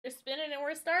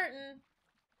we're starting.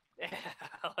 Yeah,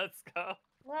 let's go.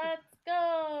 Let's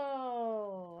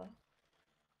go.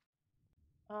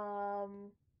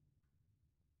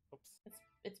 Oops.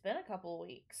 It's been a couple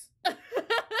weeks. It's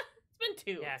been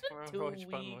two. Yeah, It's I been can't 2 remember which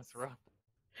button weeks. was wrong.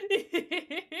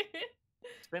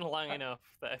 It's been long enough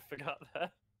that I forgot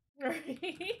that. Right.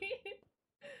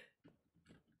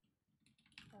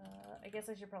 I guess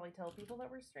I should probably tell people that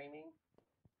we're streaming.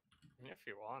 If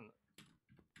you want.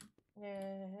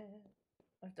 Yeah,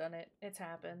 I've done it. It's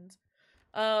happened.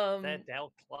 They're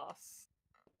Del class.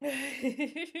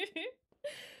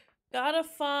 Gotta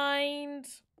find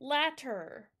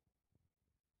ladder.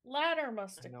 Ladder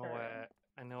must occur.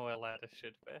 I know where ladder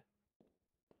should be.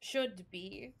 Should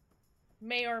be.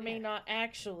 May or may not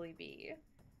actually be.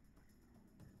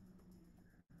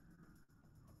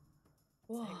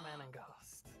 Snake Man and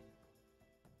Ghost.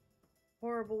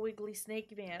 Horrible wiggly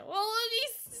snake man. Well,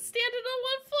 he's standing on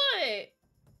 1 foot!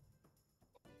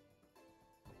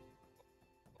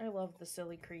 I love the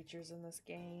silly creatures in this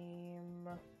game.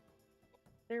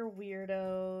 They're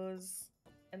weirdos.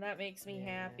 And that makes me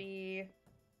happy.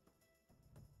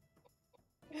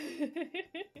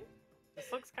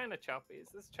 This looks kind of choppy. Is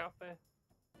this choppy?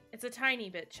 It's a tiny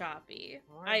bit choppy.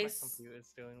 My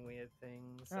computer's doing weird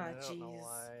things, and I don't know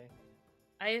why.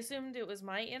 I assumed it was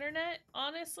my internet,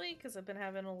 honestly, because I've been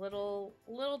having a little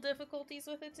difficulties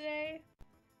with it today.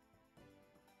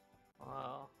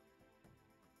 Wow.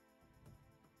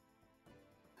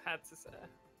 Had to say.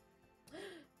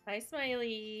 Hi,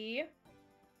 Smiley.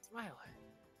 Smiley.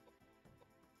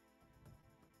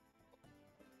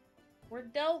 We're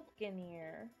Delkin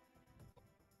here.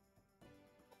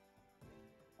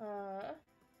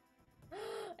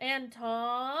 And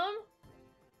Tom.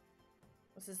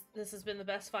 This has been the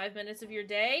best 5 minutes of your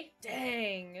day?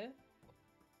 Dang.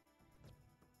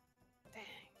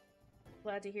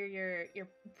 Glad to hear your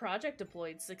project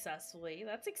deployed successfully.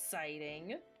 That's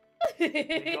exciting.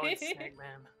 Going Snake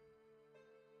Man.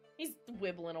 He's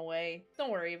wibbling away.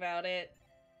 Don't worry about it.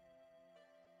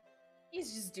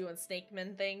 He's just doing Snake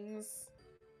Man things.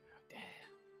 Damn.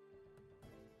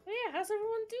 Yeah, how's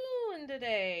everyone doing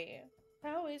today?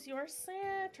 How is your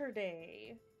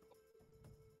Saturday?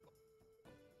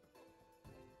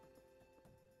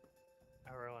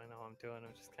 I really know what I'm doing.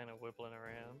 I'm just kind of wibbling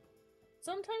around.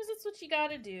 Sometimes it's what you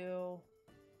gotta do.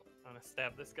 I'm gonna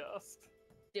stab this ghost.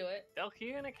 Do it. Delk,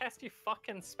 you gonna cast your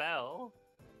fucking spell?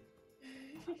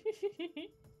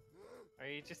 Or are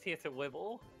you just here to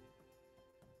wibble?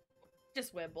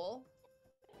 Just wibble.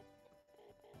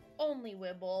 Only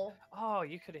wibble. Oh,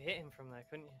 you could have hit him from there,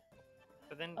 couldn't you?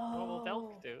 But then what will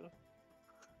Delk do?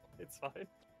 It's fine.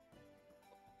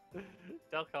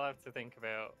 Delk will have to think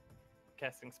about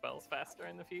casting spells faster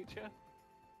in the future.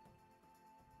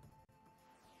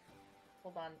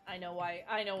 Hold on. I know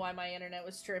why my internet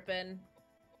was tripping.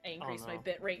 I increased my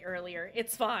bitrate earlier.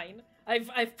 It's fine.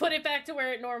 I've put it back to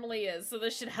where it normally is, so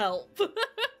this should help.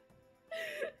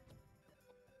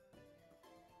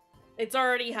 It's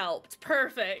already helped.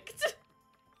 Perfect.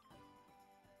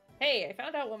 Hey, I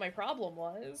found out what my problem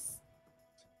was.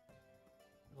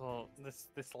 Well,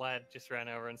 this lad just ran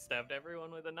over and stabbed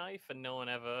everyone with a knife, and no one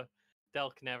ever...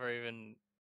 Delk never even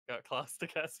got close to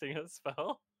casting a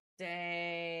spell.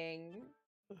 Dang.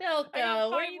 Delka, I got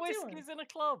what are 5 you whiskeys doing? in a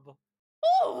club.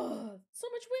 Oh, so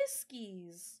much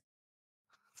whiskeys.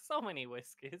 So many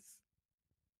whiskeys.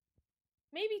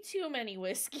 Maybe too many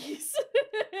whiskeys.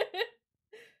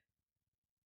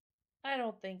 I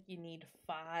don't think you need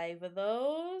 5 of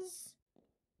those.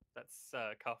 That's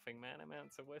coughing man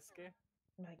amounts of whiskey.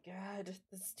 My god,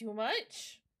 that's too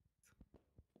much.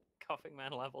 Coughing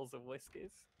man levels of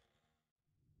whiskeys.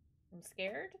 I'm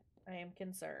scared. I am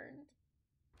concerned.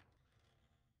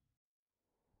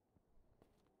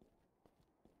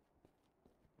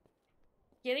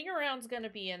 Getting around's gonna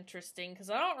be interesting, because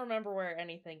I don't remember where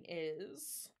anything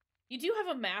is. You do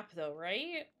have a map, though,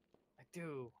 right? I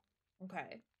do.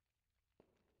 Okay.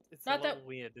 It's Not a little that...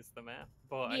 weird, is the map,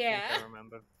 but yeah. I think I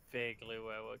remember vaguely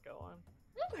where we're going.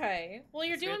 Okay. Well,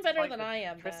 you're It's doing good better fight than the I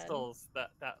am, crystals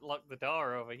that lock the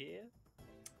door over here.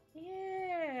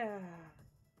 Yeah.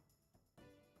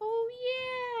 Oh,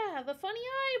 yeah. The funny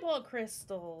eyeball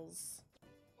crystals.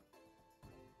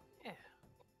 Yeah.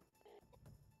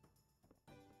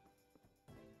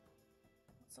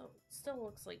 So, still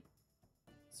looks like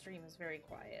stream is very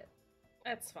quiet.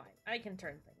 That's fine. I can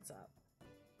turn things up.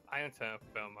 I can turn up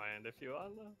on my end if you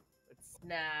want, though. It's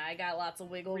Nah, I got lots of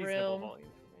wiggle reasonable room. volume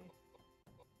for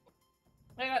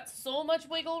me. I got so much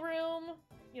wiggle room.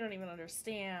 You don't even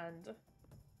understand.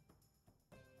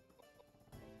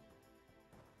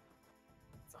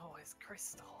 It's always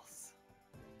crystals.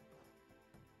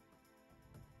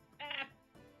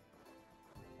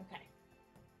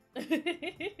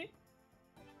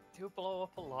 Do blow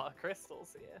up a lot of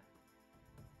crystals here.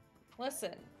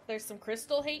 Listen, there's some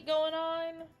crystal hate going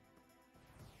on.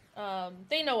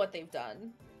 They know what they've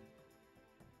done.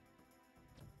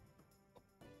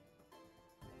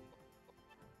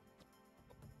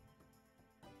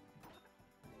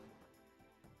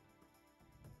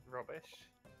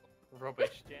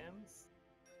 Rubbish gems.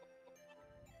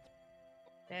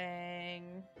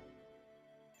 Dang.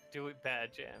 Do it better,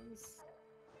 gems.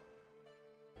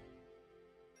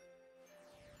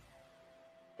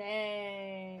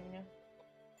 Dang.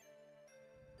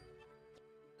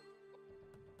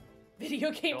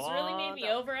 Video games really made me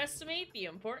overestimate the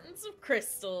importance of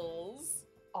crystals.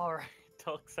 Alright,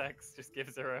 Toxax just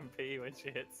gives her MP when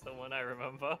she hits someone, I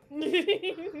remember.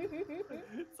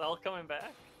 It's all coming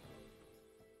back.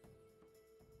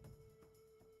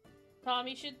 Tom,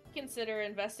 you should consider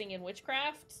investing in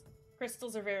witchcraft.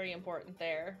 Crystals are very important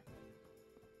there.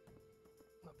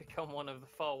 I'll become one of the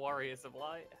 4 warriors of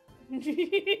light.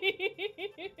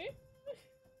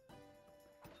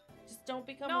 Just don't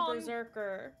become a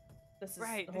berserker. This is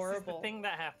horrible. This is the thing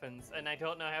that happens, and I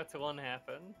don't know how to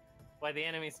unhappen. Why the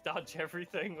enemies dodge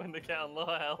everything when they get on low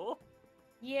health.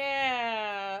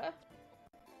 Yeah.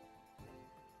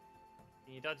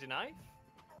 Can you dodge a knife?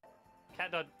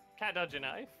 Can't dodge a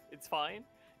knife. It's fine.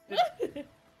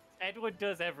 Edward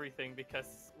does everything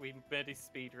because we made his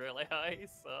speed really high,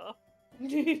 so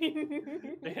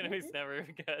the enemies never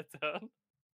even get it done.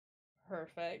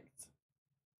 Perfect.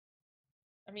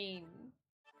 I mean,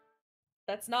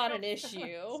 that's not an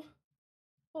issue.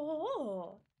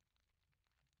 Oh.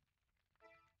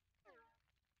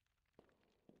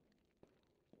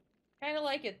 Kind of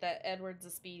like it that Edward's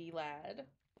a speedy lad.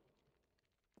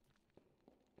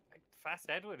 Fast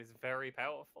Edward is very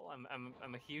powerful.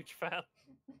 I'm a huge fan.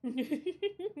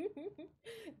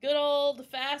 Good old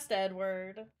Fast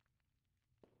Edward.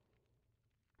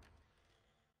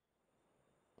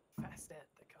 Fast Ed,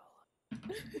 they call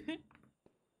it.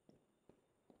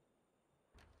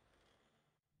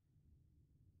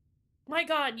 My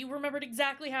god, you remembered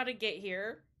exactly how to get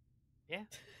here. Yeah.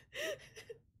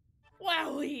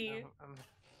 Wowie!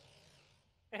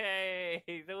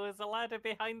 Hey, there was a ladder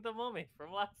behind the mummy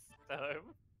from last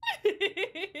time.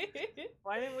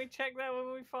 Why didn't we check that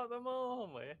when we fought the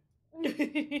mummy?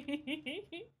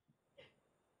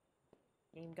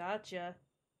 Gotcha.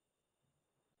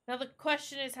 Now the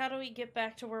question is, how do we get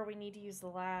back to where we need to use the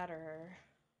ladder?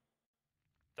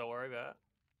 Don't worry about it.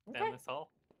 Okay. Down this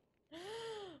hall.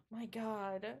 My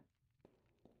god.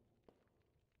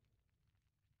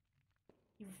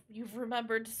 You've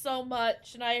remembered so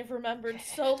much, and I have remembered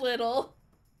so little.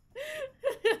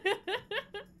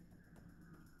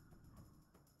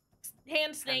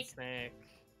 Hand snake. Hand snake.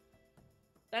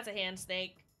 That's a hand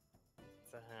snake.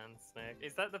 It's a hand snake.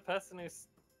 Is that the person who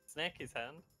snake his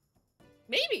hand?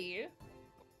 Maybe.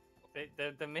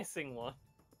 The missing one.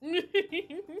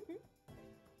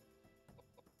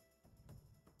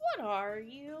 What are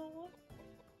you?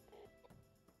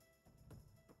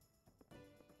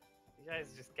 You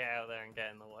guys just get out there and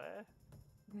get in the way.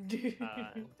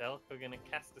 Delk, we're gonna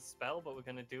cast a spell, but we're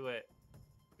gonna do it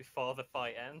before the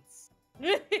fight ends.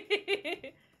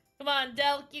 Come on,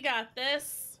 Delk, you got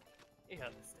this. You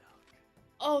got this, Delk.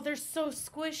 Oh, they're so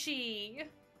squishy.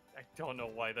 I don't know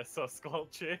why they're so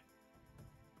squelchy.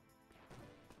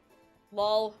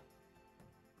 Lol.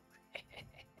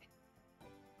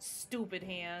 Stupid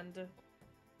hand.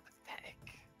 Pathetic.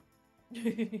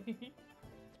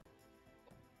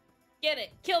 Get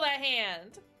it! Kill that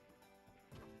hand!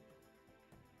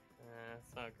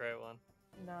 It's not a great one.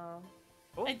 No.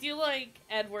 Ooh. I do like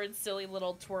Edward's silly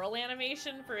little twirl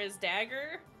animation for his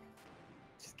dagger.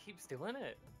 Just keeps doing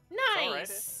it.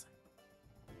 Nice!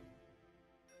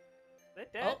 They're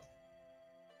dead. Oh.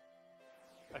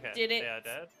 Okay, Did it... they are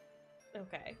dead.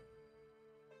 Okay.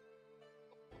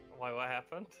 Why, what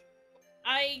happened?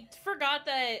 I forgot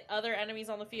that other enemies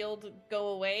on the field go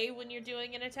away when you're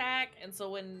doing an attack, and so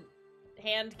when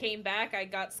hand came back, I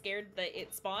got scared that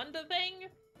it spawned a thing.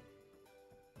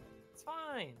 It's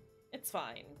fine. It's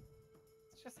fine.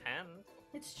 It's just hand.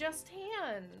 It's just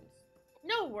hand.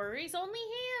 No worries, only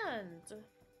hand.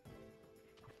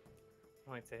 I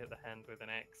wanted to hit the hand with an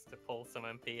X to pull some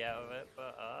MP out of it,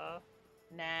 but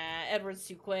Nah, Edward's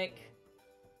too quick.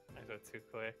 I go too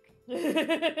quick.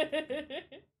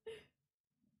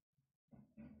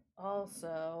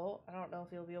 Also, I don't know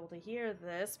if you'll be able to hear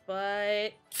this,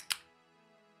 but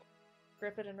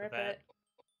grip it and rip it.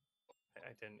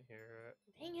 I didn't hear it.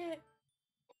 Dang it.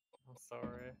 I'm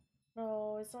sorry.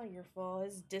 No, it's not your fault.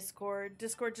 It's Discord.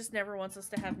 Discord just never wants us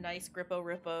to have nice grippo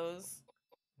rippos.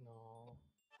 No.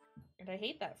 And I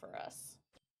hate that for us.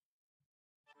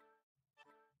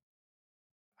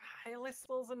 Hi,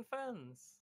 Listles and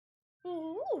Ferns.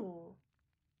 Ooh.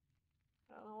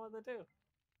 I don't know what they do.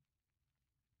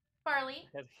 Farley,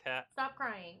 Head cat. stop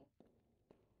crying.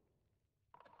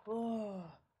 Oh.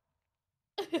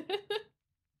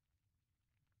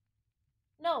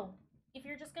 No. If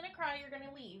you're just gonna cry, you're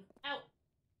gonna leave. Out.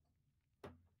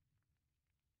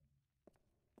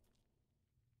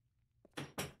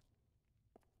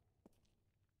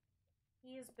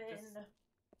 He has been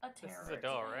a terror. This is a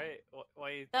door, right?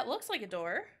 Why? That looks like a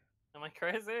door. Am I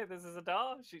crazy? This is a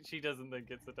door? She doesn't think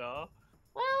it's a door.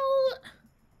 Well...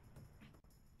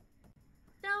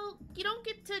 No, you don't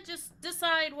get to just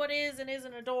decide what is and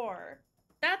isn't a door.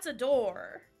 That's a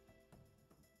door.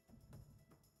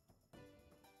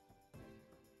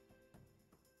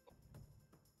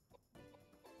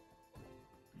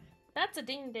 That's a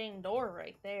ding-dang door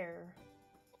right there.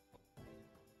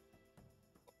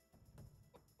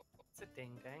 It's a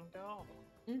ding-dang door.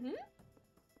 Mm-hmm.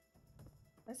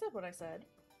 I said what I said.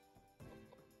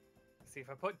 See,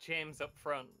 if I put James up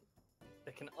front,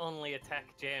 they can only attack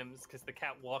James because the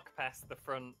cat walk past the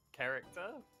front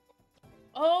character.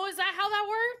 Oh, is that how that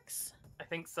works? I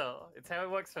think so. It's how it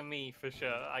works for me, for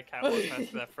sure. I can't walk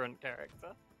past their front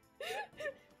character.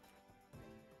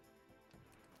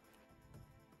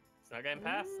 It's not getting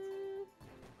past.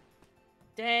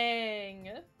 Dang.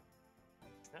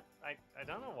 I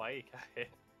don't know why you can't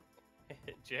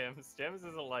hit James. James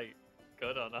isn't, like,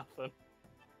 good or nothing.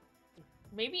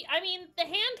 Maybe, I mean, the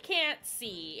hand can't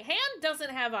see. Hand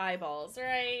doesn't have eyeballs,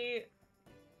 right? It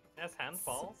has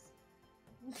handballs.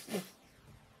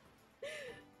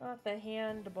 Not the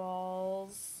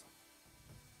handballs.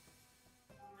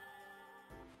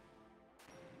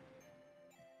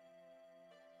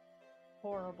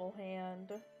 Horrible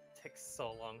hand. It takes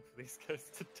so long for these guys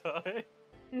to die.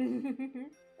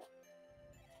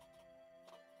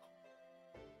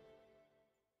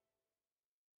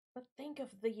 But think of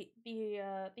the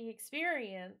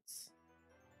experience.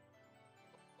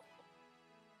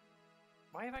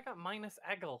 Why have I got minus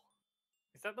Eggle?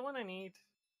 Is that the one I need?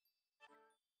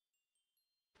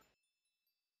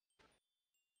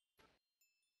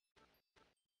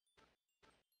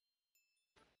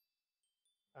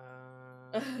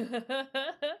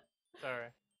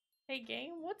 Sorry. Hey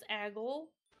game, what's Aggle?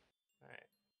 Alright.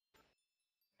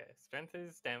 Okay, strength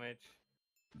is damage.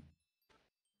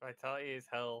 Vitality is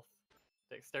health.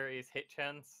 Dexterity is hit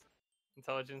chance.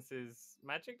 Intelligence is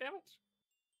magic damage.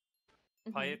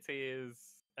 Piety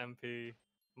is MP.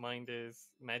 Mind is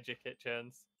magic hit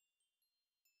chance.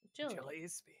 Agility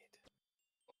is speed.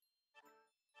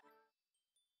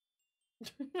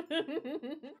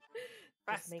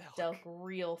 Just make Delk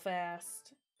real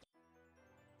fast.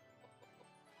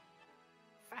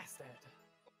 Fast Ed.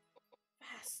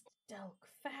 Fast Delk,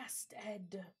 fast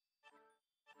Ed.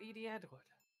 Speedy Edward.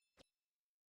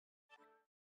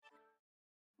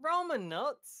 Roman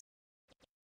nuts.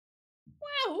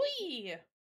 Wowee!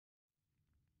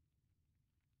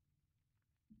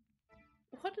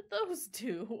 What did those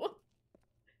do?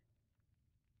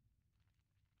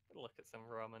 Look at some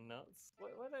Roman nuts.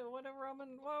 What are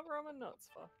Roman nuts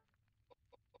for?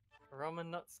 Roman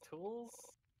nuts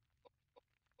tools?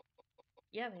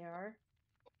 Yeah, they are.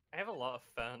 I have a lot of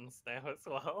fans now as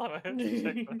well. I have to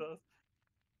check for those.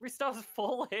 Restores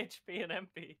full HP and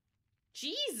MP.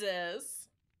 Jesus!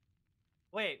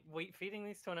 Wait, feeding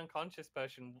these to an unconscious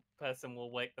person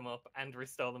will wake them up and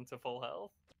restore them to full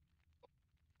health.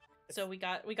 So we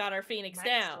got our Phoenix Max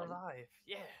down. Revive,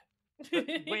 yeah.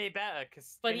 But way better,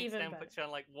 because Phoenix even down better. puts you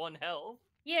on like 1 health.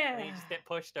 Yeah. And you just get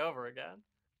pushed over again.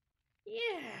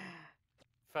 Yeah.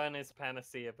 Fern is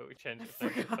Panacea, but we changed the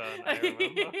thing to Fern, I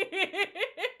remember.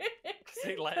 Because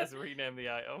they let us rename the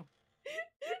item.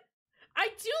 I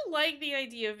do like the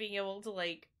idea of being able to,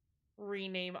 like,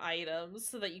 rename items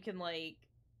so that you can, like,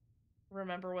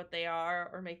 remember what they are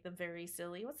or make them very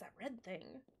silly. What's that red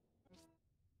thing?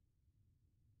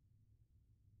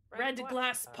 Red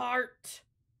glass part!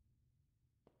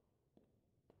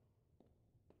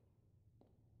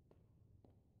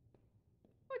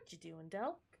 What you doing,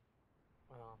 Delk?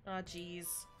 Oh. Aw, jeez.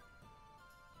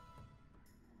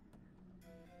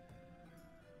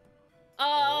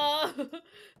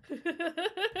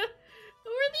 Who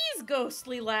are these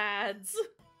ghostly lads?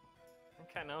 I think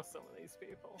I know some of these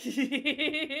people.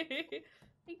 They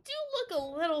do look a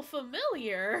little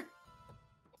familiar.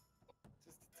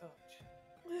 Just a touch.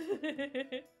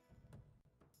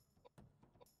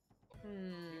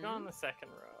 You go on the second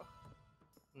row,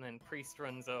 and then Priest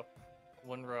runs up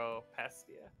 1 row past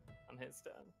you on his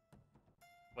turn.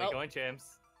 Where you going,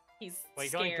 James? He's Where you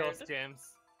scared. going, Ghost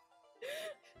James?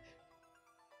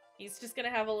 He's just gonna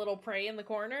have a little prey in the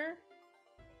corner.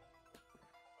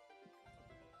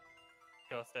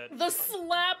 Ghost Ed. The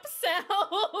slap sound!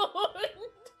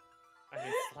 I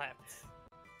mean, slapped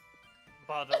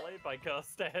bodily by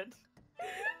Ghost Ed.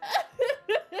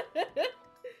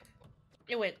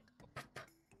 It went.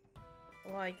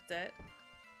 Liked it.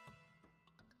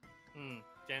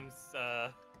 James,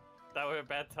 that were a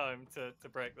bad time to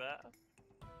break that.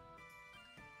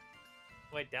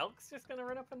 Wait, Delk's just gonna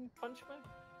run up and punch me?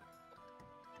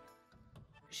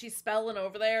 She's spelling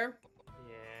over there.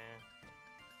 Yeah.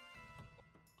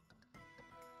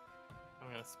 I'm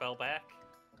gonna spell back.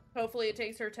 Hopefully it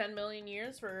takes her 10 million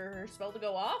years for her spell to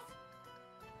go off.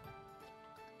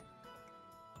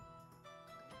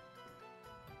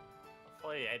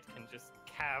 Hopefully Ed can just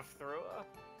calve through her.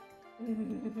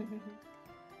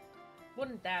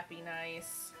 Wouldn't that be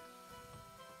nice?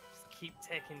 Just keep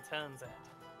taking turns, Ed.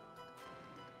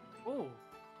 Ooh.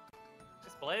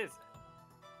 Just blaze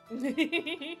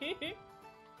it.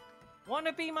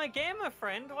 Wanna be my gamer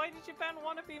friend? Why did you ban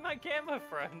wanna be my gamer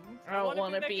friend? I don't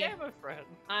wanna be gamer friend.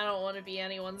 I don't want to be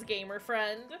anyone's gamer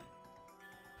friend.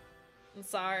 I'm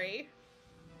sorry.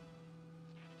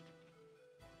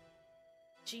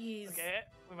 Jeez. Okay,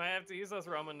 we might have to use those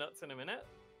ramen nuts in a minute.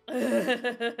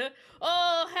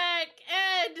 Oh heck,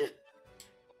 Ed!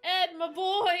 Ed, my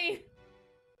boy!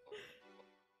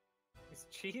 Is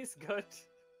cheese good?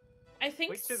 I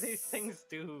think Which of these things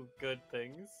do good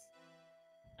things?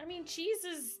 I mean, cheese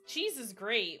is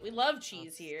great. We love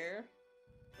cheese here.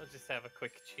 We'll just have a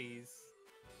quick cheese.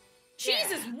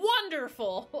 Cheese is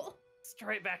wonderful!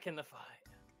 Straight back in the fight.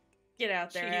 Get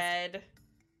out there, Cheese. Ed.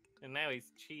 And now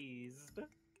he's cheesed.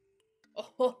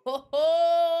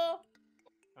 Oh,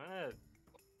 I'm gonna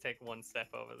take one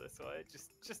step over this way,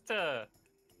 just to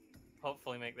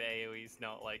hopefully make the AoEs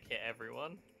not like hit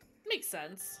everyone. makes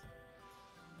sense.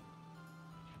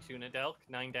 Tuna Delk,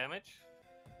 9 damage.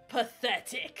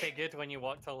 Pathetic. Figured when you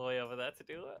walked all the way over there to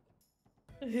do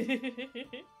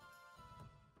it.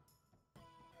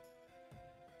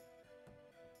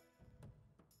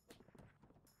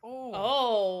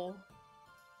 Oh.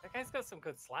 That guy's got some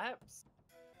good slaps.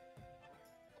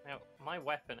 Now, my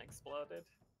weapon exploded.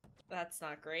 That's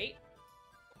not great.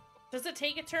 Does it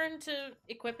take a turn to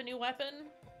equip a new weapon?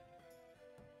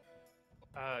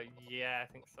 Yeah, I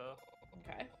think so.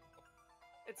 Okay.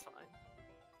 It's fine.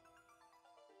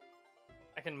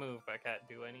 I can move, but I can't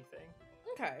do anything.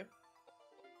 Okay.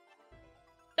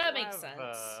 That makes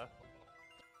sense.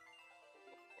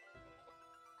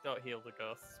 Don't heal the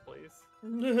ghosts, please.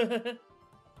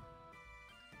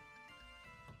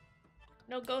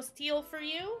 No ghost heal for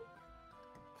you?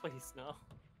 Please, no.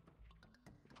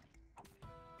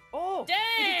 Oh!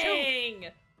 Dang!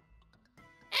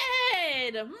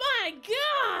 Ed! My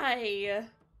guy!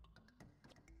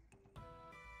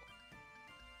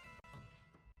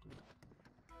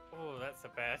 Oh, that's a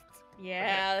bad.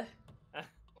 Yeah.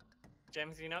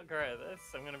 James, you're not great at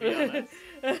this, I'm gonna be honest.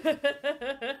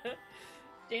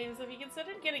 James, have you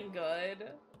considered getting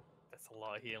good? That's a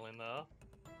lot of healing, though.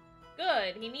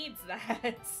 Good, he needs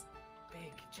that.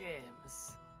 Big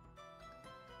James.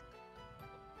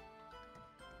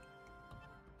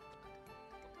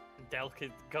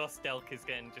 Ghost Delk is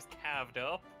getting just calved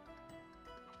up.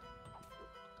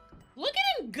 Look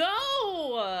at him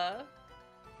go!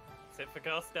 That's it for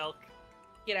Ghost Delk.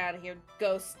 Get out of here,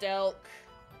 Ghost Elk.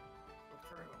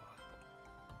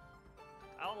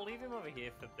 I'll leave him over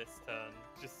here for this turn,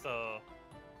 just so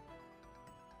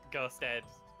Ghost Ed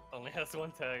only has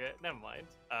one target. Never mind.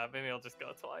 Maybe I'll just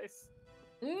go twice.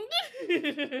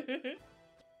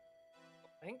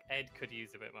 I think Ed could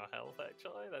use a bit more health,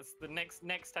 actually. That's the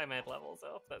next time Ed levels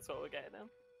up, that's what we're getting him.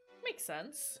 Makes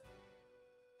sense.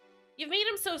 You've made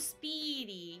him so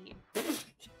speedy.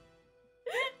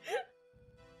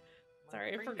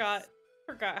 Sorry, I forgot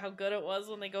how good it was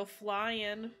when they go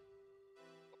flying.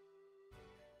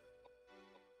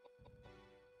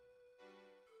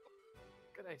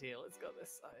 Good idea, let's go this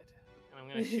side. And I'm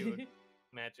gonna shoot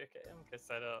magic at him,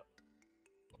 because I don't...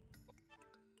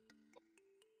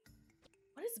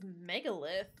 What is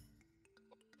megalith?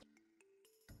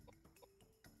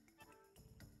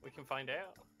 We can find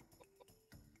out.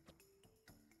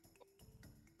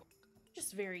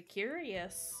 Just very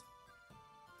curious.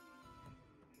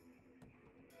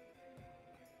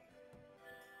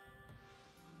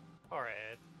 Poor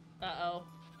Ed. Uh-oh.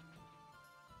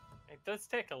 It does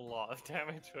take a lot of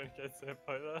damage when it gets hit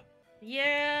by that.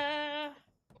 Yeah.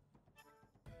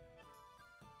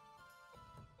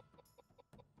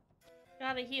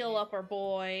 Gotta heal up our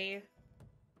boy.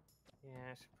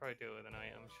 Yeah, I should probably do it with an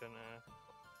item, shouldn't I?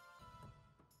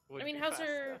 I mean, how's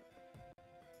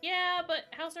Yeah, but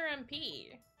how's her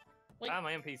MP? Like,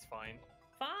 my MP's fine.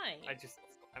 Fine.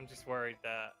 I'm just worried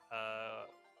that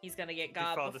he's gonna get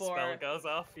got before the spell goes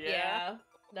off. Yeah.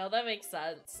 No, that makes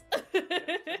sense.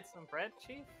 Want some bread,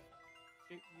 Chief?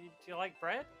 Do you like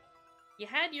bread? You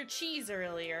had your cheese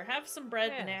earlier. Have some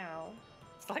bread now.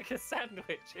 It's like a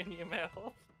sandwich in your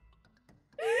mouth.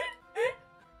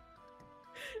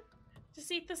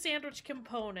 Just eat the sandwich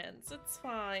components. It's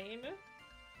fine.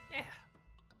 Yeah.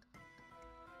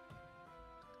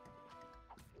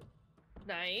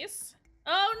 Nice.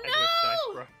 Oh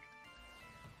no!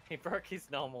 He broke his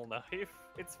normal knife.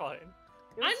 It's fine.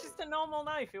 It was just a normal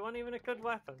knife. It wasn't even a good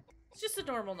weapon. It's just a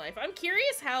normal knife. I'm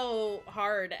curious how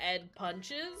hard Ed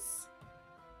punches.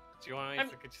 Do you want me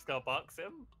to just go box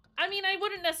him? I mean, I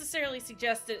wouldn't necessarily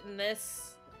suggest it in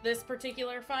this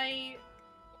particular fight.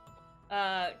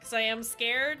 Because I am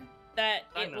scared that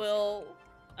it will...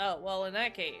 Oh, well, in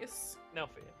that case... No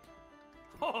fear.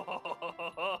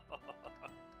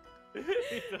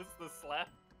 He does the slap.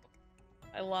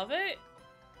 I love it.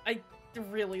 I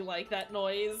really like that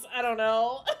noise. I don't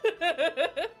know.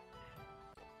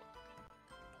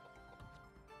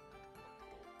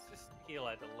 Just heal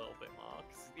Ed a little bit more,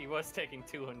 because he was taking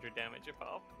 200 damage a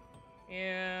pop.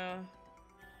 Yeah.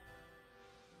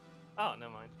 Oh,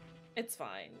 never mind. It's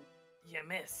fine. You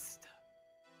missed.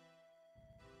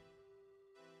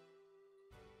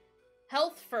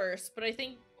 Health first, but I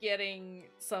think getting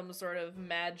some sort of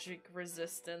magic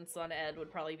resistance on Ed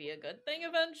would probably be a good thing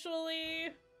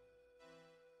eventually.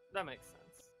 That makes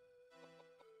sense.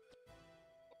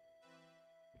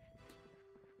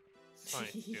 It's funny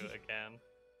to do it again.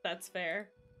 That's fair.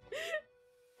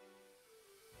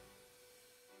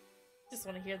 Just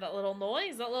want to hear that little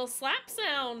noise, that little slap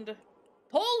sound.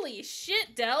 Holy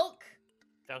shit, Delk!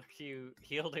 Delk, you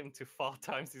healed him to 4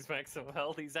 times his maximum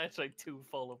health. He's actually 2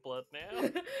 full of blood now.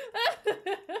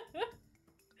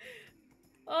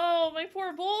 Oh, my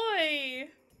poor boy!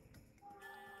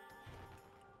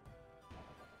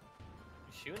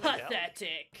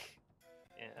 Pathetic.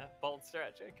 Yeah, bold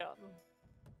strategy, Cotton.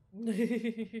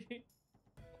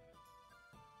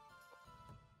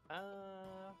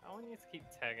 I want you to keep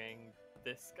tagging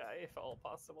this guy if at all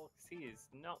possible, because he is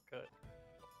not good.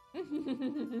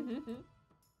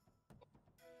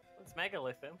 Let's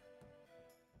megalith him.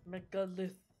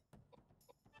 Megalith.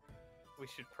 We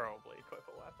should probably equip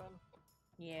a weapon.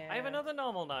 Yeah. I have another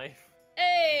normal knife.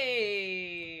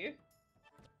 Hey!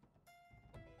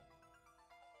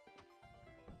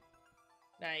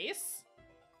 Nice.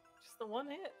 Just the one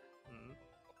hit. Hmm.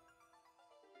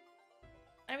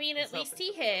 I mean, at least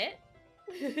he hit.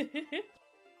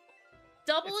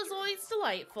 Double is always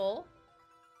delightful.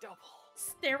 Double.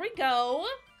 There we go.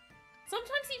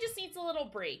 Sometimes he just needs a little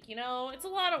break, you know? It's a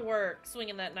lot of work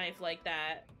swinging that knife like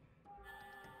that.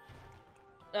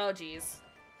 Oh, jeez.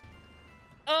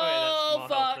 Oh, that's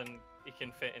more health fuck. than he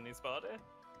can fit in his body.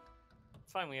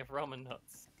 It's fine, we have ramen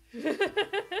nuts.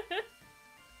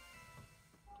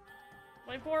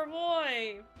 My poor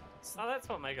boy. Oh, that's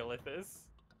what megalith is.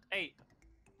 8.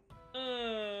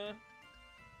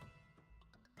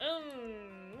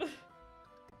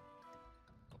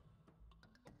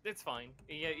 It's fine.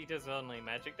 He does only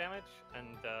magic damage,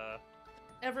 and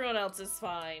everyone else is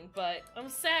fine, but I'm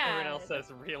sad. Everyone else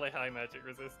has really high magic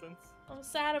resistance. I'm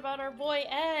sad about our boy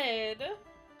Ed.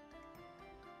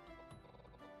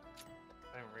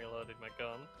 I haven't reloaded my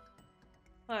gun.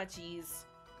 Ah, jeez.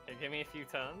 Okay, give me a few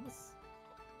turns.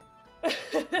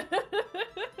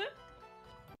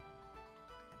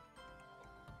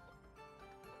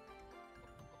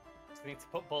 Just need to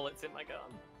put bullets in my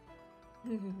gun.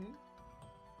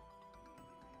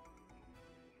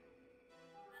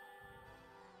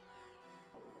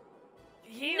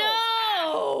 Heals!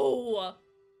 No!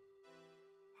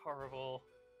 Horrible.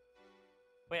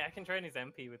 Wait, I can drain his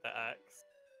MP with the axe.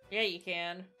 Yeah, you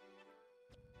can.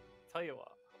 Tell you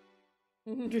what.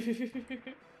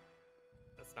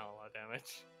 That's not a lot of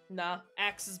damage. Nah,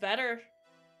 axe is better.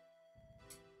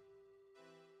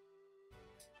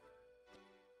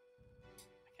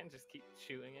 I can just keep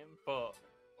shooting him, but...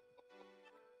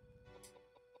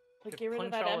 Like, get rid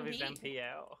of that punch all MP? of his MP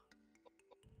out.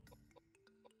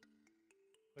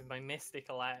 With my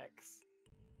mystical axe.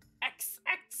 X.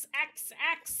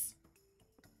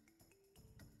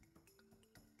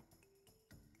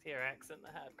 It's your accent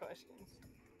that had questions.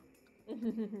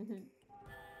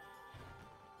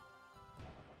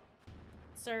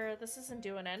 Sir, this isn't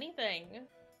doing anything.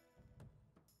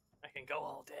 I can go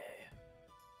all day.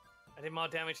 I did more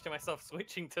damage to myself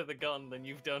switching to the gun than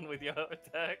you've done with your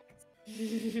attacks. Because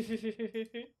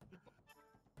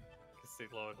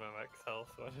it lowered my max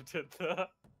health when I did that.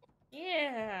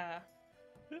 Yeah.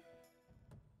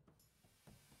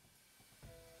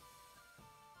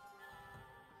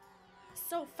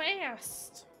 so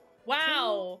fast.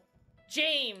 Wow.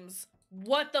 James,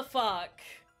 what the fuck?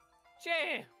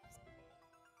 James!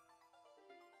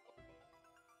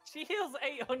 She heals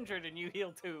 800 and you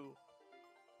heal 2.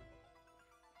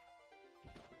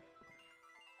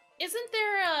 Isn't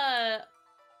there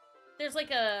there's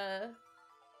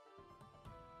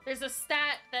a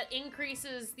stat that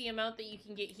increases the amount that you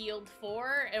can get healed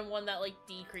for, and one that, like,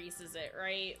 decreases it,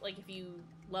 right? Like, if you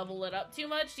level it up too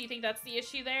much, do you think that's the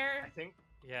issue there? I think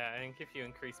if you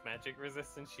increase magic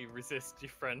resistance, you resist your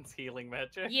friend's healing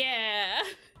magic. Yeah.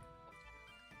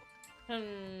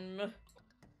 Yeah,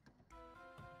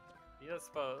 I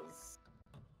suppose.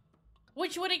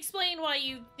 Which would explain why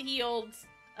you healed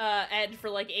Ed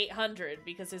for, like, 800,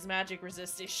 because his magic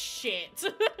resist is shit. Yeah,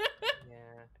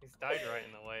 he's died right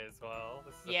in the way as well.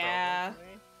 This is a Yeah. problem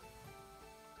for me.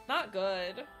 Not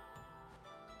good.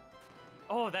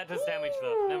 Oh, that does damage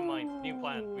though. Never mind. New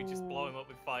plan. We just blow him up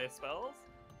with fire spells.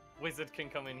 Wizard can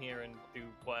come in here and do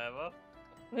whatever.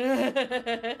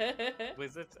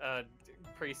 Wizard,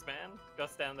 priest man, go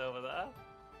stand over there.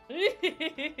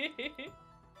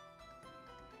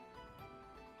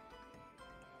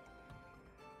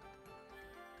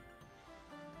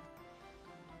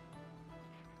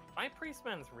 My priest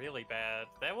man's really bad.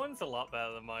 That one's a lot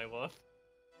better than my one.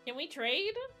 Can we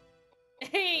trade?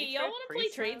 Hey, y'all want to play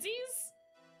tradesies?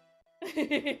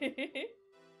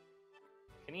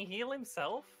 Can he heal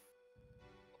himself?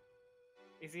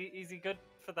 Is he good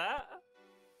for that?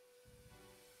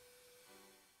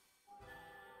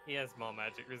 He has more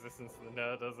magic resistance than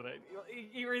her, doesn't it?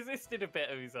 He resisted a bit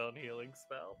of his own healing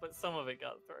spell, but some of it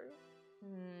got through.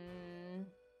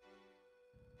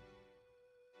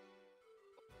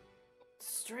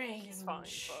 Strange. It's fine,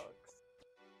 folks.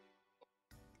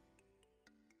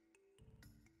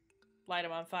 Light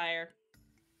him on fire.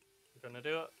 We're gonna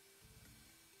do it.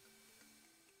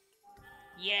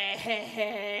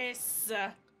 Yes!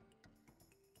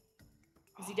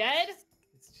 Is he dead?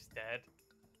 It's just dead.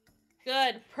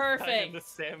 Good, Kind perfect. of the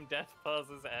same death pose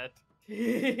as Ed.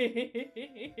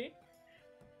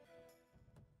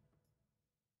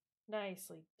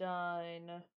 Nicely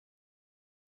done.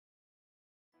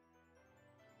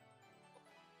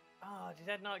 Oh, did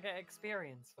Ed not get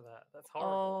experience for that? That's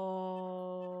horrible.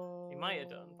 Oh. He might have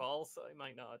done, but also he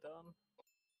might not have done.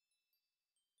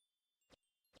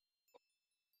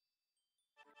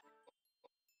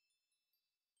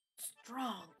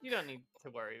 Strong. You don't need to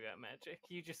worry about magic.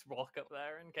 You just walk up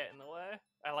there and get in the way.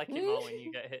 I like it more when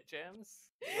you get hit,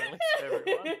 James. At least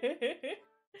everyone.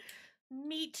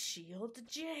 Meat Shield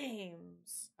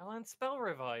James. I learned Spell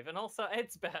Revive, and also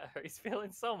Ed's better. He's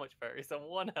feeling so much better. He's on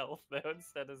 1 health now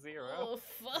instead of 0. Oh,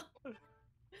 fuck.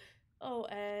 Oh,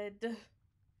 Ed.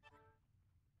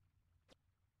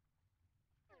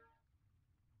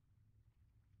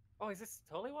 Oh, is this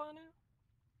Holy Water now?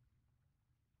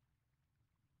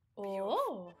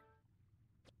 Oh.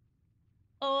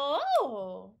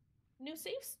 Oh. New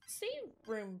save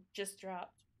room just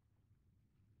dropped.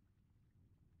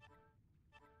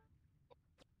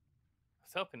 I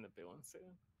was hoping there'd be one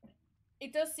soon.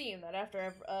 It does seem that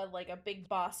after like a big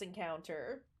boss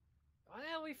encounter.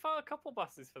 Well, we fought a couple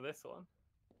bosses for this one.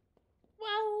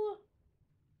 Well,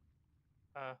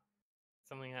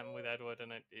 something happened with Edward,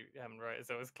 and it happened right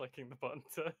as I was clicking the button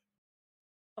to.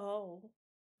 Oh.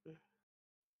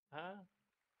 Did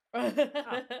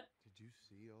you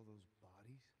see all those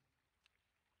bodies?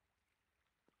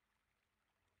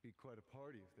 Be quite a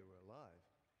party if they were alive.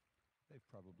 They've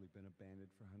probably been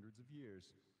abandoned for hundreds of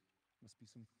years. Must be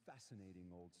some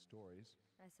fascinating old stories.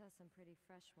 I saw some pretty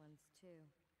fresh ones, too.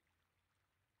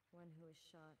 One who was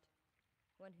shot,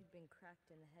 one who'd been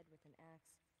cracked in the head with an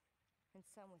axe, and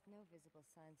some with no visible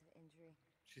signs of injury.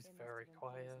 She's very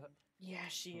quiet. Yeah,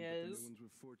 she The is. new ones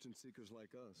were fortune seekers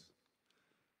like us.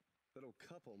 That old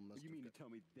couple must. You mean to tell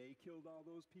me they killed all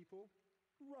those people?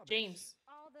 Rubbish. James.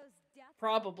 All those deaths.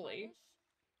 Probably.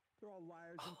 They're all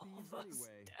liars and All thieves those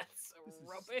anyway. deaths are This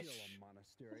rubbish. is still a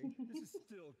monastery. This is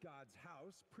still God's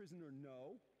house, prison or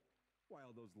no. Why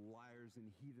all those liars and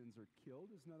heathens are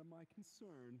killed is none of my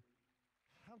concern.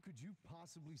 How could you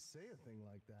possibly say a thing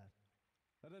like that?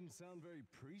 That doesn't sound very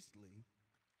priestly.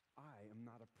 I am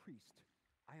not a priest.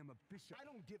 I am a bishop. I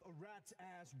don't give a rat's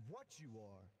ass what you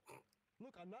are.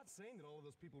 Look, I'm not saying that all of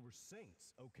those people were saints,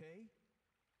 okay?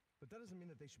 But that doesn't mean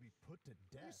that they should be put to You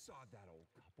death. saw that old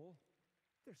couple.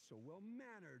 They're so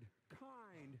well-mannered,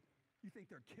 kind. You think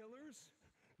they're killers?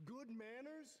 Good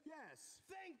manners? Yes.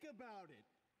 Think about it.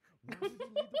 Why would they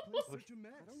leave the place such a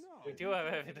mess? I don't know. We do have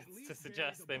At evidence to least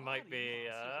suggest bury they the might body, be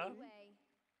possibly.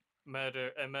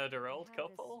 a murder old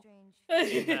couple.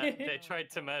 Strange In that they tried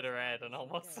to murder Ed and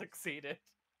almost succeeded.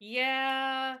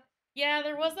 Yeah. Yeah,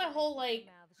 there was that whole, like,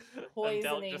 And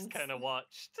Del poisoning. just kind of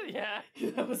watched. Yeah.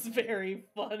 That was very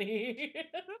funny.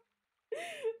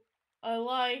 I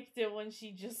liked it when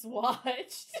she just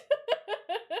watched.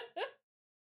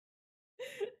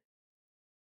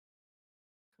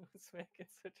 Who's making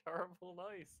such horrible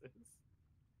noises?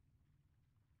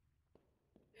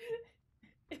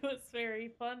 It was very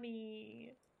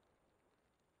funny.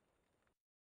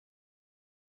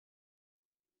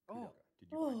 Koudelka,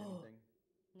 did you find Oh. anything?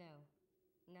 No,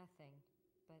 nothing.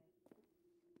 But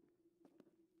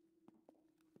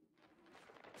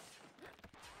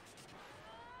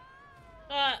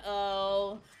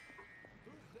Uh-oh.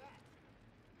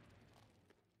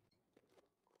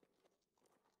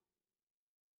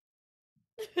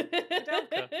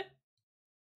 Koudelka.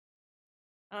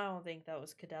 I don't think that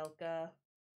was Koudelka.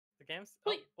 The game's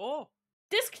Wait. oh.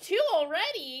 Disc 2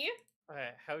 already?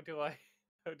 Alright, how do I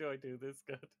do this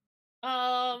good?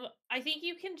 I think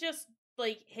you can just,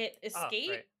 like, hit escape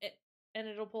right. and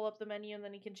it'll pull up the menu and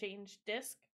then you can change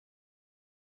disc.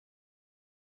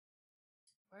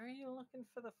 Where are you looking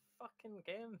for the fucking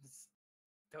games?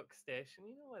 Duck Station,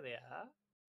 you know where they are.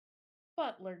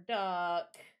 Butler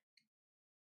Duck.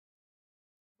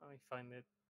 Let me find the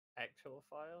actual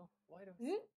file. Why do I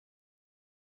Hmm?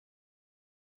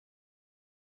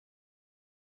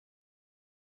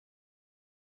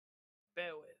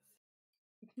 bear with?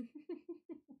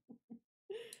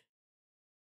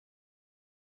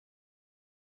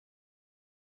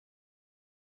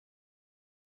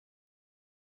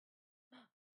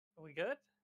 Are we good?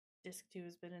 Disc 2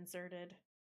 has been inserted.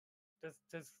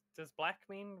 Does black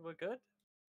mean we're good?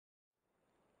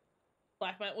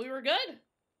 Black meant we were good.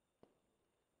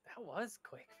 That was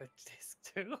quick for disc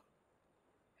 2.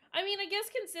 I mean, I guess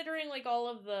considering, like, all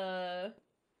of the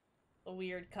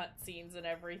weird cutscenes and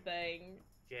everything.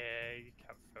 Yeah, you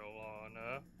can't fill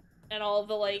on And all of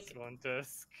the, like... this one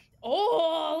disc.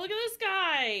 Oh, look at this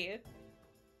guy!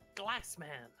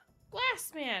 Glassman!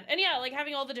 Glassman! And yeah, like,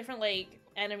 having all the different, like,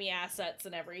 enemy assets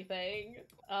and everything.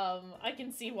 I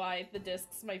can see why the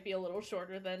discs might be a little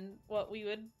shorter than what we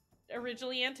would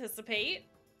originally anticipate.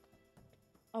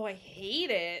 Oh, I hate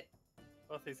it.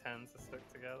 Both his hands are stuck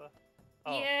together.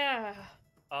 Oh. Yeah.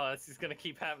 Oh, this is gonna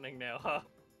keep happening now, huh?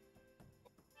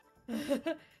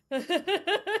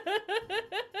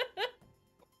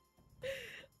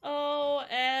 Oh,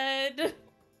 Ed.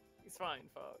 He's fine,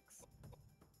 folks.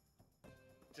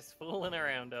 Just fooling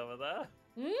around over there.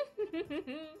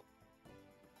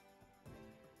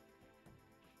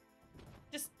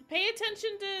 Just pay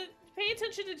attention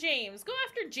to James. Go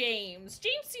after James.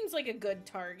 James seems like a good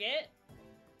target.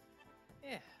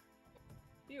 Yeah.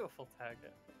 Beautiful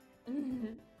target.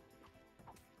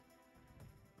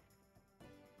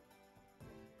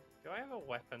 Do I have a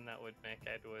weapon that would make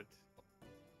Edward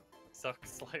suck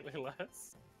slightly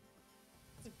less?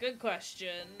 It's a good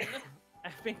question.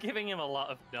 I've been giving him a lot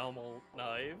of normal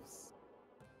knives.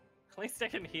 At least I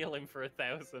can heal him for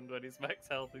 1,000 when his max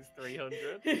health is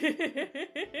 300.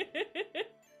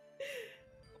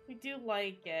 We do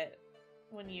like it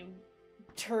when you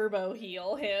turbo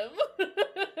heal him.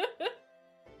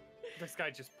 This guy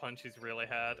just punches really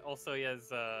hard. Also, he has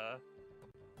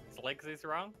his legs is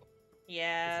wrong.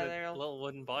 Yeah, He's they're a little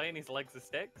wooden boy and his legs are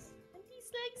sticks. And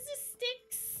these legs are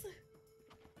sticks.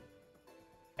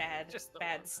 Just the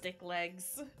bad one. stick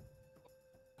legs.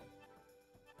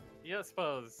 You don't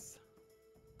suppose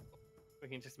we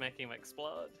can just make him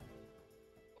explode?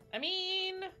 I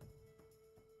mean,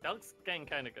 Dog's getting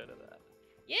kind of good at that.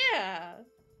 yeah.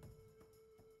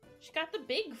 She got the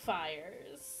big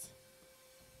fires.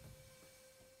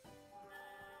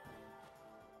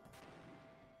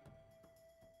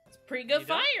 It's pretty good You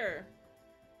done? fire.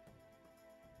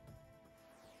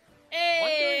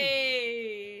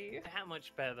 Hey! That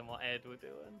much better than what Ed were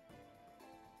doing.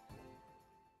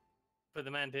 But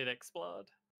the man did explode.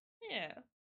 Yeah.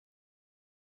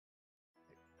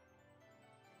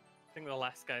 I think the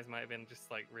last guys might have been just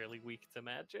like really weak to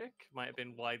magic. Might have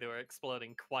been why they were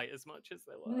exploding quite as much as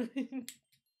they were.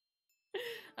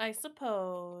 I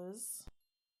suppose.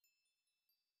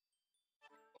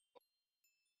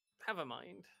 Have a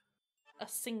mind. A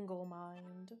single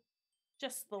mind.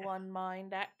 Just the one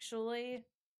mind, actually.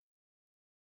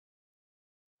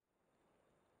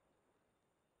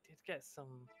 Did get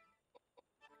some.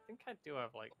 I think I do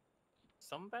have like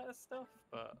some better stuff,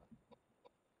 but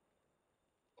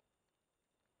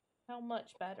How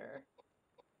much better?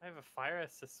 I have a fire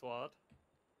assist sword.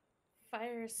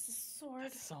 Fire sword.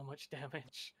 That's so much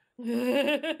damage. I Do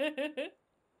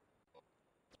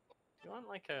you want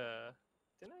like a?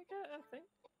 Didn't I get a thing?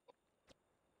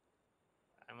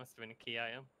 I must have been a key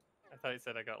item. I thought you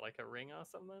said I got like a ring or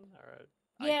something, or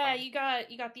a Yeah, icon.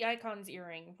 you got the icon's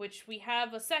earring, which we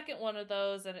have a second one of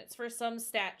those, and it's for some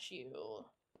statue.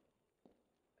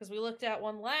 Because we looked at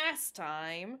one last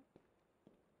time.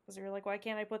 Because we were like, why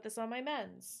can't I put this on my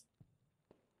men's?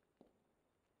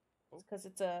 Because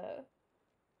it's a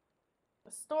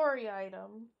story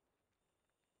item.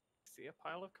 See a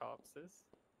pile of corpses.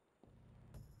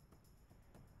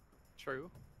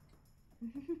 True.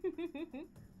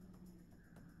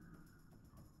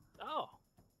 Oh,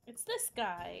 It's this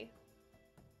guy.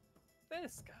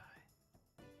 this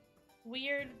guy.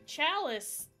 Weird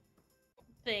chalice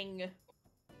thing.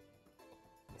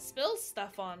 Spills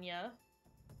stuff on ya.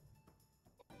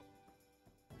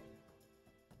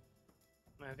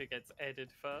 Maybe it gets edited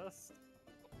first.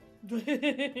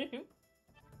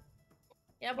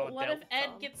 Yeah, but Or what if dealt Ed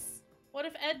on.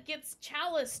 gets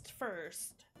chaliced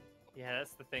first? Yeah,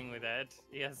 that's the thing with Ed.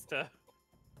 He has to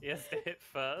hit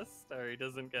first, or he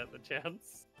doesn't get the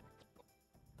chance.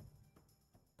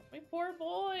 My poor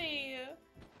boy.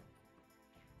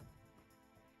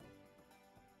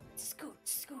 Scoot,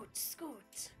 scoot,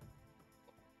 scoot.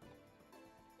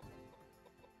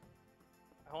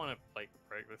 I want to like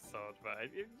break this sword, but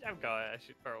I've got it. I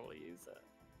should probably use it.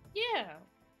 Yeah.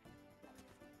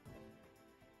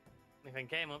 If I can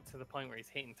get him up to the point where he's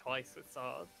hitting twice with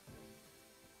sword.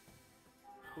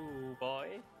 Cool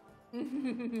boy.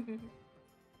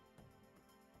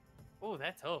 Oh,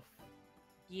 they're tough.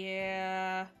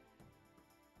 Yeah.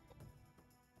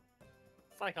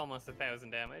 It's like almost 1,000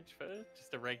 damage for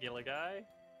just a regular guy.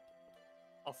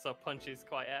 Also punches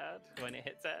quite hard when it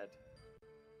hits Ed.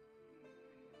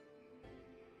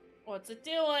 What's it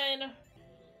doing?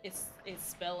 It's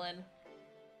spilling.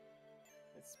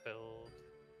 It's spilled.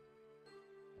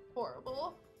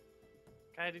 Horrible.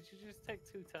 Guy, did you just take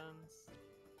 2 turns?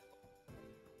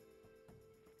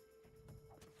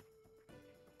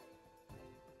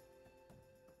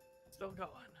 Still going.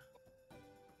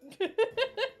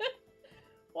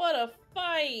 What a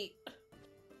fight!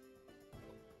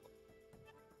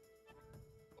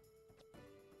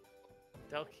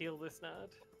 They'll kill this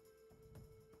nerd.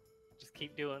 Just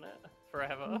keep doing it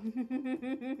forever.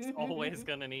 He's always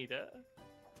gonna need it.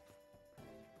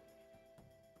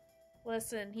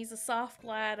 Listen, he's a soft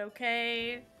lad,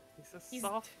 okay? He's a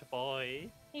soft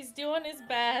boy. He's doing his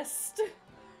best.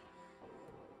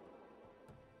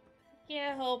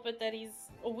 Can't help it that he's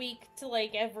weak to,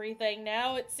 like, everything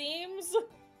now, it seems.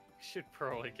 Should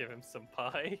probably give him some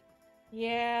pie.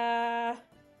 Yeah.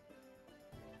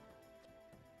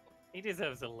 He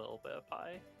deserves a little bit of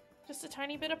pie. Just a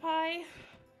tiny bit of pie.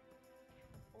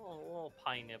 A little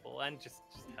pie nibble, and just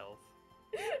health.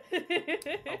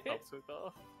 Health helps with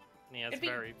both. And he has It'd be-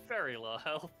 very, very low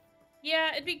health.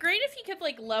 Yeah, it'd be great if he could,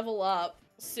 like, level up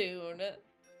soon.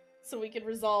 So we could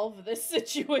resolve this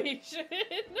situation.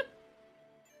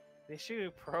 The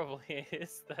issue probably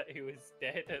is that he was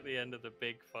dead at the end of the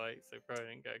big fight, so probably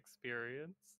didn't get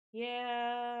experience.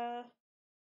 Yeah.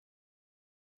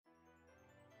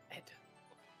 Ed.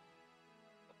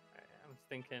 Alright, I'm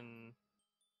thinking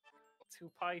 2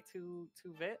 pie, 2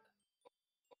 vit.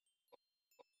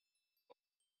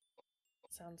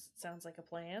 Sounds like a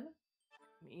plan.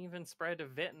 An even spread of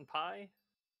vit and pie.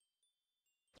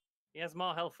 He has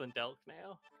more health than Delk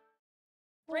now.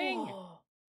 Ring! Oh.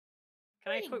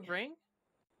 Can I equip Ring. ring?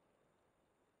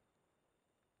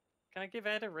 Can I give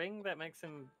Ed a ring that makes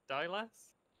him die less?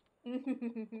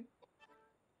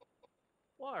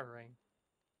 What a ring.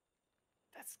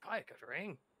 That's quite a good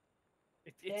ring.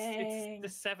 It's the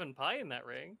 7 pie in that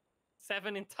ring.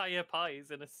 7 entire pies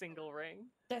in a single ring.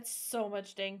 That's so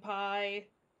much dang pie.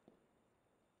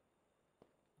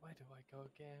 Where do I go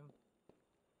again?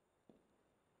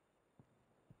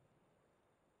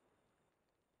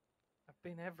 I've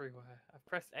been everywhere. I've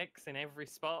pressed X in every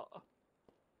spot.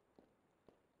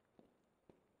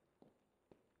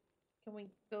 Can we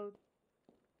go?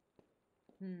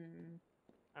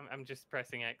 I'm just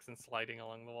pressing X and sliding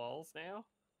along the walls now.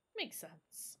 Makes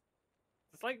sense.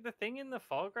 It's like the thing in the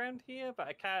foreground here, but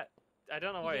I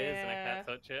don't know what it is and I can't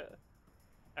touch it.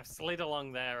 I've slid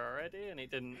along there already and it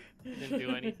didn't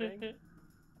do anything.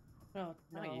 Oh,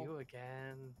 no. Not you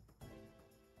again.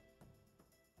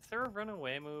 Is there a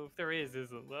runaway move? There is,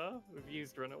 isn't there? We've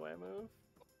used runaway move.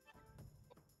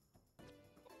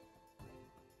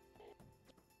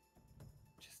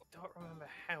 Just don't remember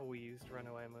how we used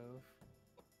runaway move.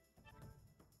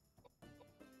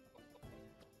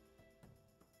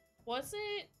 Was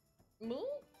it Moo?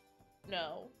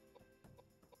 No.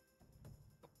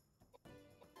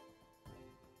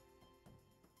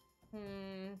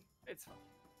 It's fine.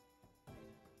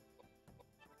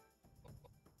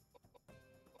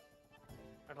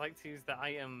 I'd like to use the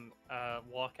item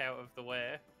walk out of the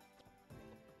way.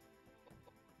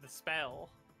 The spell.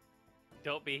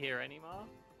 Don't be here anymore.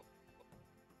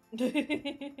 Yeah,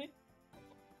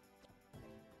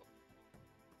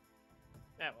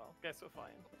 well, guess we're fine.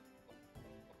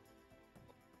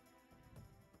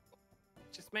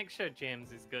 Just make sure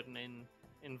James is good and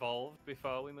involved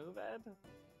before we move, Ed.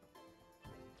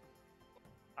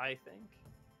 I think.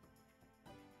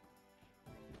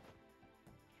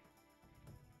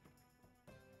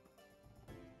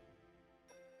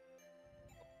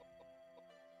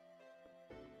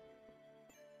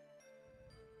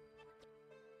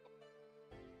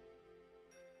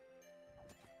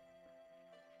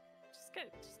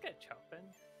 Just get chopping.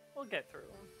 We'll get through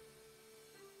them.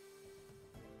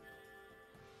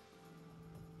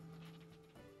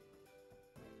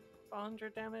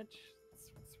 $400 damage.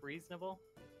 It's reasonable.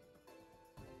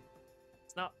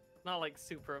 It's not like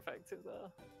super effective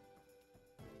though.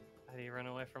 How do you run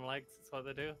away from legs? It's what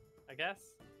they do, I guess.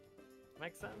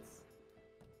 Makes sense.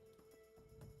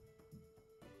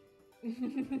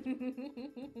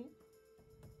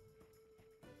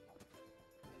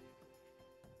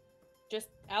 Just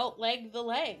outleg the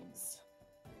legs.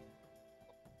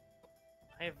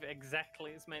 I have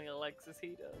exactly as many legs as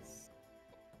he does.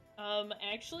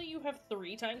 Actually, you have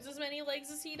 3 times as many legs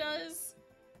as he does.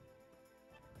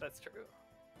 That's true.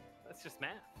 That's just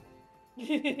math.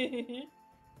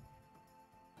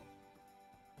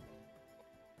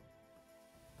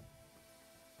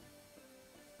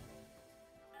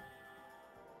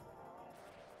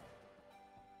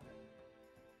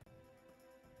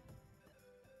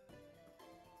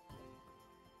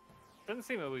 Doesn't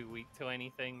seem to be weak to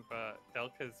anything, but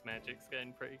Delka's magic's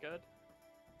getting pretty good.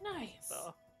 Nice.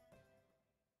 So.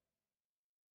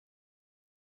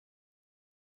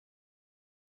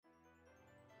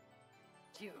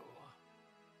 You.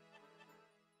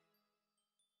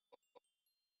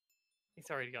 He's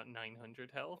already got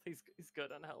 900 health. He's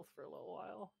good on health for a little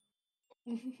while.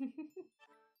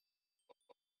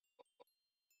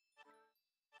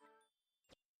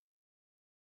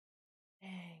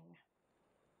 Dang.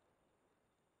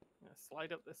 I'm gonna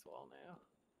slide up this wall now.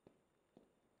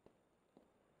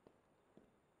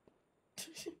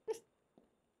 Just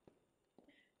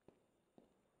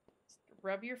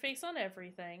rub your face on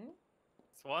everything.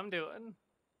 That's what I'm doing.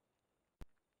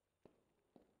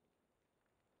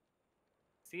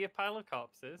 See a pile of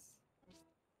corpses.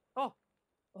 Oh,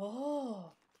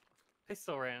 Oh.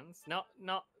 pistol rounds. Not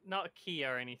a key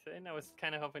or anything. I was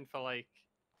kind of hoping for like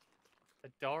a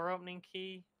door opening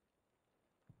key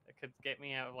that could get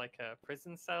me out of like a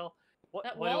prison cell. What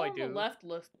That do wall I on do? the left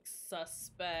looks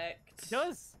suspect. It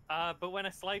does. But when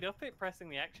I slide up it, pressing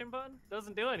the action button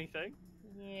doesn't do anything.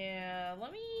 Yeah,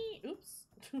 let me... Oops.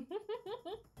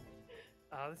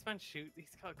 This man shoot.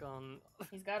 He's got a gun.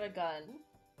 He's got a gun.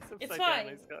 He's It's upside down, fine.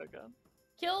 He's got a gun.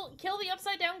 Kill the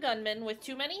upside down gunman with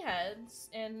too many heads,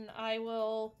 and I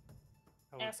will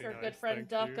That would ask be our nice, good friend thank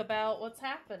Duck you. about what's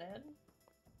happening.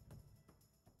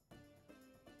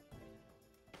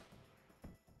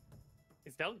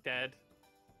 Is Delk dead?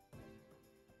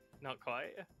 Not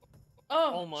quite.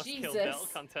 Oh, Almost Jesus. killed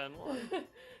Delk on turn 1.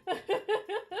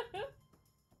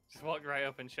 Just walked right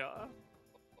up and shot her.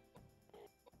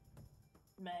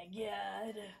 My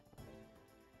God.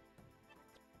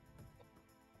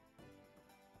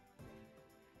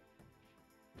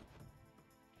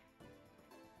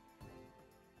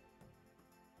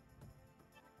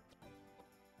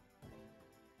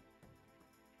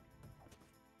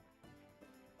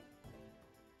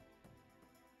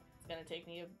 It's gonna take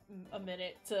me a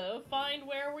minute to find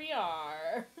where we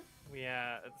are. We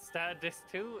at the start of disc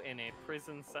 2 in a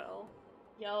prison cell.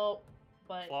 Yo,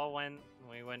 but Floor went, and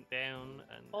we went down,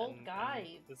 and Old and guides.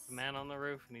 there's a man on the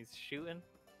roof, and he's shooting.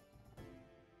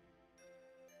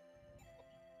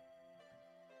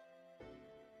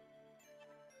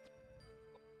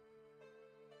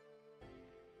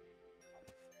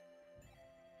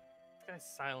 This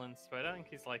guy's silenced, but I don't think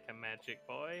he's like a magic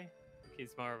boy. I think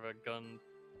he's more of a gun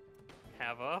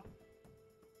haver.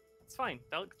 It's fine.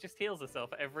 Delk just heals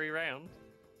herself every round.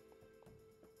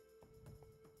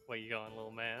 Where you going,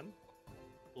 little man?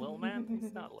 Little man?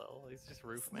 He's not little. He's just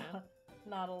roof it's man.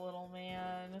 not a little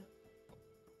man.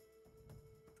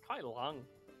 It's quite long.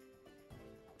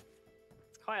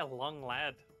 It's quite a long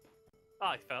lad. Oh,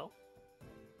 I fell.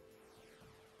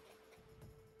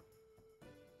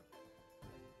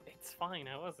 It's fine.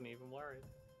 I wasn't even worried.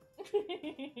 Do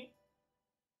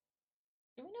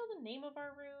we know the name of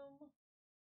our room?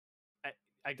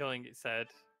 I don't think it said.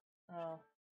 Oh,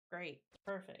 great.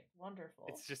 Perfect. Wonderful.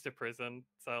 It's just a prison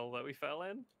cell that we fell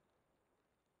in.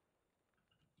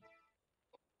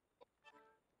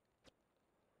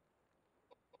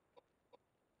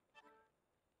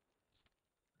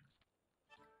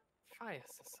 Try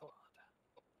us a sword.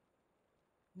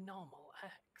 Normal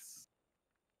axe.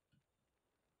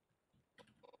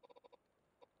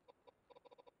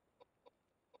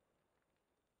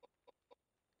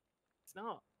 It's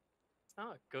not. It's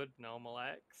not a good normal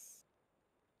axe.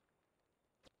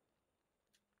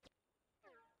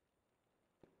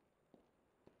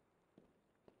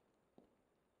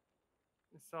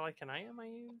 Is that like an item I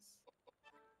use?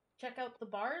 Check out the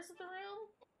bars of the room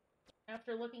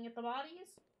after looking at the bodies.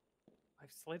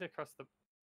 I've slid across the...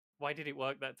 Why did it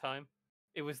work that time?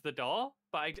 It was the door?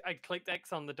 But I clicked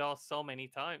X on the door so many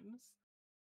times.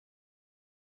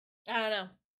 I don't know.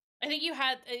 I think you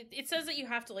had. It says that you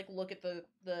have to like look at the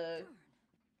I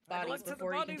bodies looked at the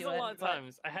before you can bodies do a it. lot of but-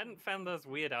 times. I hadn't found those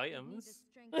weird You'd need the items.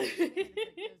 strength of your hand to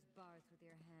break those bars with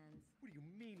your hands. What do you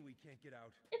mean we can't get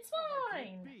out? It's How hard can it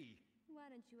fine. be? Why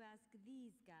don't you ask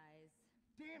these guys?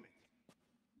 Damn it!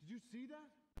 Did you see that?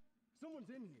 Someone's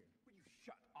in here. Will you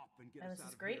shut up and get And us this out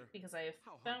is of great here? because I have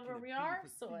How hard found can where it we be are, for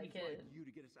so I thieves like can you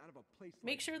to get us out of a place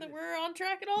make like sure that this? we're on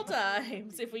track at all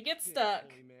times if we get Shit, stuck.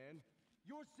 holy man.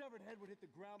 Your severed head would hit the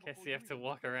ground Guess before you have to even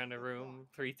walk touched around a the room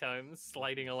block. 3 times,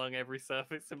 sliding along every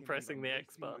surface and Can't believe pressing I'm the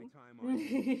X wasting my button. time on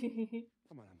you.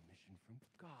 I'm on a mission from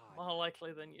God. More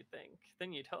likely than you'd think.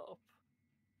 Than you'd hope.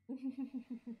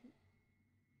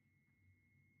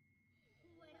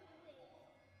 What a waste.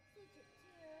 Such a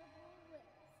terrible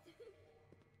waste.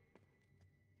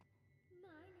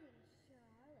 My name's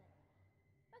Charlotte.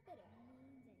 Not that it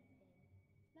means anything.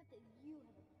 Not that you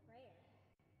have a prayer.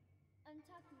 I'm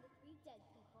talking to 3 dead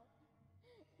people.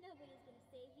 Nobody's gonna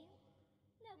save you.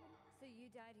 Nobody. So you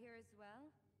died here as well?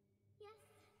 Yes,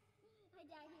 I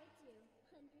died here too,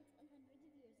 hundreds and hundreds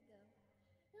of years ago.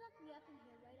 They locked me up in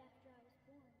here right after I was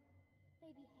born. They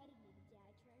beheaded me the day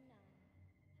I turned 9.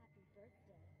 Happy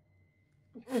birthday.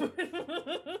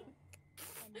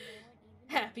 And no one even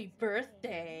Happy knows my name.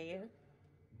 birthday.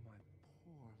 My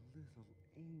poor little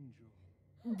angel.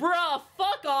 Bruh,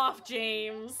 fuck off,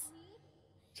 James.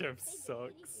 Jeff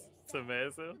sucks. It's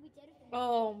amazing. You'll be dead within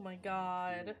Oh my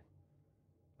god.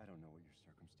 I don't know what your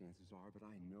circumstances are, but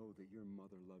I know that your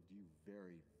mother loved you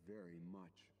very, very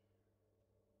much.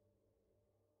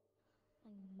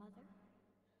 My mother?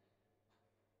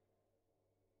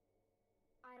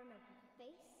 I don't know her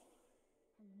face,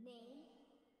 her name,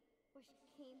 where she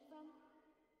came from.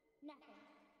 Nothing.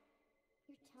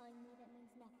 You're telling me that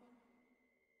means nothing?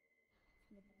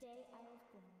 From the day I was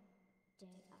born, the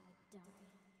day I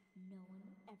died, no one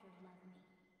ever loved me.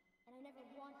 And I never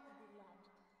wanted to be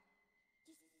loved.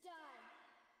 Just die!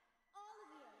 All of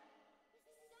you! Just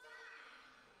die!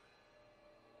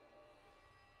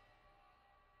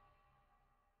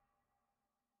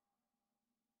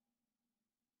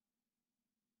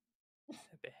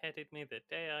 They beheaded me the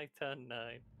day I turned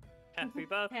 9. Happy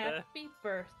birthday. Happy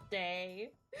birthday.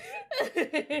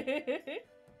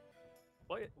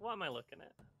 What am I looking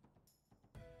at?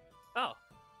 Oh,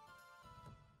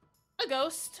 A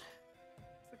ghost.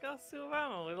 it's a ghost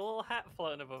Silvano with a little hat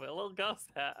floating above it. A little ghost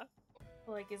hat.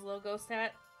 I like his little ghost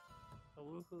hat. A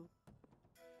woohoo.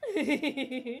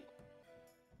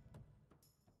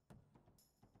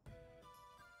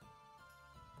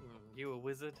 You a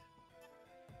wizard?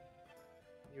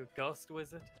 You a ghost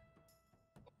wizard?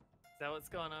 Is that what's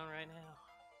going on right now?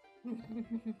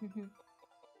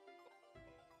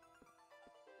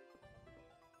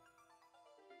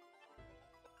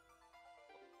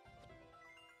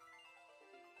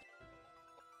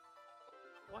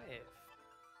 What if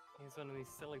he's one of these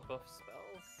silly buff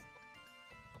spells?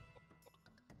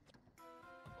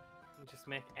 And just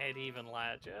make Ed even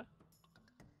larger.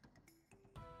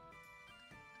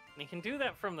 And he can do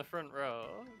that from the front row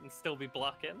and still be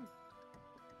blocking.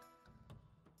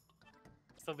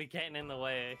 Still be getting in the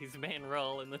way of his main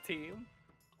role in the team.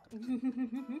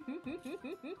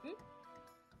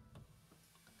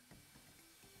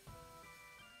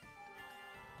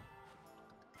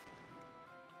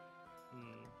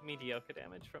 Mediocre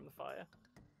damage from the fire.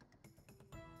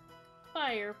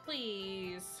 Fire,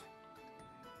 please.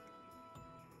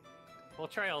 We'll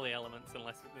try all the elements and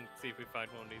see if we find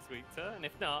one he's weak to, and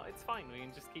if not, it's fine. We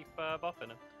can just keep bopping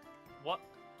him. What?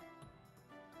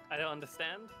 I don't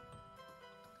understand.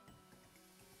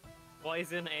 What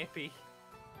is in AP?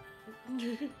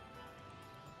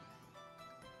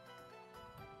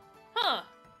 Huh.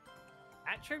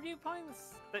 Attribute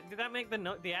points? Did that make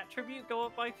the attribute go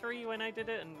up by 3 when I did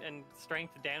it, and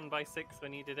strength down by 6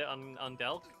 when you did it on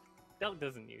Delk? Delk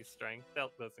doesn't use strength.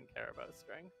 Delk doesn't care about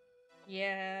strength.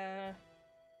 Yeah.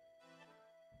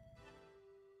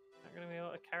 Not gonna be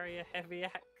able to carry a heavy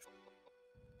axe.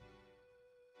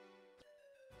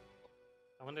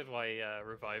 I wondered why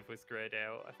Revive was grayed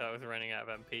out. I thought I was running out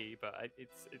of MP, but I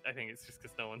think it's just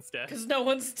because no one's dead. Because no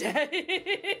one's dead.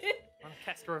 I'm gonna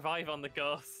cast Revive on the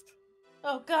ghost.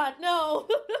 Oh god, no!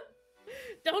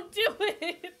 Don't do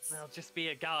it! I'll just be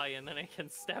a guy and then I can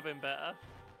stab him better.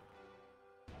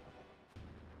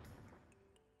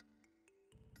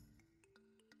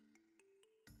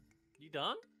 You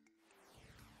done?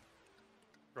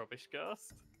 Rubbish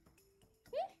ghost.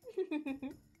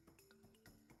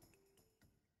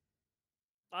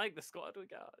 I like the squad we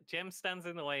got. Jem stands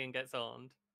in the way and gets owned.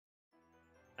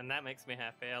 And that makes me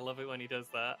happy. I love it when he does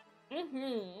that.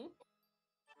 Mm-hmm.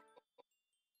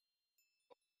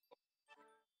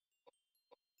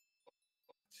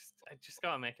 I just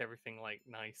gotta make everything like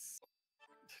nice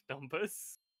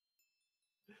numbers.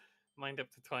 Mind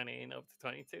up to 20 and up to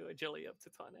 22. Agility up to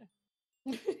 20.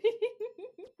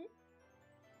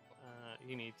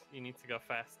 You need to go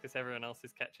fast because everyone else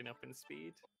is catching up in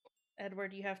speed.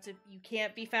 Edward, you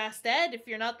can't be fast Ed if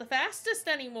you're not the fastest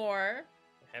anymore.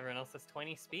 Everyone else has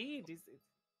 20 speed. He's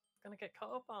gonna get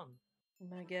caught up on. Oh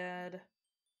my god.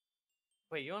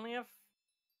 Wait, you only have...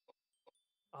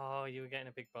 Oh, you were getting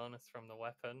a big bonus from the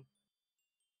weapon.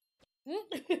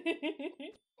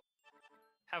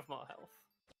 Have more health.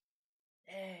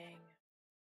 Dang.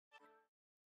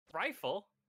 Rifle?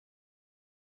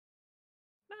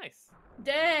 Nice.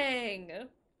 Dang!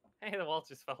 Hey, the wall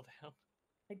just fell down.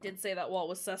 I did say that wall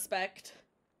was suspect.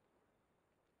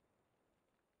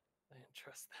 I didn't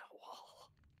trust that wall.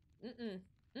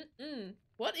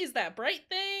 What is that bright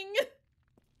thing?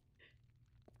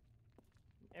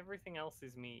 Everything else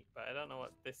is meat, but I don't know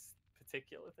what this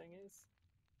particular thing is.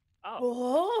 Oh.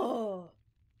 Whoa!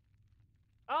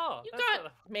 Oh! You that's got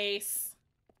what mace.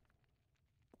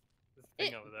 There's a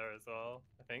thing over there as well,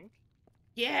 I think.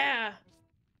 Yeah!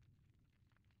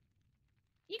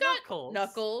 You got Knuckles.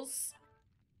 Knuckles.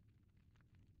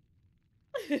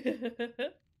 Ed.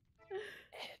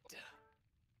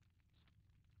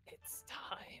 It's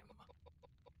time.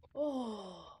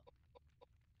 Oh.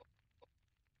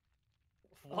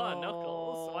 What,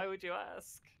 Knuckles? Oh. Why would you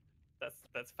ask?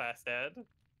 That's fast, Ed.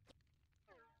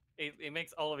 It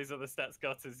makes all of his other stats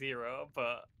go to 0,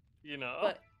 but, you know.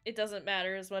 But it doesn't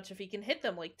matter as much if he can hit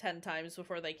them like 10 times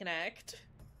before they can act.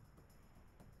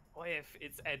 What if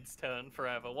it's Ed's turn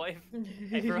forever? What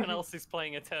if everyone else is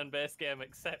playing a turn-based game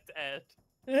except Ed?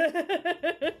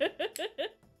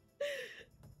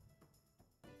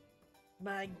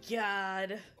 My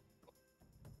god.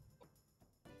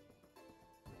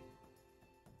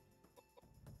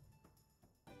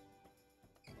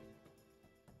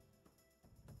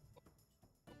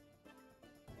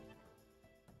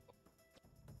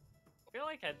 I feel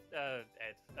like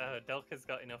Delka's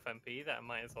got enough MP that I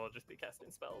might as well just be casting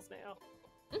spells now.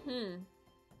 Mm-hmm.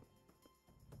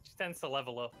 She tends to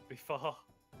level up before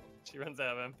she runs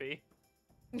out of MP.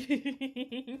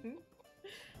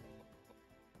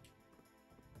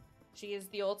 She is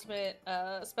the ultimate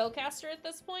spellcaster at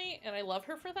this point, and I love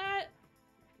her for that.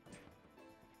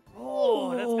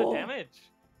 Oh, that's good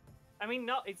damage. I mean,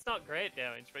 it's not great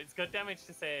damage, but it's good damage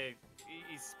to say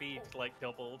his speed like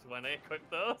doubled when I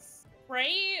equipped those.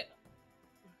 Right?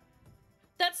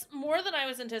 That's more than I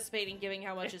was anticipating, given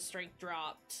how much his strength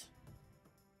dropped.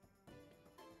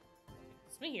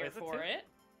 It's me here for it.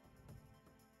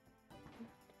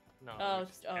 No, Oh,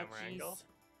 just camera angle. jeez.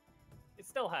 It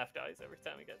still half dies every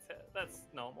time he gets hit. That's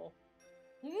normal.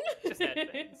 Just Ed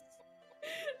things.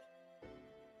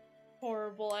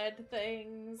 Horrible Ed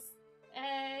things.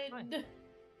 Ed. Fine.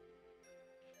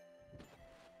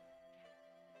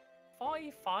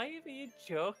 45? Are you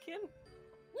joking?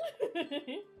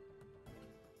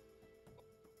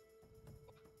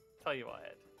 Tell you what,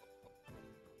 Ed.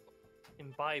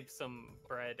 Imbibe some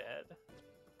bread, Ed.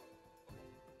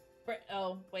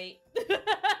 Oh, wait.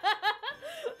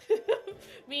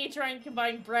 Me trying to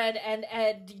combine bread and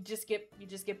Ed, you just get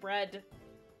bread.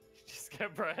 Just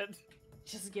get bread.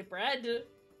 Just get bread.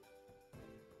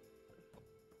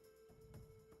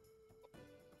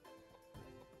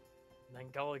 And then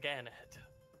go again, Ed.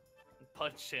 And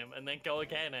punch him, and then go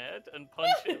again, Ed, and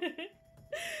punch him.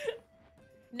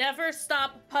 Never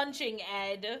stop punching,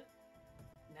 Ed.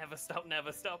 Never stop,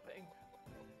 never stopping.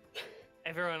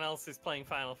 Everyone else is playing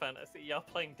Final Fantasy. You're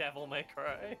playing Devil May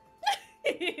Cry.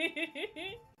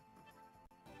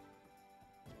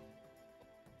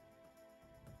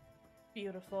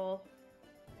 Beautiful.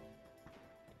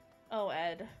 Oh,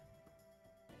 Ed.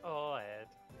 Oh, Ed.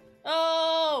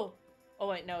 Oh! Oh,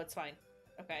 wait, no, it's fine.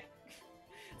 Okay.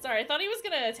 Sorry, I thought he was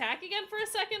gonna attack again for a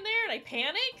second there, and I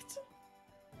panicked.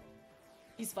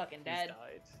 He's fucking dead. He's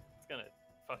died. He's gonna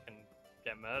fucking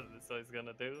get murdered, so he's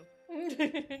gonna do.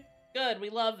 Good, we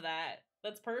love that.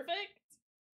 That's perfect.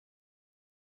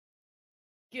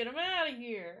 Get him out of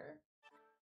here.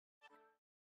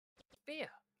 But yeah,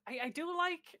 I do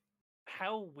like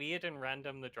how weird and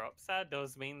random the drops are.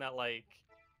 Does mean that, like,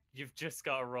 you've just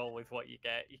got to roll with what you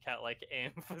get. You can't, like,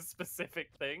 aim for specific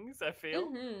things, I feel.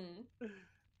 Mm-hmm.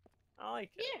 I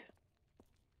like it. Yeah.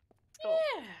 It's cool.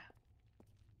 Yeah.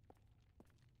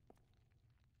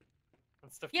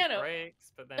 And stuff Yeah, just no.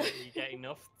 breaks, but then you get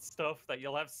enough stuff that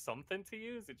you'll have something to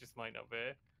use. It just might not be.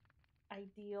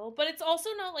 Ideal, but it's also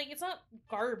not like, it's not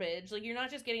garbage. Like, you're not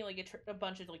just getting like a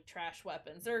bunch of like trash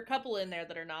weapons. There are a couple in there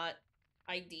that are not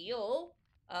ideal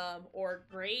or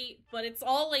great, but it's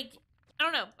all like, I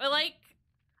don't know. I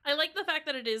like the fact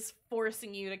that it is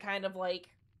forcing you to kind of like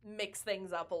mix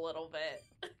things up a little bit.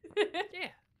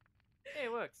 Yeah,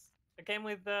 it works. A game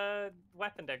with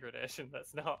weapon degradation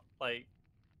that's not like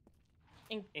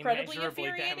Incredibly immeasurably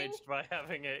infuriating. damaged by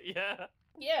having it. Yeah.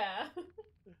 Yeah.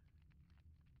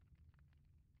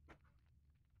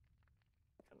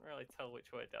 Couldn't really tell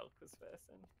which way Delk was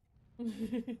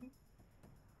facing.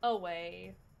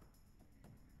 Away.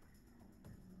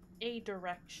 A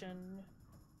direction.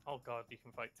 Oh god, you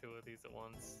can fight two of these at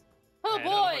once. Oh I don't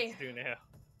know boy! what to do now.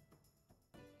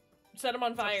 Set him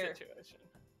on Tough fire. situation.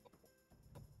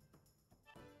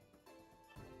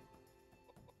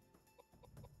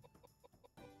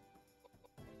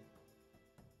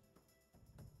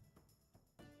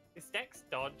 Is Dex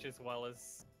dodge as well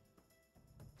as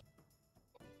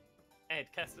Ed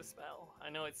cast a spell? I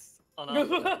know it's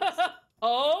unorthodox.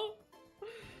 Oh?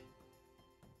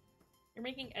 You're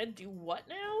making Ed do what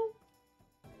now?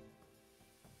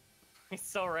 He's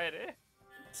so ready.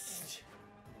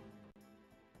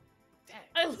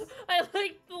 I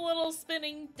like the little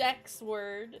spinning Dex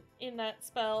word in that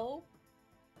spell.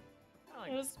 I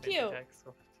like It was spinning cute. Dex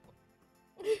Swift.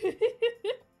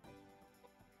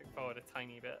 Kick forward a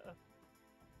tiny bit.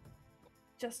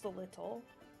 Just a little.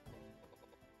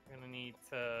 We're gonna need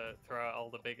to throw out all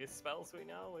the biggest spells we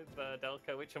know with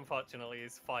Delka, which unfortunately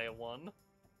is Fire 1.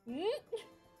 Mm?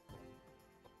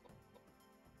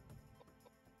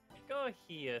 Go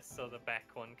here so the back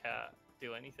one can't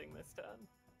do anything this turn.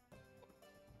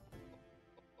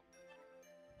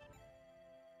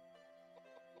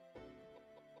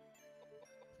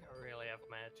 You don't really have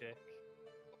magic.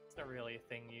 It's not really a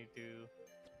thing you do.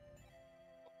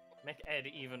 Make Ed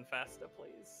even faster,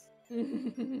 please.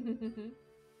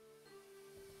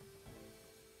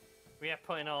 We are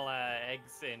putting all our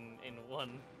eggs in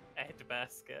one Ed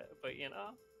basket, but you know,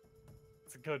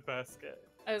 it's a good basket.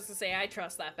 I was gonna say, I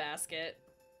trust that basket.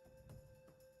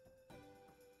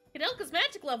 Koudelka's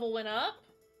magic level went up.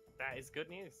 That is good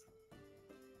news.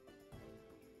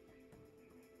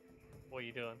 What are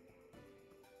you doing?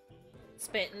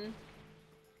 Spitting.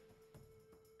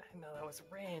 I didn't know that was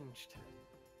ranged.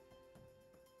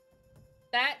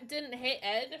 That didn't hit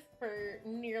Ed for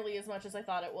nearly as much as I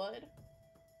thought it would.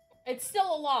 It's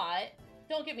still a lot,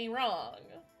 don't get me wrong,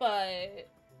 but Yeah.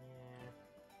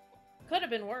 could have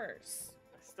been worse.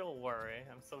 I still worry.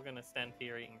 I'm still gonna stand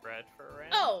here eating bread for a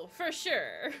round. Oh, for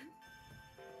sure.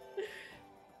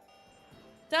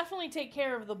 Definitely take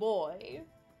care of the boy.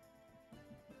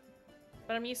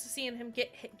 But I'm used to seeing him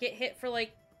get hit for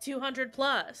like 200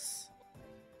 plus.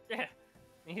 Yeah.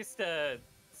 I used to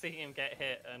see him get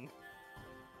hit and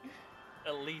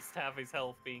at least have his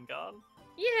health being gone.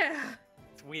 Yeah.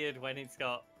 It's weird when he's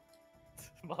got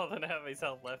more than half his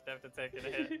health left after taking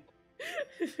a hit.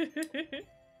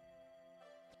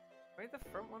 Where's the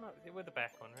front one up? With the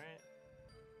back one,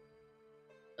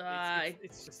 right?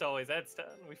 It's just always Ed's turn.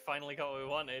 We finally got what we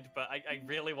wanted, but I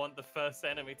really want the first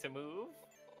enemy to move.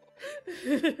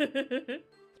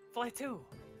 Fly 2.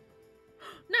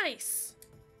 Nice.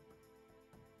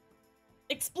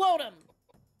 Explode him.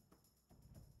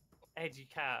 Edgy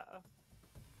cat.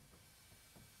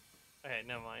 Okay,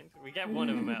 never mind. We get one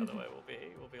of them out of the way.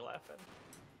 We'll be laughing.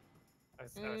 I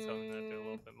was hoping they'd do a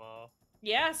little bit more.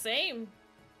 Yeah, same.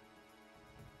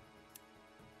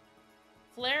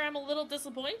 Flair, I'm a little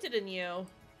disappointed in you.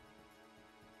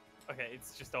 Okay,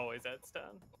 it's just always Ed's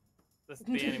turn.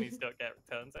 The enemies don't get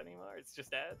turns anymore. It's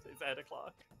just Ed. It's Ed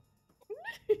o'clock.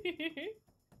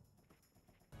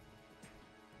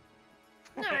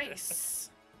 Nice.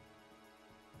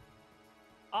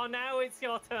 Oh, now it's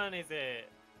your turn, is it?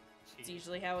 It's Jeez.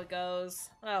 usually how it goes.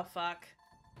 Oh, fuck.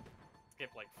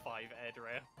 Skip like 5 Ed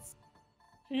rounds.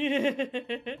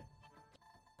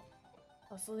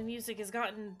 Also, the music has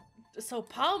gotten so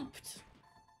pumped.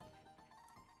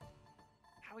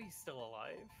 How are you still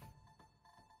alive?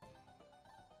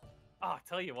 Oh, I'll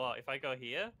tell you what, if I go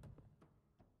here,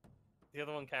 the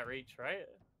other one can't reach, right?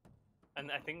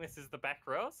 And I think this is the back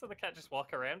row, so they can't just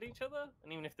walk around each other.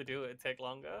 And even if they do, it'd take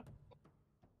longer.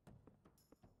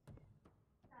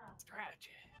 Strategy.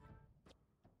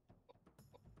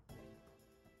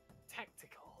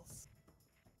 Tacticals.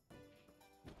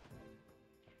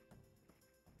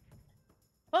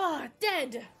 Ah,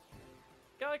 dead!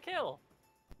 Got a kill.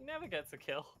 He never gets a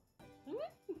kill.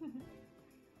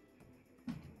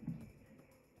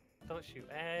 Don't shoot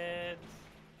Ed.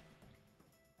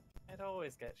 Ed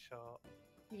always gets shot.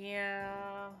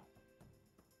 Yeah.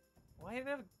 Why do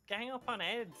they gang up on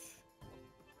Ed?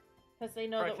 Because they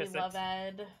know that we love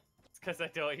Ed. It's because I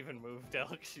don't even move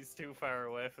Delk. She's too far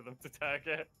away for them to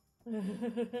target.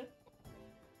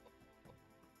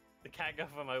 They can't go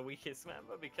for my weakest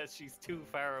member because she's too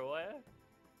far away.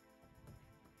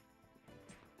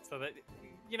 So that,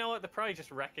 you know what, they probably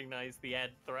just recognize the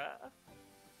Ed threat.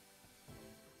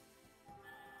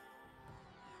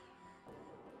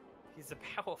 He's a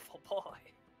powerful boy.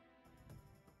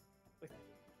 With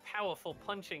powerful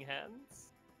punching hands.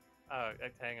 Oh,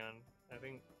 hang on. I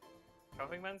think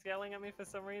Coughing Man's yelling at me for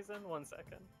some reason. 1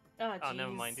 second. Oh,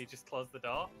 never mind. He just closed the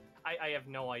door. I have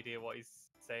no idea what he's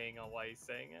saying or why he's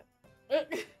saying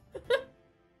it.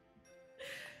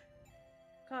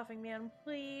 Coughing Man,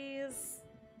 please.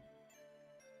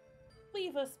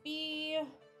 Leave us be.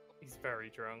 He's very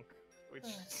drunk, which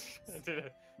I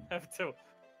didn't have to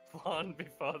warn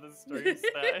before the stream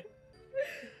started.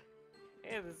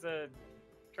 Yeah, there's a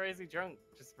crazy drunk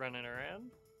just running around.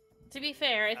 To be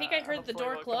fair, I think I heard the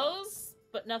door hopefully close,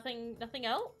 but nothing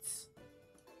else.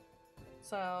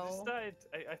 So I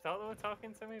thought they were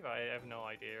talking to me, but I have no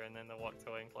idea. And then they walked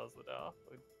away and closed the door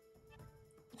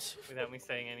without me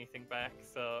saying anything back.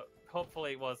 So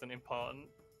hopefully it wasn't important.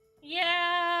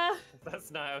 Yeah. That's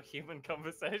not how human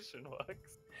conversation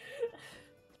works.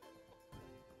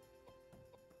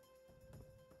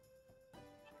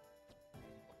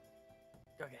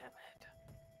 Go get him, Ed.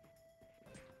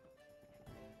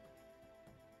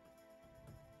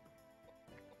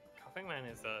 Coughing Man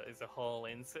is a whole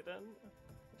incident.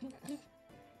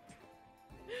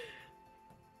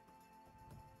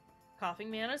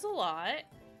 Coughing Man is a lot. I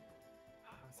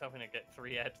was hoping to get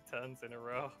 3 Ed turns in a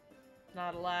row.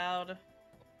 Not allowed.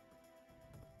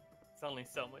 It's only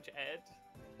so much Ed.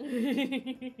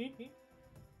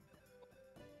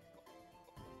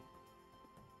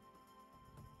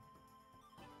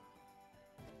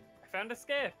 I found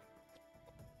escape.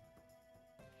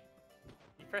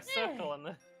 You press circle on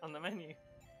the menu.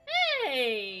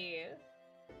 Hey!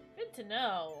 Good to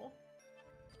know.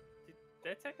 Did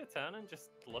they take a turn and just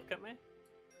look at me?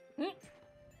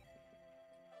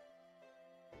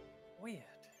 Weird.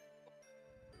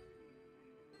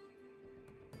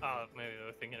 Oh, maybe they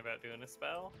were thinking about doing a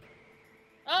spell.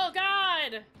 Oh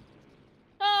god!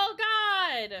 Oh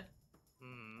god!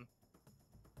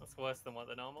 That's worse than what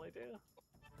they normally do.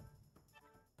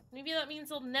 Maybe that means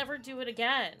they'll never do it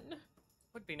again.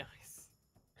 Would be nice.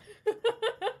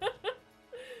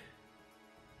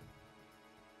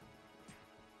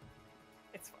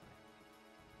 It's fine.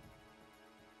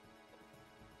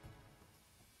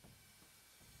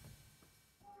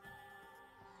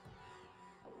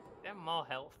 They have more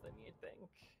health than you'd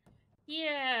think.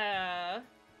 Yeah.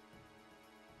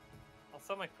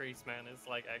 Also, my priest man is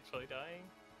like actually dying.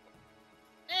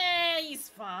 He's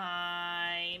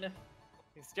fine.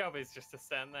 His job is just to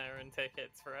stand there and take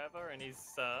hits forever, and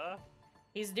he's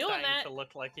doing starting that. to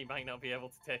look like he might not be able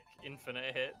to take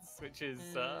infinite hits, which is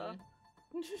oh,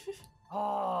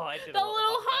 I did the a little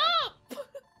hop.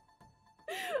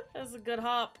 That's a good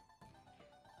hop.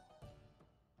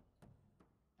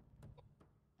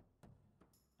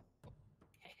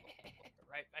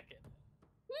 Right back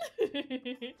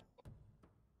in.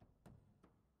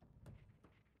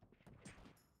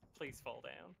 Please fall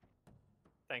down.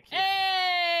 Thank you.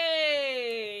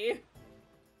 Hey!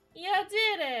 You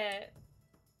did it!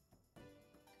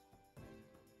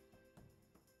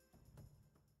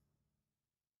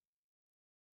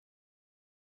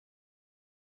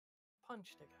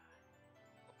 Punched a guy.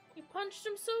 You punched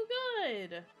him so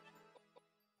good!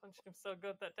 Punched him so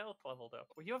good that Delk leveled up.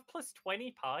 Well, you have plus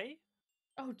 20 pi?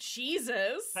 Oh,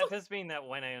 Jesus! That does mean that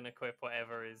when I unequip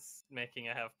whatever is making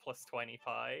her have plus 20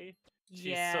 pi,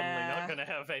 she's suddenly not going to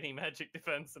have any magic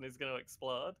defense and is going to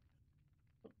explode.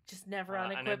 Just never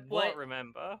And I unequip won't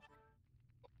remember.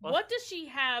 What does she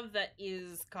have that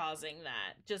is causing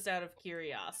that? Just out of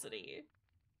curiosity.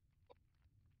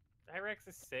 Irex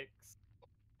is 6.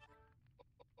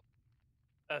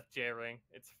 Earth J-Ring,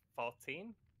 it's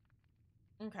 14.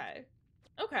 Okay.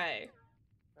 Okay.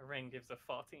 A ring gives her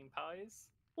 14 pies.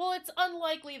 Well, it's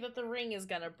unlikely that the ring is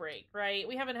gonna break, right?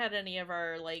 We haven't had any of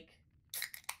our, like,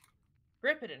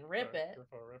 grip it and rip it.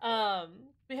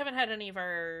 We haven't had any of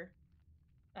our,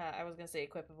 I was gonna say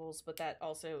equipables, but that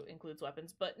also includes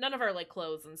weapons. But none of our like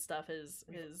clothes and stuff is.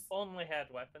 Only had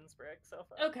weapons break so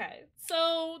far. Okay,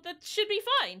 so that should be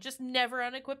fine. Just never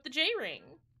unequip the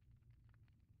J-ring.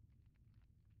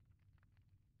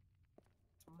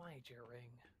 It's my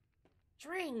J-ring.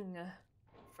 Dring.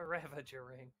 Forever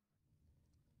J-ring.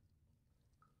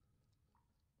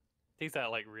 These are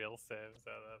like real saves,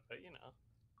 but you know.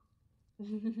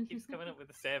 Keeps coming up with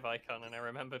the save icon and I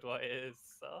remembered what it is,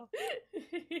 so.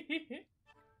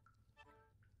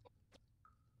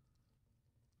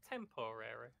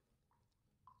 Temporary.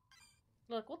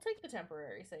 Look, we'll take the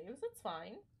temporary saves. It's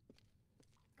fine.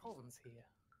 Colton's here.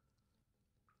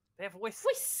 They have whiskey.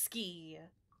 Whiskey.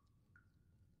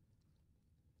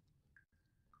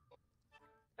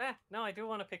 No, I do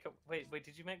want to pick up. Wait,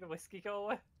 did you make the whiskey go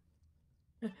away?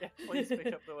 Yeah, please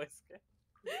pick up the whiskey.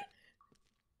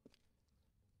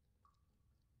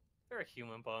 There are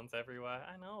human bonds everywhere.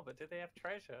 I know, but do they have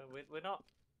treasure? We're not.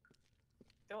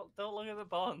 Don't look at the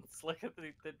bonds. Look at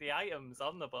the items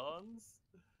on the bonds.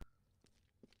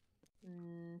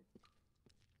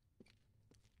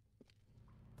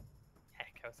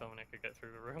 Heck, how someone could get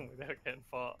through the room without getting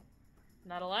fought.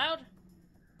 Not allowed.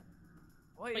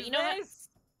 What But is you know this?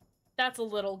 That's a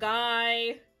little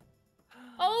guy.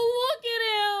 Oh, look at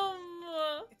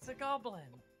him! It's a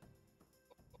goblin.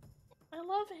 I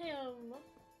love him.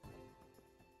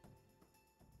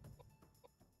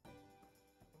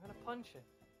 I'm gonna punch him.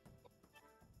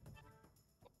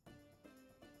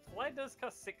 Slide does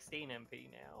cost 16 MP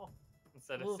now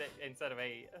instead of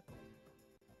 8.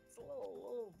 It's a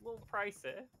little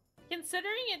pricey.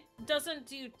 Considering it doesn't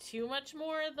do too much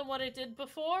more than what it did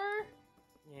before,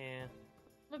 Yeah.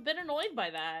 I'm a bit annoyed by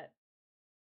that.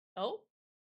 Oh?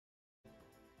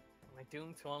 Am I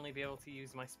doomed to only be able to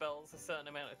use my spells a certain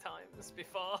amount of times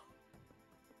before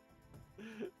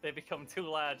they become too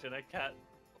large and I can't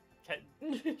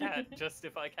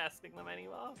justify casting them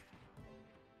anymore?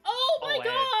 Oh my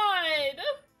god!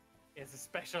 It's a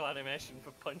special animation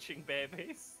for punching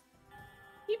babies.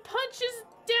 He punches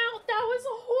down. That was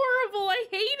horrible. I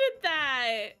hated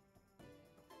that.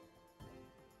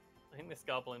 I think this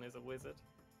goblin is a wizard.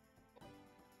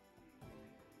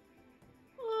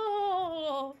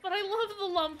 Oh, but I love the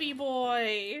lumpy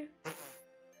boy.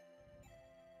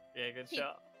 Yeah, good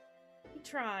shot. He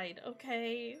tried,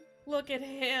 okay? Look at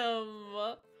him.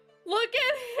 Look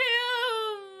at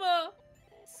him!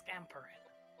 Scampering.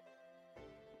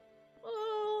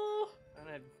 Oh. And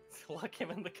I'd lock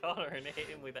him in the corner and hit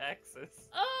him with axes.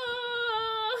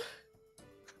 Oh.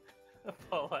 A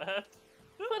poet.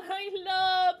 But I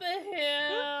love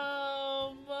him.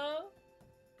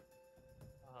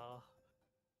 Oh,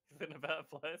 he's in a bad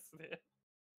place here.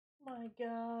 My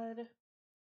god.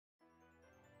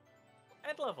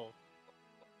 Head level.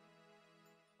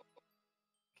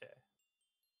 Okay.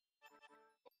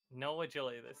 No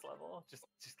agility this level.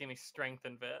 Just give me strength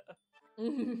and bit.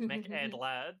 Make Ed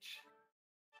large.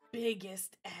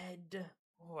 Biggest Ed.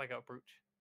 Oh, I got brooch.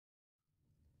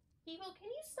 People, can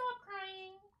you stop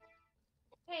crying?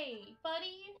 Hey,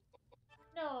 buddy.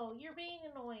 No, you're being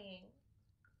annoying.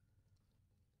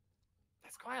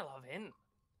 That's quite a lot of hint.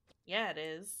 Yeah, it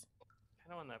is.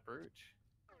 Kind of want that brooch.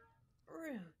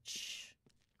 Brooch.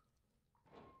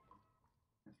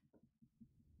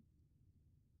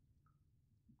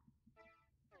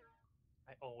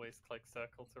 I always click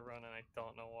circle to run and I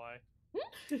don't know why.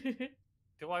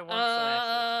 Do I want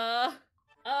some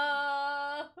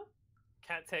acid?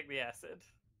 Can't take the acid.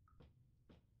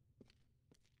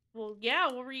 Well, yeah,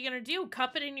 what were you gonna do?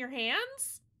 Cup it in your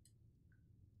hands?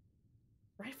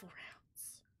 Rifle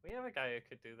rounds. We have a guy who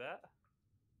could do that.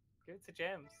 Give it to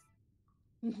James.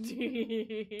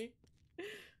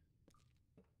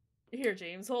 Here,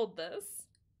 James, hold this.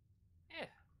 Yeah.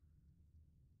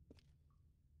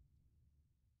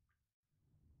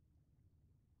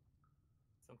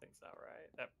 Something's not right.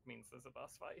 That means there's a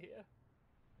boss fight here.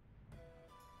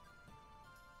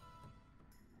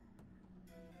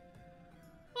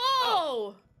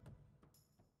 Oh!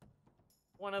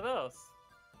 One of those.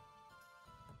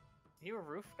 You a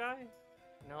roof guy?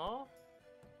 No?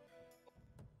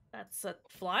 That's a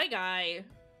fly guy.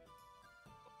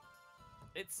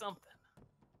 It's something.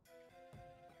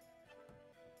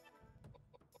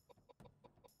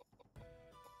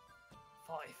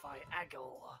 Fortify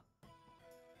Aggle.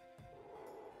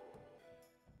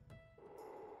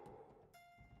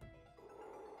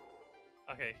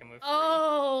 Okay, you can move.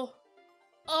 Oh!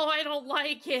 Oh, I don't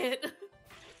like it.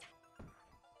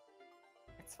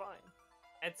 It's fine.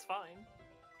 It's fine.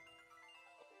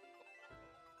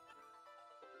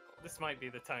 This might be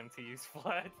the time to use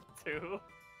flat too.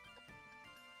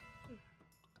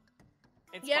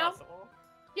 It's Yeah. possible.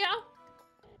 Yeah.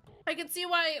 I can see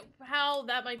how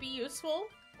that might be useful,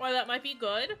 or that might be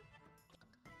good.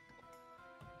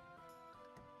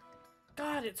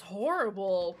 God, it's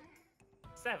horrible.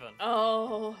 7.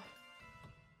 Oh.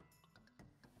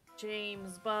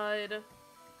 James, bud.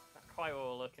 Not quite what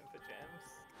we're looking for, James.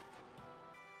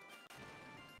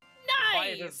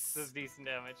 Fire Nice! does decent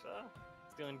damage though.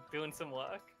 It's doing some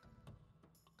work.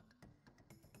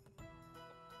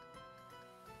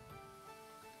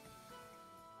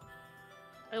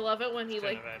 I love it when he,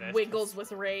 Shouldn't like, have had wiggles extras.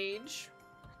 with rage.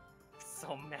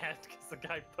 So mad because the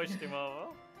guy pushed him over.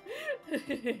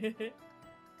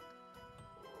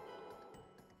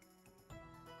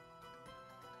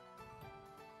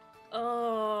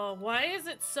 Oh, why is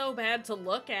it so bad to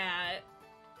look at?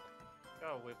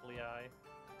 Oh, wibbly eye.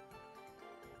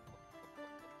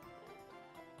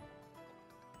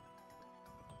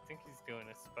 I think he's doing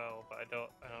a spell, but I don't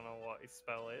know what his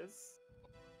spell is.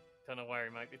 Don't know where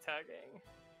he might be tagging.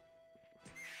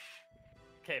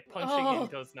 Okay, punching Oh. him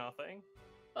does nothing.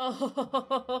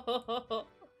 Oh.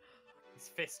 He's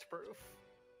fist proof.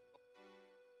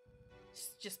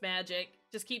 Just magic.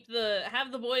 Just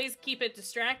have the boys keep it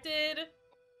distracted,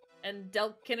 and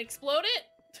Delk can explode it.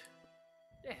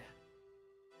 Yeah.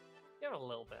 You have a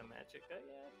little bit of magic, don't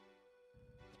you?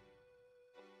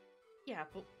 Yeah,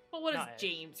 but what is Not Ed.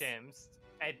 James? James.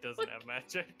 Ed doesn't What? have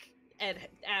magic. Ed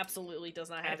absolutely does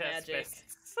not have Ed has magic.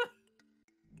 fists.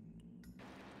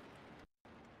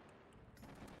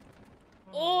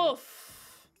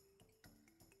 Oof.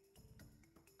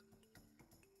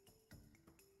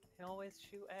 He always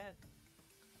shoot Ed.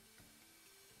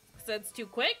 Because Ed's too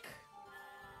quick.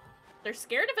 They're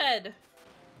scared of Ed.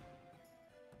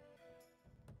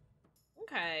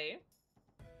 Okay.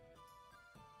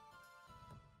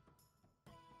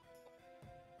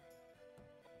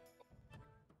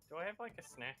 Do I have like a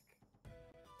snack?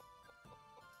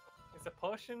 Is a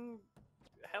potion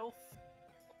health?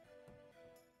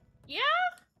 Yeah?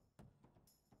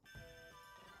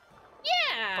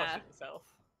 Yeah! Potion is health.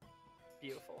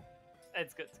 Beautiful.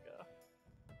 Ed's good to go.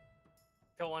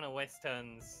 Don't want to waste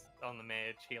turns on the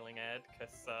mage healing Ed,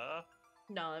 because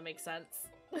No, that makes sense.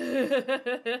 kind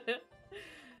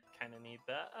of need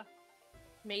that.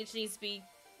 Mage needs to be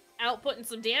outputting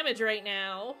some damage right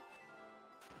now.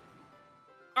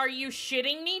 Are you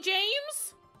shitting me,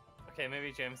 James? Okay,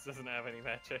 maybe James doesn't have any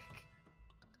magic.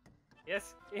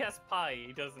 Yes, he has pie.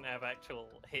 He doesn't have actual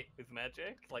hit with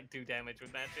magic, like do damage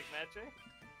with magic.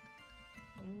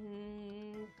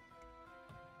 Mm,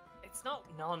 It's not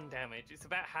non-damage. It's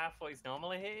about half what he's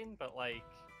normally hitting, but like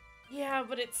yeah,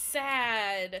 but it's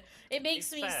sad. It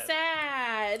makes It's me sad.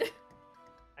 sad.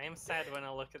 I am sad when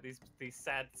I look at these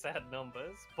sad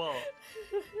numbers, but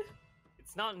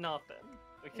it's not nothing.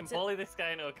 We can It's bully this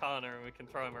guy into a corner and we can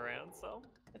throw him around. So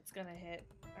It's gonna hit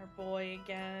our boy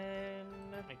again.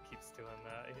 it keeps doing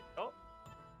that. Oh.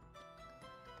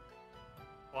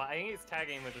 Well, I think it's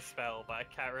tagging with a spell, but I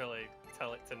can't really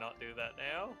tell it to not do that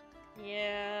now.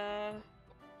 Yeah.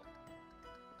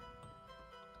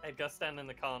 I'd go stand in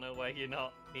the corner where you're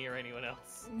not near anyone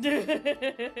else.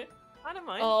 I don't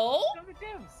mind. Oh? Go to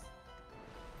James.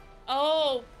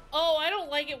 Oh, I don't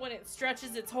like it when it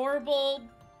stretches its horrible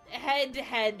head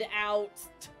out.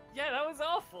 Yeah, that was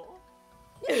awful.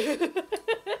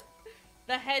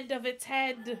 The head of its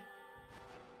head.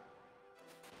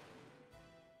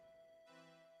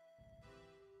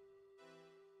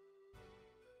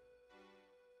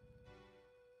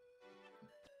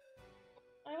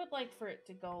 I would like for it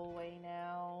to go away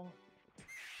now.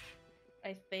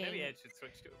 I think. Maybe Ed should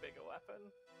switch to a bigger weapon.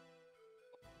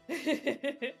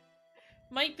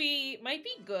 might be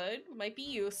good, might be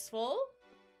useful.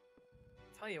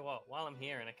 Tell you what, while I'm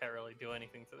here and I can't really do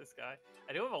anything to this guy,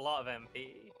 I do have a lot of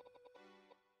MP.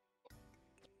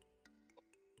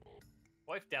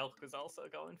 What if Delk was also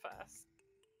going fast?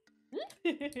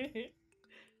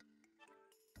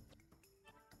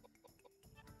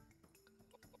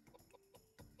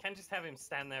 Can't just have him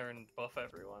stand there and buff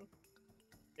everyone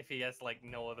if he has like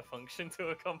no other function to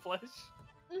accomplish.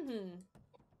 Mm-hmm.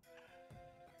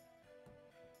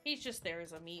 He's just there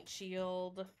as a meat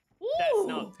shield. That's Woo!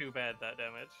 not too bad, that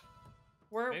damage.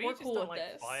 We're Maybe you just cool don't with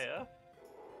like this. fire.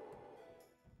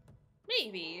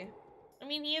 Maybe. I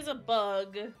mean, he is a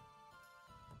bug,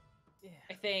 Yeah,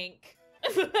 I think.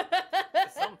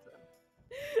 something.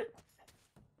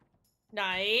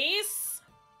 Nice.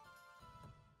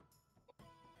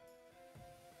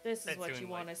 This is That's what doing, you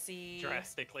want to like, see.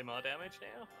 Drastically more damage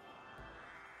now.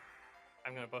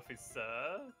 I'm gonna buff his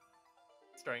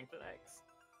strength next.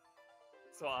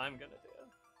 That's what I'm gonna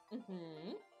do.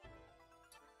 Mm-hmm.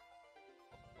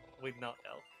 With not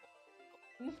Delk.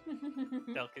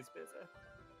 Delk is busy.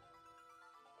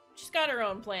 She's got her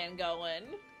own plan going.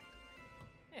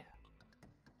 Yeah.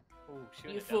 Ooh,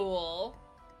 shooting You at Delk. fool.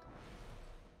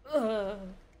 Ugh.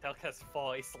 Delk has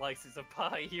 40 slices of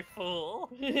pie, you fool.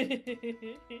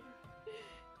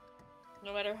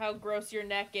 No matter how gross your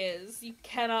neck is, you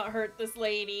cannot hurt this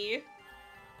lady.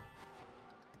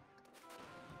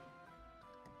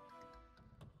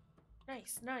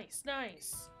 Nice, nice,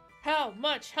 nice. How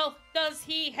much health does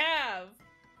he have?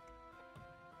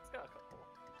 It's got a couple.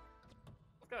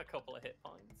 It's got a couple of hit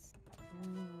points.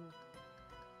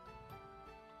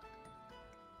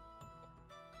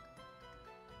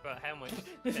 But how much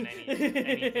can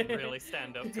anything really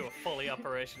stand up to a fully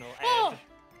operational Ed? Oh!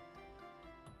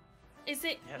 Is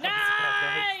it Yeah,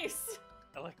 that was nice?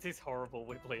 I liked his horrible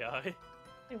wibbly eye.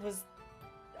 It was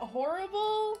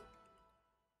horrible.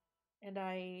 And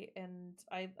I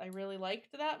really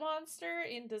liked that monster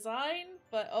in design,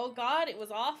 but oh god, it was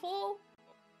awful.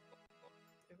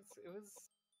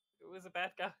 It was a bad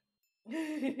guy.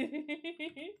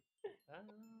 You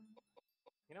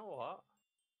know what?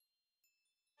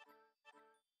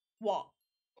 What?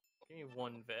 Give me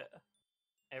one bit.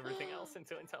 Everything else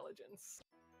into intelligence.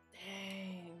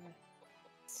 Dang.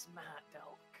 Smart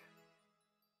Delk.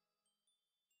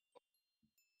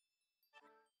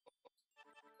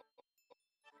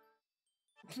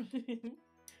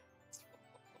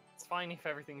 It's fine if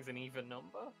everything's an even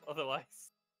number.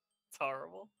 Otherwise, it's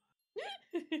horrible.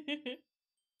 Hang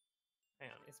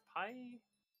on, is Pi...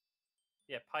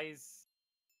 Yeah, Pi's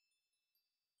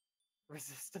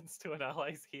resistance to an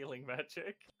ally's healing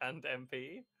magic and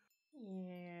MP.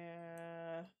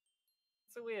 Yeah.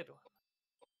 It's a weird one.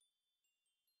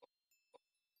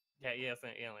 Yeah, he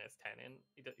only has 10 in.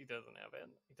 He doesn't have it.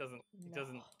 He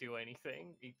doesn't do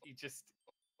anything. He just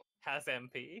has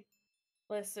MP.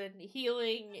 Listen,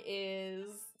 healing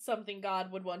is something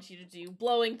God would want you to do.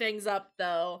 Blowing things up,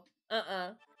 though.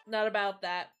 Not about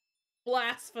that.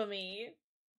 Blasphemy.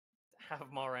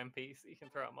 Have more MP so you can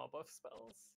throw out more buff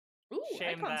spells. Ooh,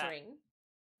 Shame Icon's that- Ring.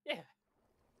 Yeah.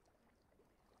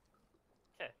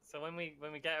 Okay, so when we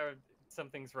get our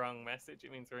something's wrong message,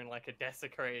 it means we're in like a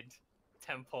desecrated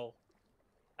temple,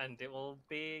 and it will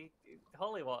be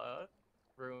holy water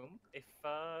room if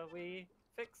we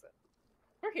fix it.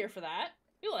 We're here for that.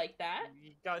 We like that.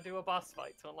 You gotta do a boss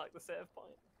fight to unlock the save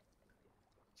point,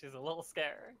 which is a little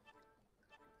scary.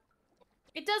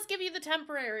 It does give you the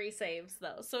temporary saves,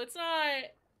 though, so it's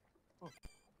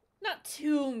not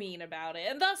too mean about it.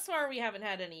 And thus far, we haven't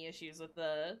had any issues with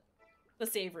the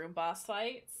save room boss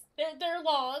fights. They're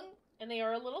long, and they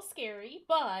are a little scary,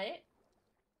 but...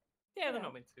 Yeah, they're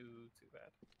not been too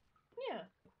bad. Yeah.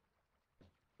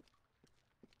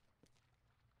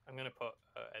 I'm gonna put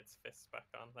Ed's fists back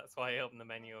on. That's why I opened the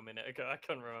menu a minute ago. I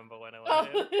couldn't remember when I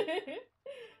went in.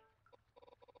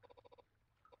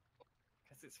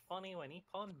 Because it's funny when he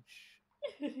punch.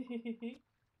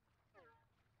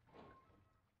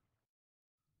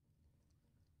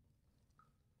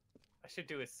 I should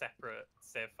do a separate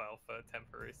save file for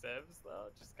temporary saves,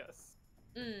 though, just because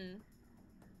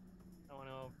I want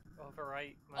to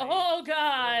overwrite my... Oh,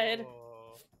 God!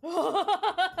 Oh.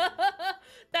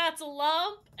 That's a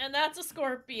lump, and that's a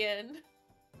scorpion.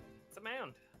 It's a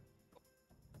mound.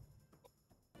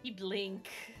 You blink.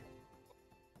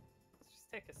 Let's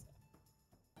just take a step.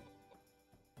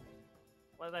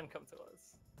 Let them come to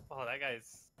us. Oh, that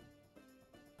guy's...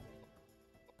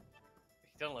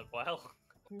 He doesn't look well.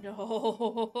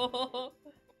 No.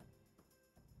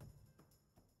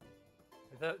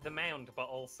 The mound, but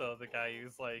also the guy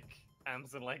who's like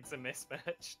arms and legs are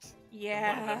mismatched.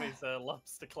 Yeah. And one of them is a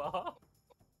lobster claw.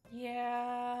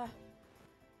 Yeah.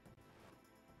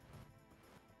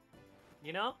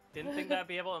 You know, didn't think that'd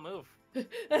be able to move.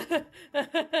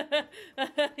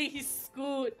 He's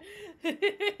scoot. Ooh.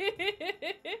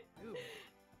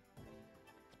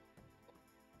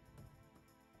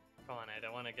 Come on, Ed,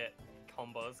 I want to get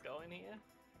combos going here.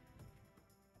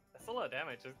 That's a lot of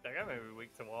damage. That guy may be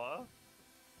weak to water.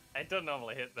 I don't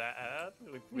normally hit that hard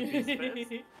with these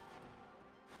fists.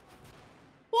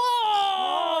 Whoa!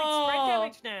 Oh, it's spread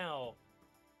damage now.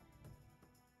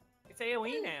 It's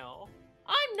AoE now.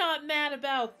 I'm not mad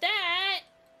about that.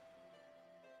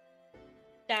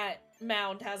 That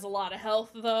mound has a lot of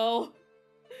health, though.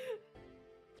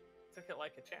 Took it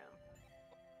like a champ.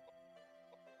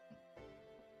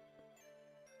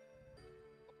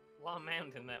 A lot of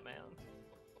mound in that mound.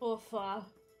 Uffa.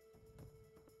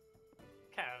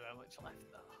 Can't have that much left,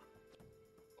 though.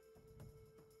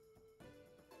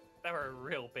 They were a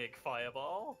real big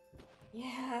fireball.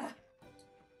 Yeah.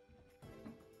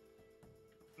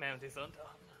 Mount is undone.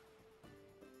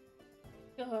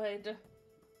 Good.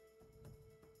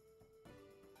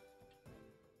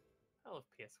 I love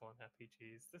PS1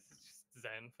 RPGs. This is just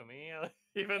zen for me,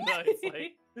 even though it's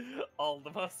like all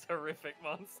the most horrific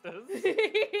monsters.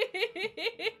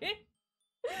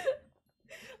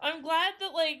 I'm glad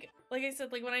that like I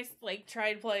said, like when I like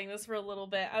tried playing this for a little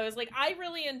bit, I was like, I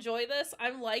really enjoy this.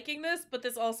 I'm liking this, but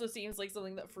this also seems like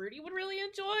something that Fruity would really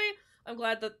enjoy. I'm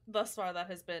glad that thus far that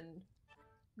has been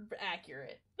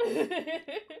accurate. We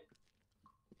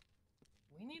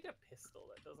need a pistol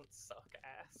that doesn't suck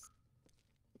ass.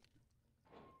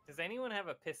 Does anyone have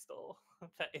a pistol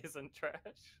that isn't trash?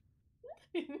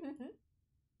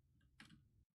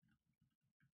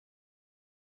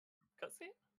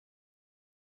 Cutscene?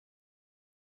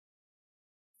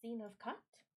 Scene of cut?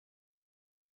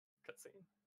 Cutscene.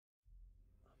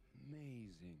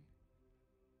 Amazing.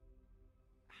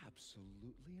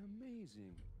 Absolutely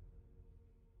amazing.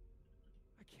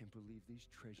 I can't believe these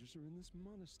treasures are in this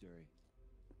monastery.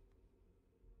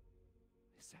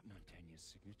 Is that Montaigne's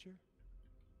signature?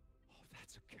 Oh,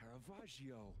 that's a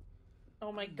Caravaggio.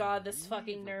 Oh my god, this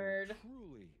fucking nerd.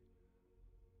 Truly.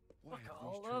 Why Look at have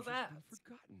all these those treasures been ads.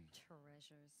 forgotten?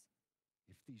 Treasures.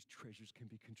 If these treasures can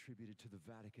be contributed to the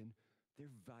Vatican, their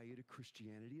value to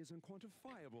Christianity is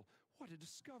unquantifiable. What a Do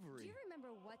discovery! you remember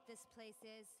what this place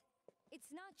is? It's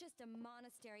not just a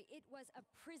monastery, it was a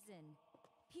prison.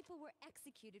 People were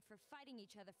executed for fighting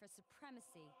each other for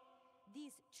supremacy.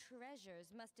 These treasures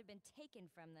must have been taken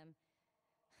from them,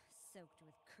 soaked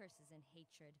with curses and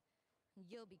hatred.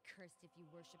 You'll be cursed if you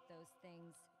worship those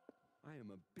things. I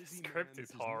am a busy script man is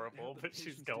that does not horrible, have the but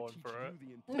she's patience to going teach for it. you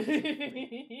the importance of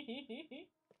faith.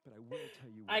 But I will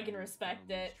tell you I why can we respect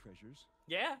found it. these treasures.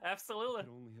 Yeah, It absolutely.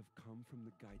 could only have come from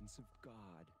the guidance of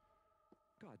God.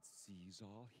 God sees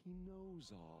all, he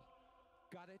knows all.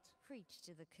 Got it? Preach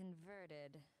to the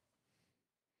converted.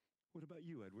 What about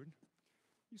you, Edward?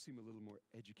 You seem a little more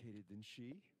educated than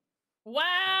she.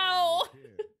 Wow!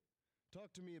 Here.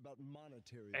 Talk to me about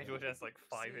monetary Edward value. has like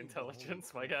 5 Save the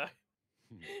intelligence, Holy my guy.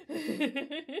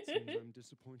 Seems I'm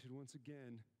disappointed once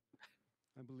again.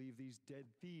 I believe these dead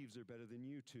thieves are better than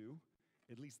you two.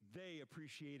 At least they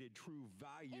appreciated true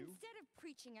value. Instead of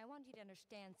preaching, I want you to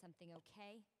understand something,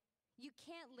 okay? You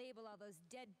can't label all those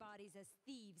dead bodies as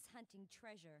thieves hunting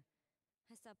treasure.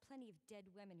 I saw plenty of dead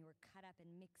women who were cut up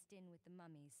and mixed in with the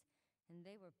mummies, and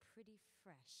they were pretty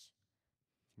fresh.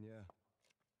 Yeah.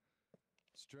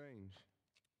 Strange.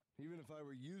 Even if I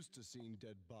were used to seeing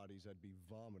dead bodies, I'd be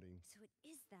vomiting. So it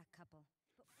is that couple.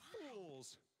 But why?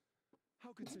 Fools!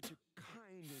 How can such a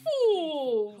kind and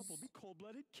Fools! faithful couple be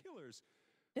cold-blooded killers?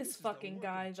 This is the fucking work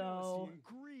guy, of jealousy though. and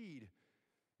greed,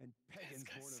 and pagans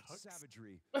guy born sucks. of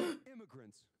savagery,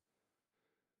 immigrants.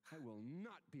 I will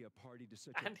not be a party to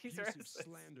such And he's abusive racist.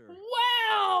 slander.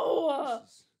 Wow!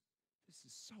 This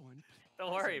is so unpleasant.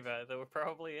 Don't worry about it, they were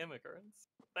probably immigrants.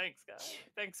 Thanks, guys.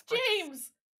 Thanks, Spruce.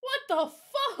 James! What the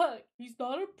fuck? He's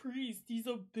not a priest, he's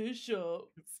a bishop.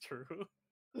 It's true.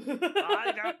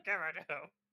 I don't give a damn.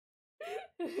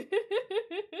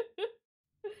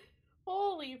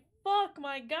 Holy fuck,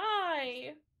 my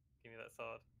guy! Give me that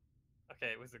sword.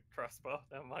 Okay, it was a crossbow.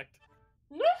 Never mind.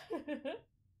 Trying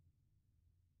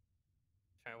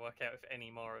to work out if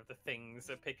any more of the things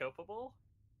are pick upable.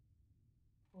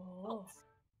 Oh.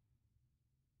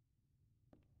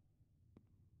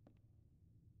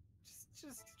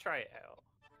 Just try it out.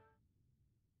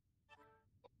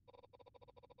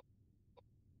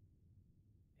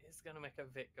 It's gonna make a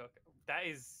Vic go. That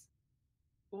is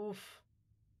Oof.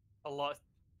 a lot.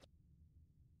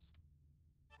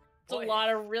 It's a lot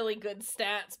of really good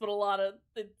stats, but a lot of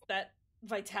that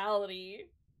vitality.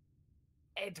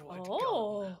 Edward.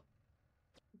 Oh. Gun.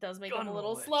 It does make Gun him a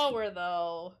little wallet. slower,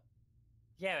 though.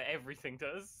 Yeah, everything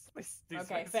does. These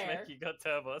Okay, things fair. make you got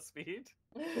turbo speed.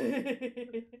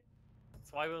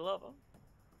 That's why we love them.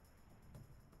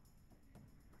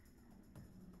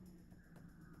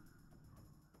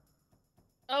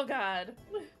 Oh god.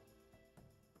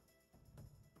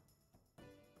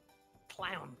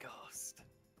 Clown ghost.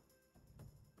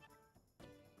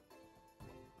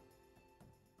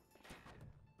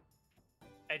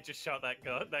 Ed just shot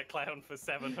that clown for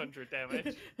 700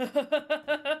 damage. And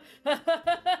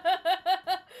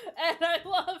I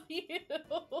love you.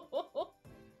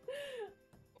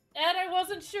 Ed, I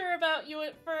wasn't sure about you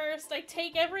at first. I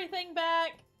take everything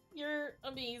back. You're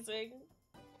amazing.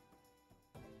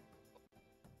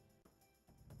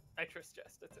 I trust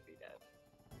Jester to be dead.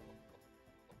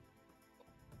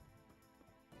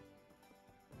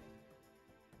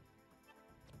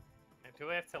 Now, do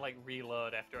I have to like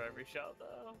reload after every shot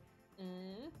though?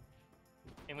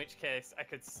 In which case, I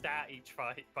could start each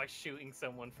fight by shooting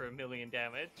someone for 1,000,000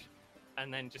 damage,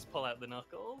 and then just pull out the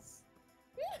knuckles.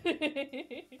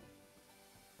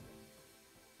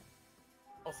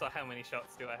 Also, how many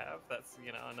shots do I have? That's,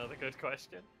 you know, another good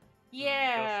question.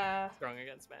 Yeah. Ghost strong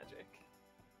against magic.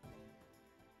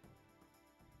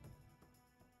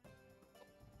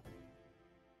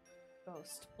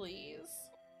 Ghost, please.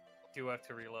 Do have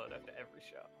to reload after every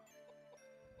shot.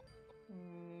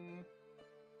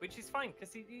 Which is fine,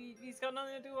 because he's got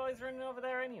nothing to do while he's running over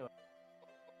there anyway.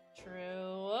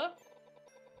 True. I'm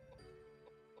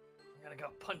gonna go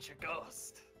punch a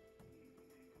ghost.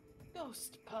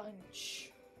 Ghost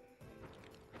punch.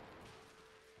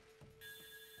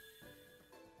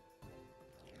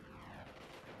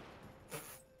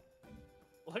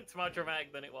 Looked more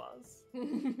dramatic than it was.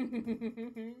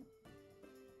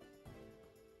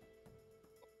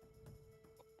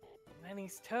 And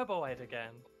he's Turbo Ed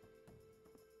again.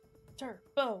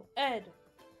 Turbo Ed.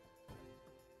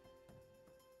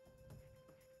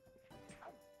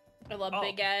 I love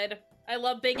Big Ed. I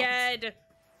love Big Ed.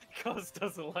 Ghost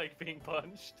doesn't like being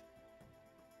punched.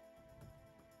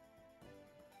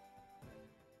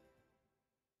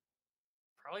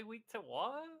 Probably weak to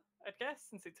water, I guess,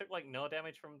 since it took like no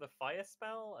damage from the fire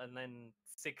spell and then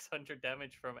 600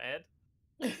 damage from Ed,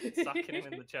 sucking him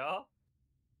in the jaw.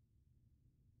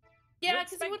 Yeah, you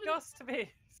because expect he wouldn't. Ghost to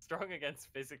be strong against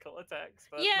physical attacks,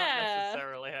 but Yeah. not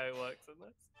necessarily how it works in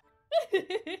this.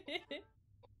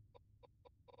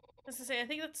 I was gonna say, I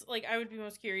think that's like I would be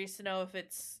most curious to know if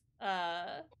it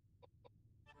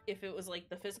was like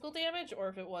the physical damage or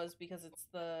if it was because it's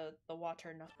the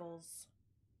water knuckles.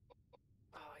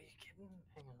 Oh, are you kidding?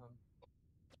 Hang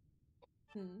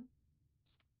on.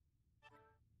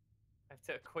 I have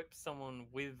to equip someone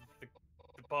with the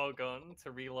bow gun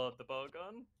to reload the bow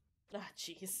gun. Ah,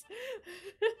 jeez.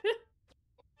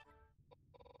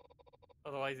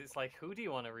 Otherwise, it's like, who do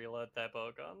you want to reload their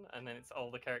bow gun? And then it's all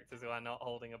the characters who are not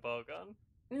holding a bow gun.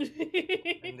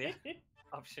 And the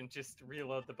option just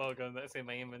reload the bow gun that's in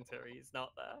my inventory is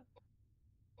not there.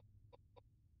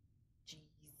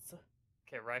 Jeez.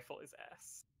 Okay, rifle is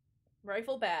ass.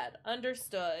 Rifle bad.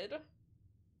 Understood.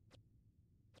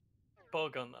 Bow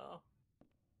gun though.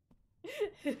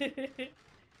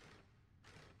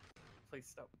 Please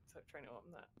stop trying to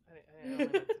open that. I only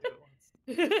meant to do it once.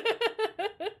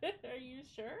 Are you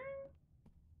sure?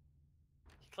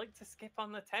 You click to skip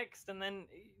on the text and then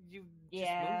you just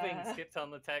Yeah. moving skipped on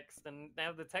the text and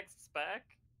now the text's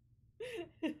back.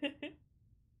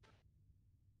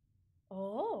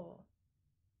 Oh.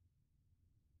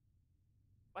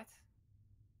 What?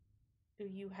 Do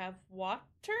you have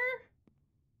water?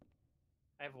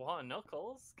 I have water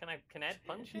knuckles. Can Ed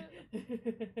punch it?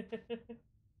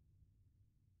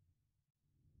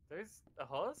 There's a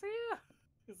hose here?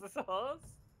 Is this a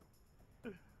hose?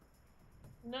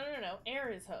 No.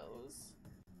 Air is hose.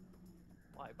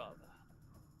 Why bother?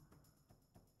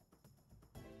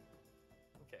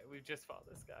 Okay, we've just fought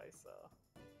this guy, so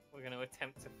we're going to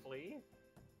attempt to flee.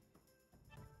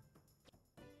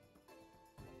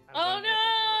 Oh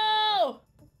no!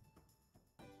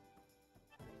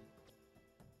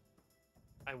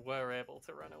 I were able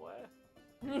to run away.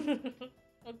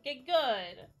 Okay,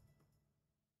 good.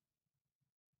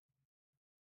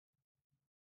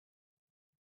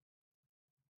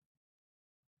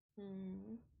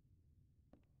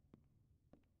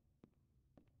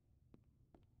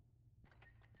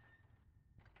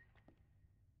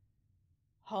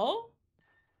 Huh?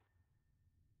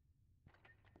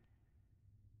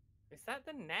 Is that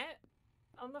the net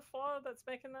on the floor that's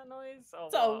making that noise? Oh,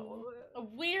 It's a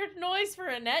weird noise for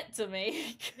a net to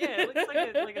make. Yeah, it looks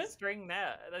like a string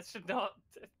net. That should not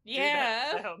do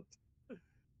Yeah. that sound.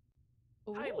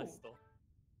 Hi, Ooh. Listle.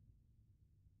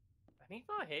 I need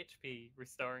more HP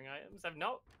restoring items. I've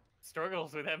not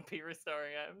struggled with MP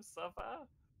restoring items so far.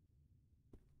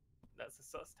 That's a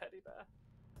sus teddy bear.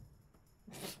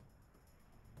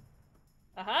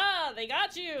 Aha! They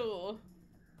got you!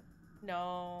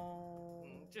 No.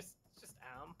 Just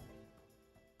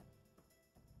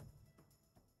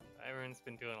Everyone's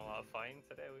been doing a lot of fighting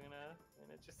today. We're gonna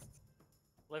just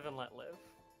live and let live.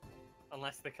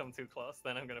 Unless they come too close,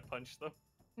 then I'm gonna punch them.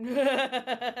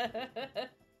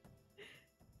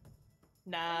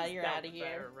 Nah, you're out of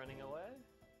here. Running away.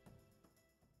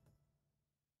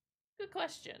 Good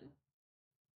question.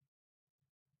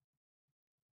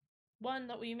 One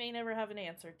that we may never have an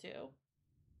answer to.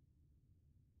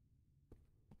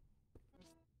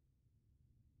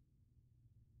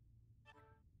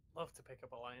 Love to pick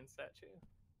up a lion statue.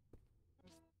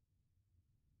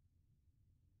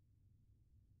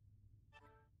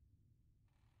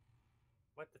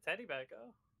 Where'd the teddy bear go?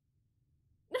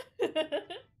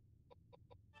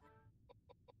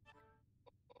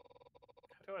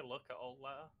 How do I look at all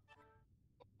that?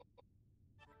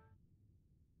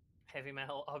 Heavy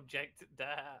metal object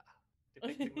there,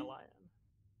 depicting the lion.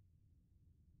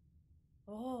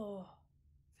 Oh.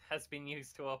 Has been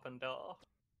used to open door.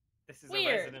 This is a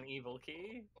Weird. Resident Evil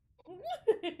key.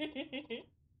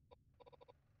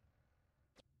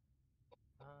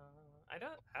 I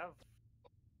don't have...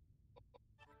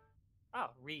 Oh,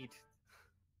 read.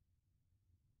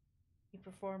 He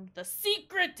performed the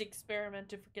secret experiment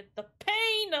to forget the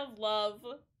pain of love.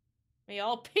 May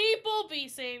all people be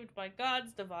saved by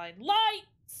God's divine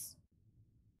lights.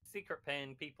 Secret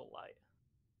pain, people light.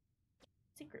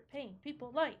 Secret pain,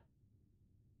 people light.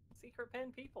 Secret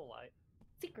pain, people light.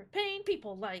 Secret pain,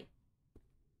 people light.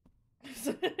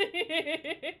 Give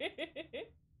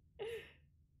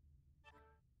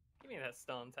me that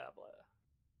stone tablet.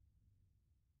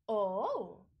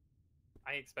 Oh.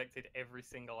 I expected every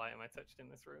single item I touched in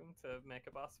this room to make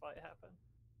a boss fight happen.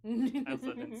 I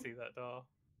also didn't see that door.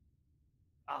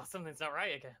 Oh, something's not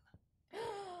right again.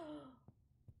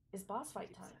 It's boss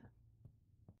fight time.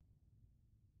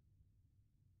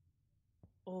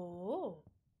 Oh.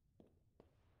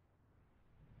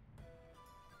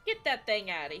 Get that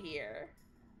thing out of here.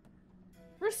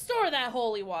 Restore that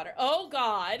holy water. Oh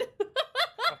god.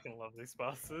 I fucking love these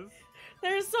bosses.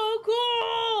 They're so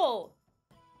cool.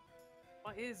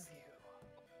 What is you?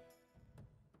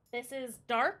 This is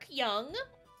Dark Young.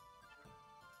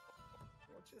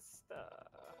 We'll just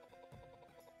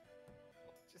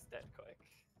dead quick.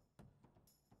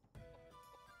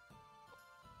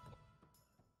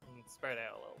 And spread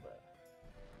out a little bit.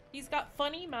 He's got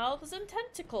funny mouths and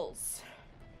tentacles.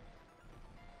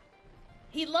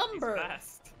 He lumbered. He's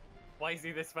fast. Why is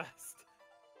he this fast?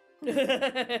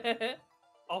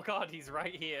 Oh god, he's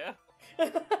right here.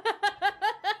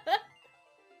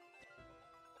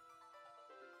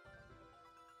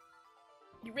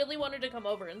 You really wanted to come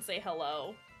over and say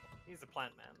hello. He's a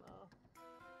plant man, though.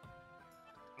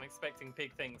 I'm expecting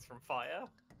big things from fire.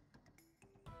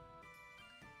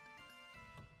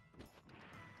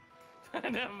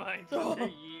 Never mind, Oh. you're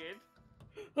weird.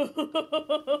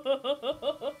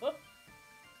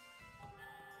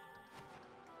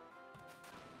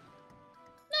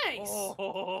 Nice.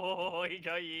 Oh, he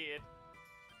got yeeted.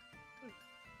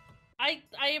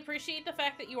 I appreciate the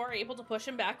fact that you are able to push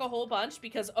him back a whole bunch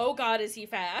because oh god is he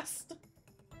fast.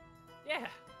 Yeah,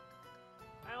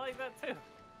 I like that too.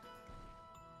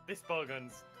 This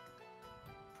bowgun's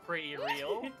pretty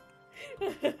real.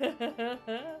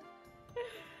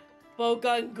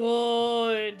 Bowgun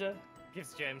good.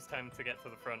 Gives James time to get to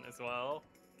the front as well.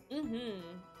 Mm-hmm.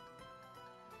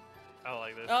 I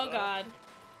like this. Oh though. god.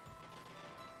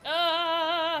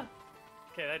 Ah!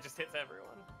 Okay, that just hits everyone.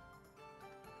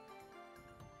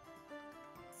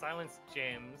 Silence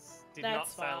James. Did not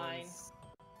That's silence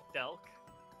Delk.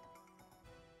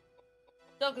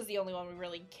 Delka's the only one we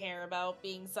really care about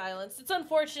being silenced. It's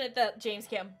unfortunate that James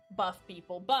can't buff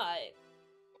people, but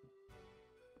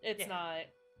it's not.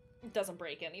 It doesn't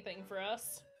break anything for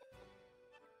us.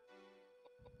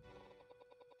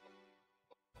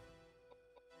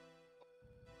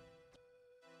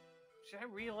 Should I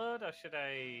reload or should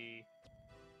I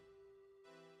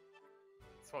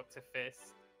swap to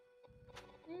fist?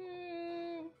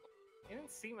 He didn't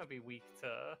seem to be weak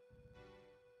to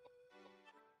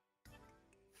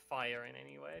fire in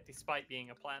any way, despite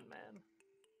being a plant man.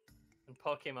 And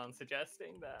Pokemon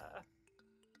suggesting that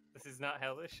this is not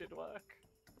how this should work.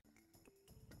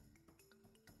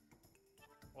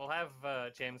 We'll have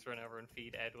James run over and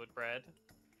feed Edward bread.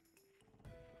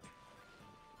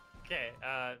 Okay,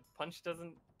 punch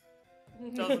doesn't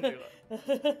do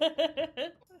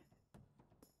it.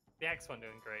 The axe won't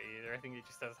doing great either. I think it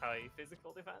just has high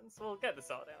physical defense. We'll get the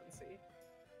sword out and see.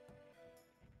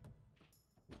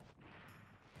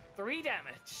 3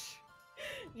 damage!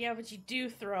 Yeah, but you do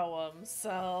throw him,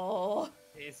 so...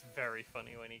 It's very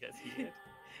funny when he gets heated.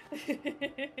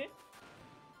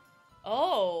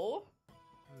 Oh!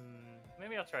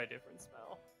 Maybe I'll try a different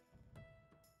spell.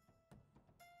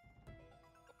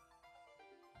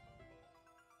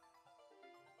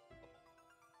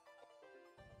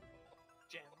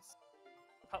 Gems.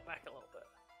 Pop back a little bit.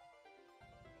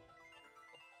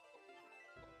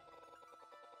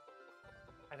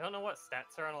 I don't know what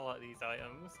stats are on a lot of these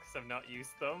items because I've not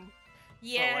used them.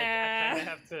 Yeah. So, like, I kind of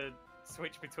have to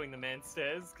switch between the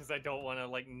mainstays because I don't want to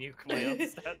like nuke my own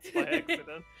stats by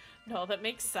accident. No, that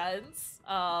makes sense.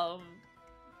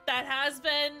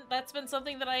 That's been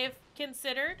something that I have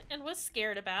considered and was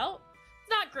scared about. It's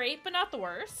not great, but not the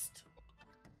worst.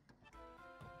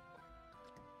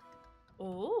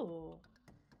 Ooh.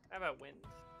 How about wind?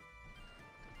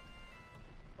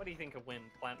 What do you think of wind,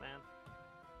 Plant Man?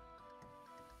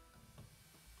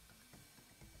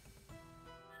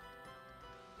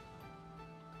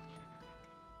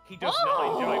 He does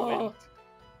not enjoy wind.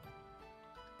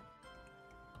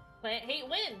 Plant hate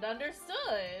wind,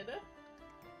 understood.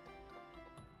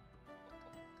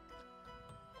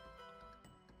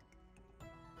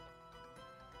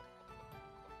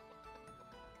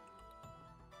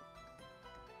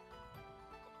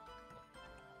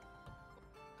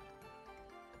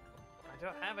 I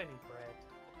don't have any bread.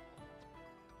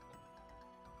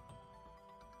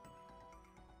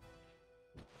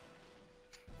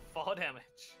 4 damage.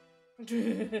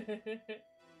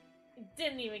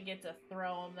 Didn't even get to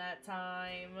throw him that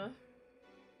time.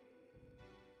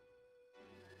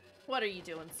 What are you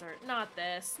doing, sir? Not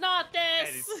this. Not Ed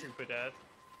this! is super dead.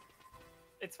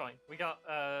 It's fine. We got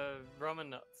Roman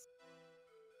nuts.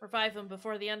 Revive him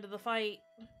before the end of the fight.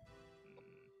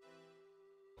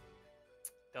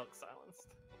 Duck silenced.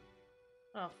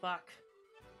 Oh, fuck.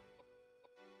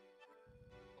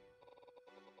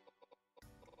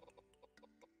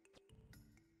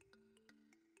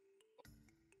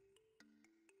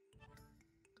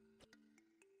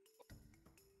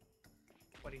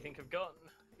 What do you think of Gun?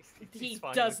 He's He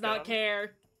fine does with not Gun.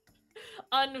 care.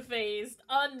 Unfazed,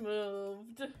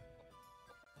 unmoved.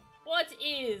 What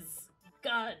is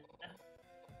gun?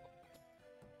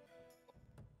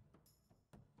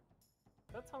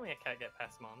 Don't tell me I can't get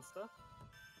past monster.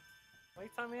 Why are you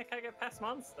telling me I can't get past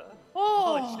monster?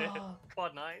 Oh, Holy shit.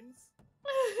 Quad 9s.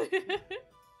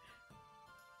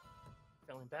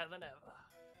 Feeling better than ever.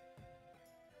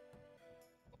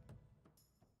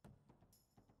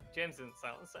 James isn't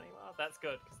silenced anymore. That's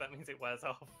good, because that means it wears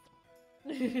off.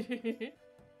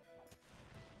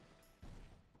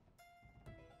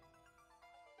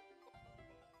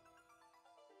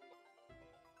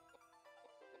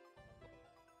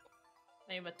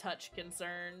 I am a touch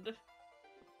concerned.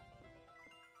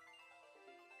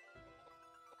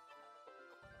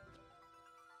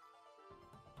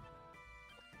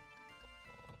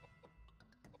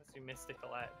 Let's do Mystical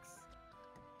X.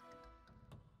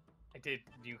 I did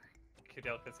nuke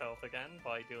Koudelka's health again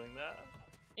by doing that.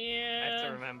 I have Yeah.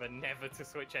 to remember never to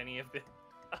switch any of the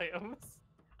items.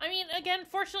 I mean, again,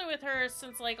 fortunately with her,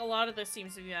 since, like, a lot of this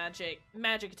seems to be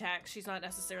magic attacks, she's not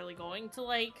necessarily going to,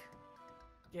 like,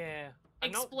 Yeah.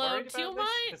 I'm not worried explode too about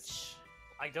this, 'cause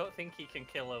much. I don't think he can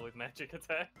kill her with magic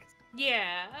attacks.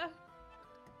 Yeah.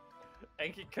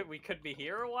 I think we could be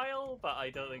here a while, but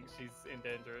I don't think she's in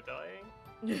danger of dying.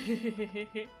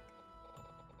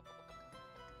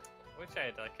 Wish I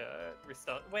had like a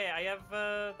restore. Wait, I have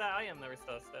that item that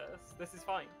restores status. This is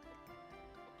fine.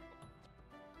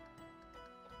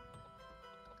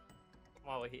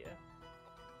 While we're here,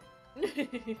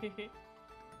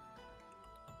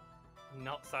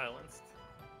 not silenced.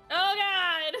 Oh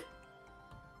god!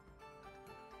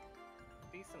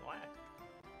 Decent whack.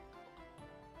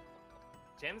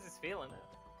 James is feeling it.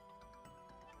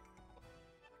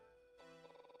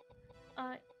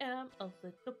 I am a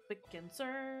little bit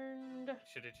concerned.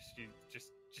 Should have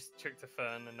just took a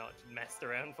fern and not messed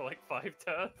around for like 5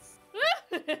 turns.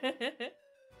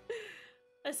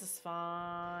 This is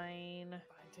fine.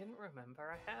 I didn't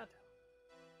remember I had.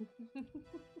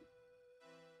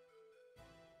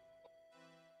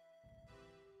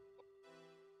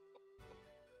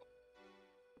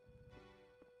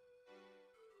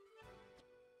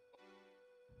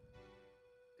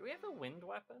 Do we have a wind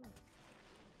weapon?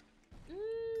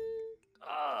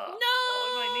 Oh, No!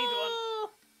 oh,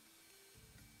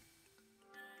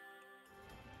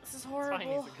 This is we might need one. It's fine,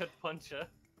 horrible. he's a good puncher.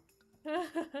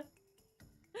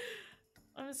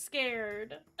 I'm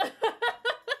scared. Just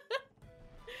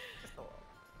a little.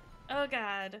 Oh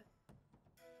god.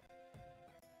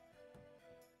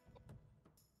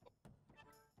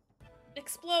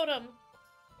 Explode him!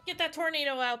 Get that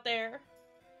tornado out there!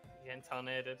 Getting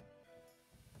tornadoed.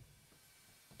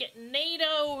 Get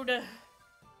NATO'd!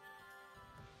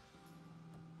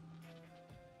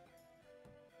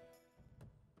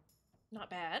 Not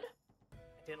bad. I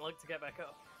didn't look to get back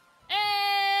up.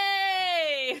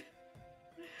 Hey!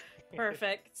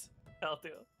 Perfect. I'll do.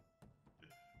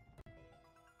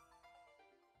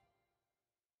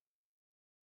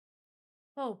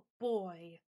 Oh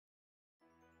boy.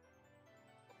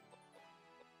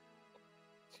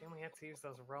 Shame we had to use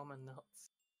those Roman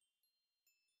nuts.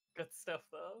 Good stuff,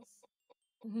 those.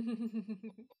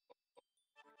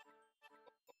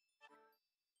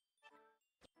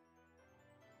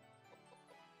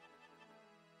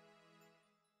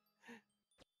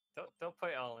 Don't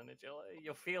put it all in agility.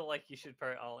 You'll feel like you should put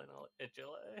it all in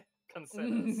agility.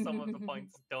 Consider some of the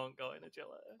points don't go in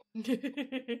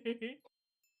agility.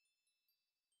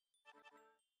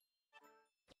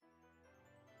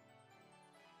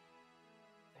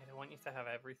 I don't want you to have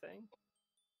everything.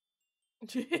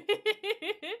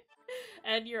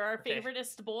 And you're our Okay.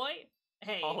 favoriteest boy?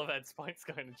 Hey. All of Ed's points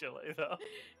go in agility, though.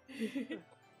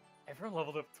 Everyone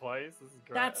leveled up twice. This is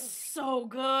great. That's so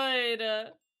good.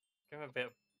 Give him a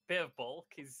bit of bulk.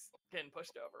 He's getting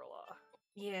pushed over a lot.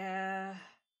 Yeah.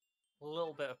 A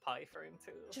little bit of pie for him,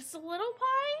 too. Just a little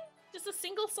pie? Just a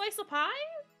single slice of pie?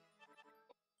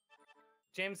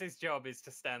 James's job is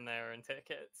to stand there and take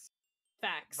hits.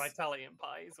 Facts. Vitality and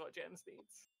pie is what James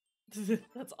needs.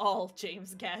 That's all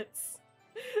James gets.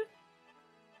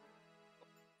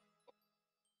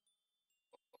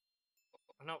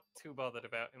 I'm not too bothered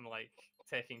about him, like,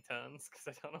 taking turns, because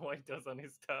I don't know what he does on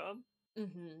his turn.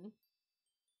 Mm-hmm.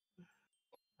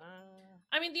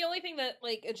 I mean, the only thing that,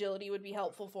 like, agility would be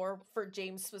helpful for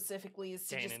James specifically is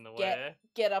to Getting just in the way.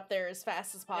 get up there as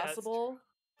fast as Yeah, possible.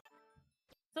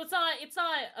 So it's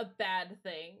not a bad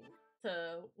thing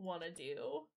to want to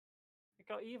do. It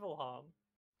got evil harm.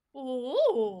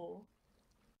 Ooh.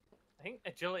 I think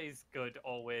agility is good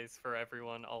always for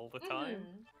everyone all the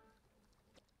time.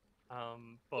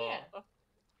 But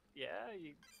yeah,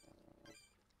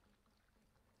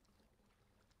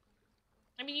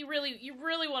 I mean, you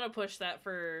really want to push that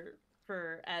for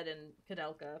Ed and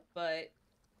Koudelka, but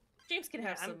James can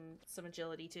have some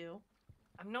agility too.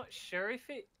 I'm not sure if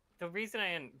it. The reason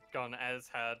I ain't gone as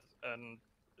hard and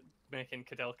making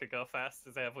Koudelka go fast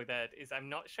as I have with Ed is I'm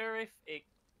not sure if it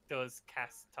does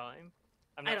cast time.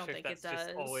 I'm not sure if that's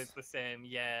just always the same.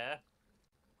 Yeah.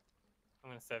 I'm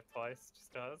gonna save twice,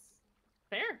 just cause.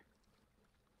 Fair.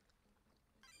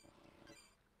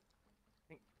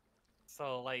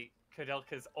 So, like,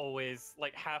 Koudelka's always,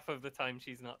 like, half of the time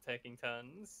she's not taking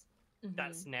turns. Mm-hmm.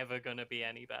 That's never gonna be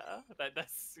any better.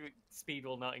 That's speed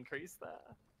will not increase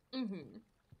there. Mm-hmm.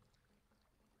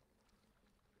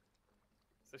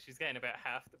 So she's getting about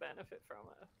half the benefit from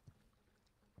it.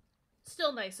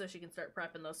 Still nice so she can start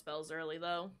prepping those spells early,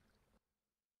 though.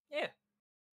 Yeah.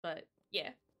 But,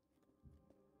 yeah.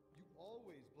 You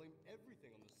always blame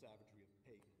everything on the savagery of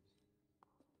pagans.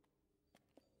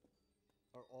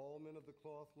 Are all men of the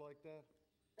cloth like that?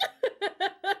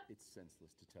 It's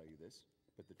senseless to tell you this,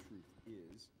 but the truth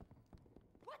is...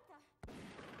 What the?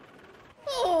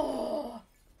 Oh!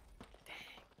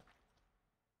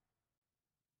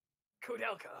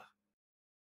 Koudelka!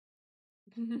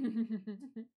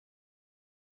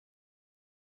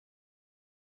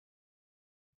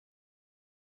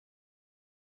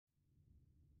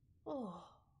 Oh.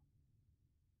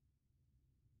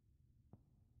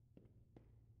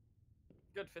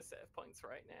 Good for save points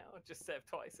right now. Just save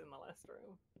twice in the last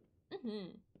room.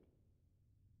 Mm-hmm.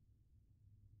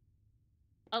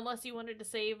 Unless you wanted to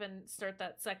save and start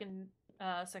that second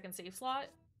save slot.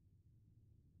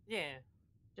 Yeah.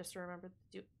 Just to remember to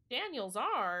do Daniel's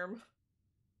arm.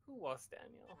 Who was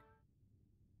Daniel?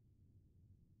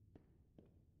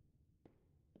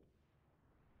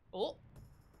 Oh.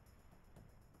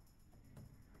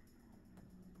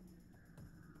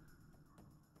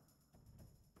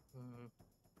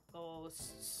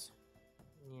 Ghosts.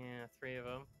 Yeah, 3 of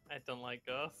them. I don't like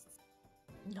ghosts.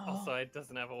 No. Also, it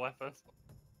doesn't have a weapon.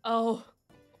 Oh.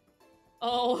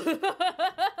 Oh.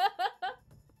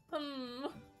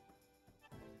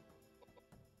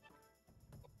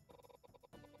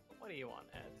 What do you want,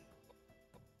 Ed?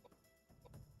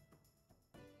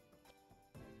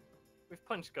 We've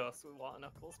punched ghosts with water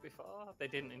knuckles before. They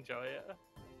didn't enjoy it.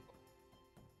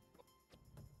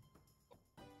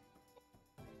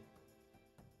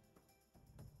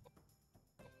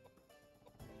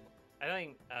 I don't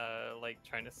think, like,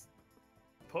 trying to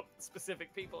put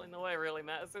specific people in the way really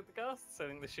matters with the ghosts. I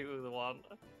think the shoot with the wand.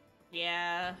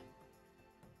 Yeah.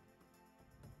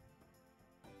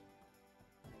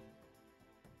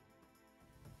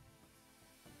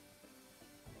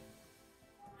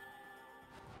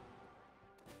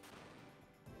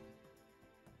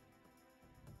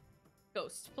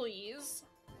 Ghost, please.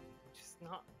 Just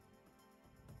not.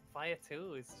 Fire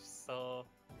 2 is just so.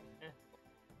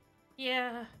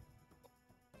 Yeah.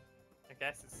 I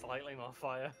guess it's slightly more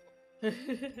fire.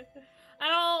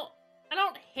 I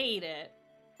don't hate it,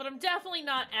 but I'm definitely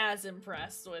not as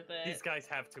impressed with it. These guys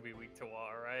have to be weak to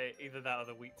water, right? Either that or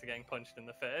they're weak to getting punched in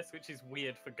the face, which is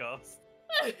weird for ghosts.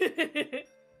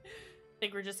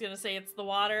 Think we're just gonna say it's the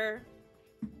water?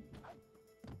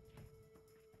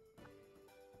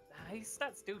 His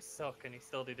stats do suck, and he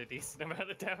still did a decent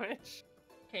amount of damage.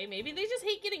 Okay, maybe they just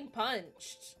hate getting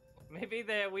punched. Maybe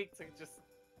they're weak to just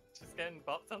getting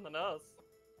bopped on the nose.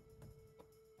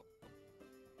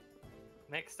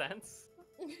 Makes sense.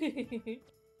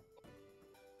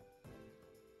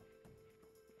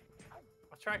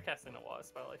 I'll try casting a water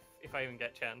spell if I even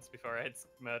get chance before Ed's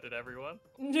murdered everyone.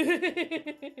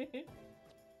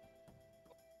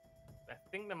 I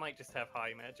think they might just have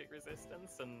high magic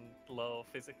resistance and low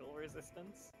physical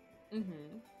resistance.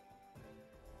 Mm-hmm.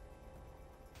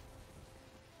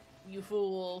 You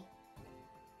fool.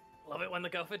 Love it when they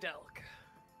go for Delk.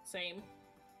 Same.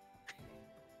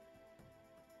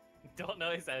 Don't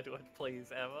notice Edward,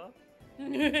 please, ever.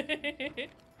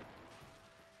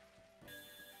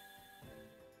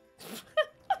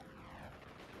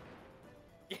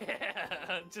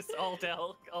 Yeah, just all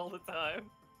Delk all the time.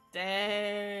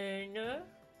 Dang.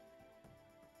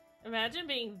 Imagine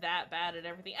being that bad at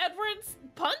everything. Edward's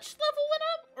punch level went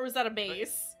up? Or was that a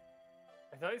base?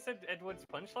 I thought it said Edward's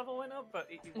punch level went up, but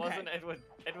it wasn't Edward.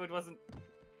 Edward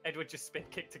just spin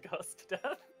kicked a ghost to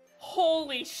death.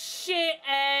 Holy shit,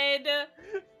 Ed!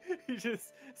 He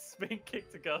just spin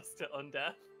kicked a ghost to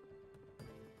undeath.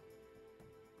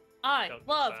 I Don't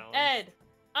love sound. Ed!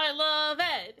 I love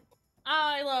Ed!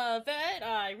 I love Ed!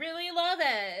 I really love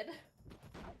Ed!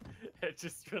 It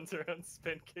just runs around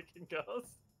spin kicking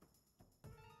ghosts.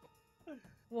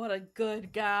 What a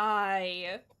good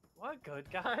guy! What a good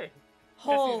guy.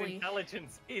 Because his Holy...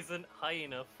 intelligence isn't high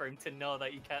enough for him to know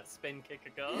that you can't spin kick a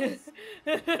ghost.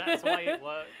 That's why it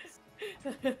works. No!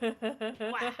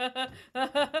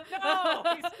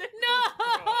 He's No!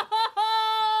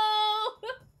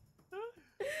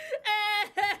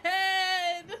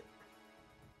 Ed!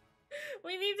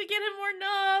 We need to get him more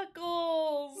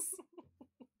knuckles!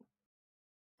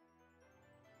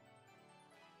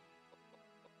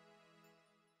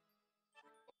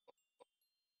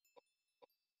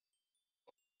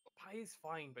 Pie is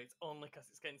fine, but it's only because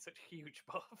it's getting such huge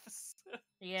buffs.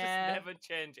 Yeah. Just never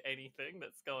change anything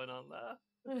that's going on there.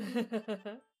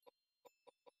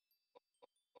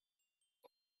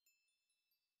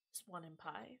 Just one in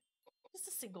pie. Just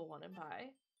a single one in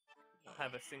pie. I'll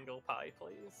have a single pie,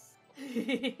 please.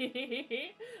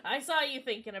 I saw you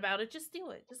thinking about it. Just do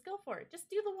it. Just go for it. Just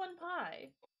do the one pie.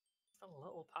 It's a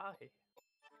little pie.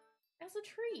 As a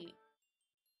treat.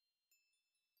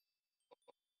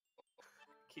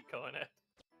 Keep going, Ed.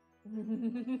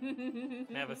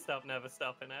 Never stopping,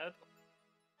 Ed.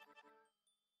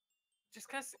 Just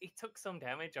because he took some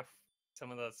damage off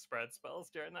some of those spread spells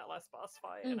during that last boss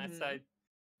fight, and I said,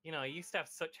 you know, he used to have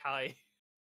such high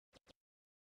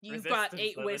You've got resistance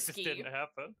 8 that whiskey. It just didn't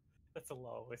happen. That's a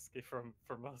lot of whiskey for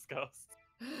most ghosts.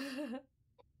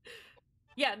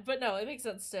 Yeah, but no, it makes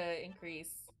sense to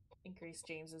increase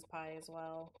James's pie as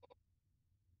well.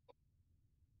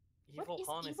 Evil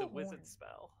Horn is a Evil wizard Horn?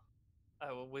 spell.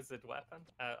 A wizard weapon.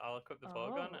 I'll equip the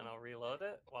bow gun and I'll reload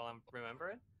it while I'm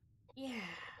remembering. Yeah.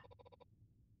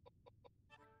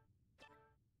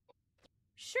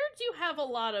 Sure do have a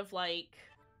lot of, like,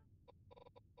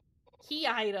 key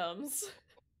items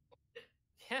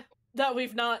Yeah. that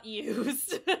we've not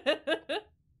used.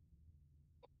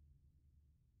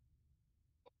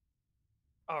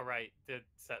 Oh, right. The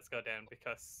sets go down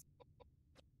because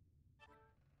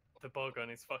the bow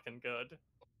gun is fucking good.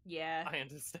 Yeah. I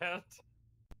understand.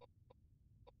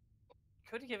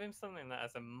 Could give him something that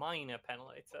has a minor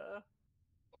penalty to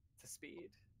speed,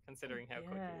 considering how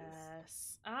quick he is.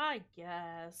 Yes, I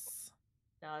guess.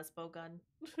 No, it's bowgun.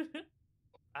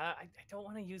 I don't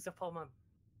want to use up all my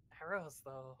arrows,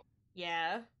 though.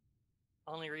 Yeah.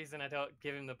 Only reason I don't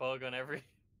give him the bowgun every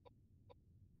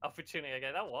opportunity I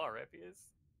get. That water rip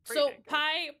is pretty So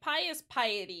dang good. pie is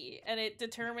piety, and it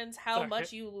determines how Sorry.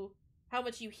 much you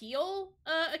heal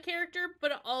a character,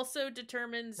 but it also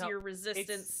determines No, your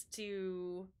resistance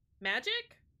to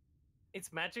magic.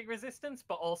 It's magic resistance,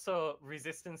 but also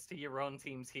resistance to your own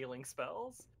team's healing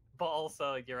spells, but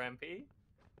also your MP.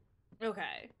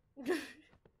 Okay.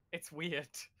 It's weird.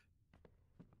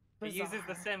 It uses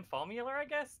the same formula, I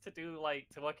guess, to do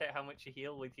to work out how much you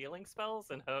heal with healing spells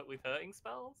and hurt with hurting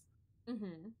spells.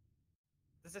 Mm-hmm.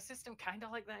 There's a system kind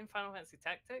of like that in Final Fantasy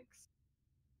Tactics.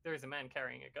 There is a man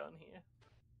carrying a gun here.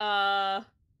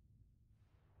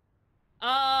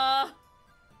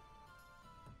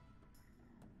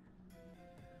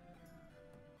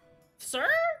 Sir?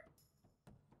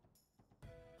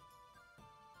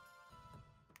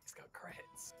 He's got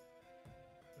crits.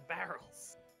 And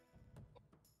barrels.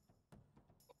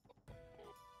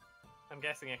 I'm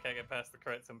guessing I can't get past the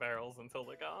crits and barrels until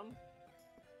they're gone.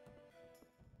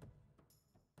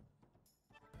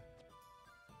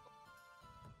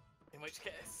 In which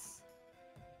case,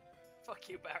 fuck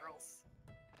you, barrels.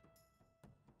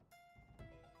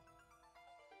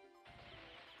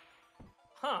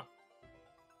 Huh.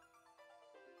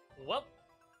 Well,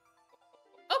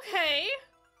 Okay.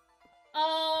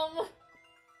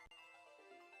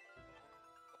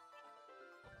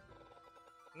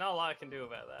 not a lot I can do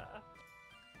about that.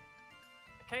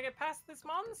 I can't get past this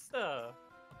monster.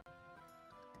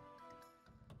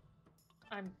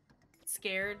 I'm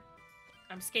scared.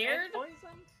 I'm Is scared. it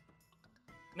poisoned?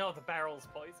 No, the barrel's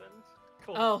poisoned.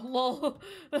 Cool. Oh, lol.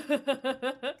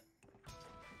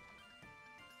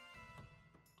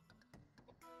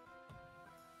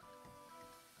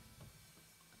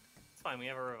 It's fine, we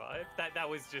have a revive. That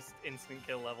was just instant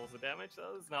kill levels of damage,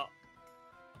 though. There's not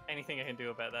anything I can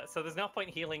do about that. So there's no point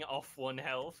healing off 1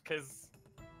 health, because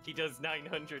he does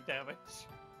 900 damage.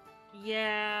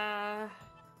 Yeah.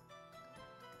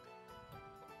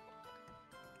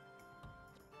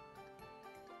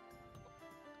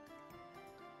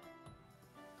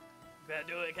 Better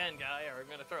do it again, guy, or I'm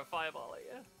gonna throw a fireball at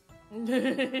you.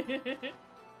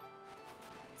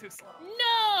 Too slow.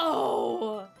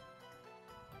 No!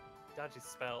 Dodges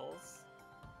spells.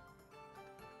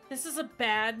 This is a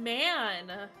bad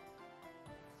man.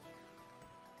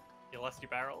 You lost your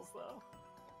barrels, though.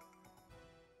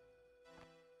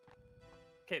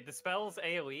 Okay, the spell's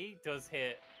AoE does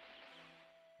hit.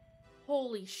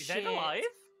 Holy Is shit. Ed alive?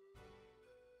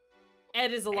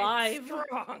 Ed is alive. Ed's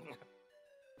strong!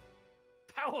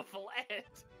 Powerful Ed!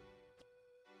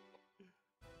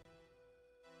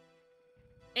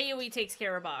 AoE takes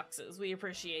care of boxes. We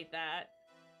appreciate that.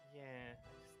 Yeah, I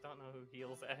just don't know who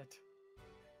heals Ed.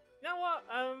 You know what?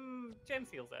 James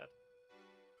heals Ed.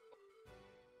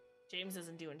 James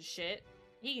isn't doing shit.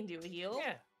 He can do a heal.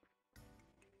 Yeah.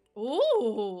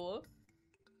 Ooh.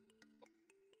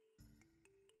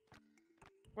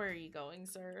 Where are you going,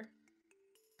 sir?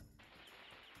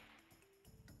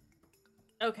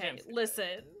 Okay, James can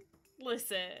listen.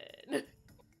 Listen.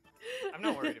 I'm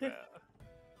not worried about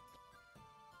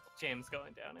James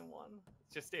going down in 1.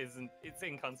 It just isn't. It's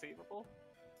inconceivable.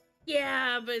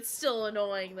 Yeah, but it's still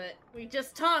annoying that we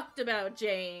just talked about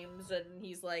James and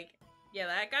he's like, yeah,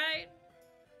 that guy?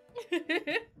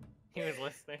 He was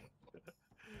listening.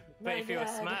 But My if he was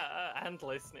bad. smart and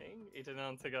listening, he didn't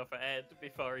want to go for Ed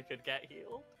before he could get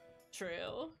healed.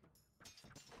 True.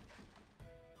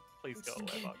 Please go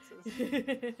away, boxes.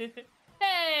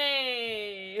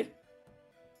 Hey!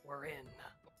 We're in.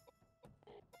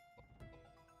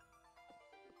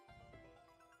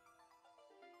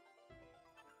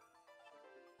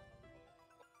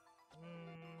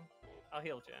 I'll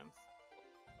heal James.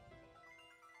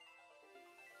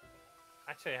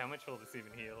 Actually, how much will this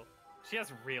even heal? She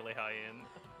has really high in.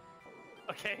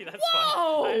 Okay, that's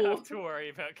Whoa! fine. I don't have to worry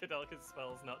about Koudelka's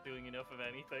spells not doing enough of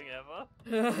anything ever.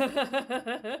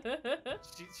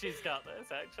 She's got this,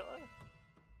 actually.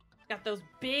 Got those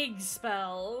big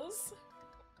spells.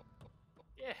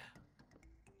 Yeah.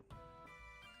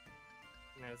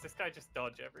 Now, does this guy just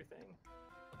dodge everything?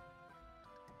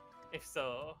 If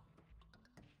so...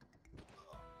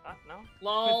 no?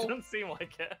 Lol. It doesn't seem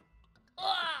like it.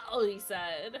 Oh, he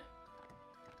said.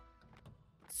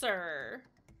 Sir.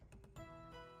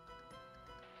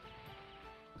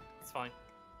 It's fine.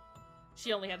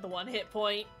 She only had the 1 hit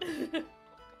point.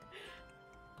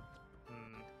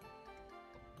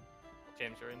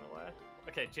 James, you're in the way.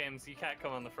 Okay, James, you can't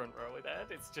come on the front row with Ed.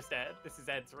 It's just Ed. This is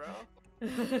Ed's row.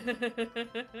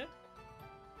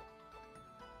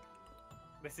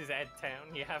 This is Ed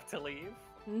Town. You have to leave.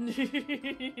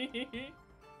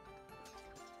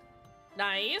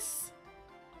 Nice.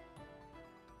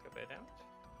 Good bit of damage.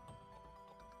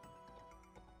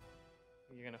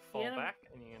 You're gonna fall Yeah. back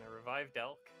and you're gonna revive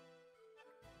Delk.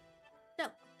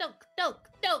 Dunk, dunk, dunk,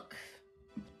 dunk.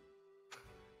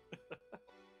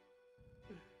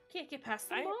 Can't get past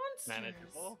the monsters.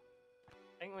 Manageable. I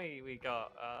think we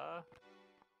got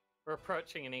we're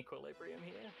approaching an equilibrium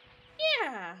here.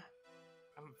 Yeah.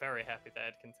 I'm very happy that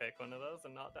Ed can take one of those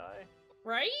and not die.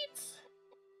 Right?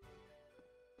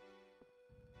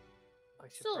 I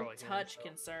should Still throw a a healing touch spell.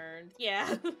 concerned.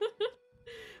 Yeah.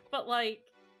 But like,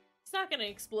 it's not gonna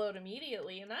explode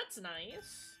immediately, and that's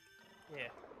nice. Yeah.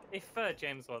 If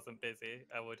James wasn't busy,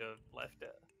 I would have left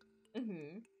it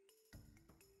Mm-hmm.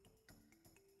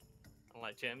 and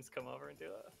let James come over and do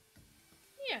it.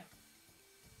 Yeah.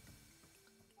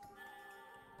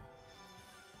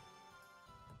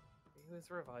 He was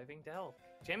reviving Delk.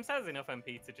 James has enough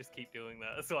MP to just keep doing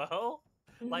that as well.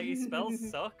 Like, his spells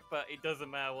suck, but it doesn't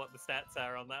matter what the stats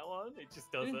are on that one. It just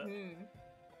does it. Mhm.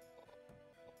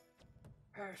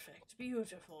 Perfect.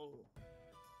 Beautiful.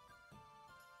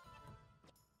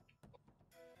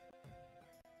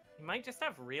 He might just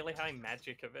have really high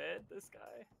magic of it, this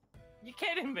guy. You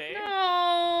kidding me?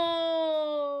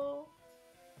 No.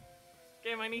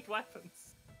 Game, I need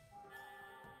weapons.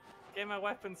 Game, my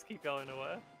weapons keep going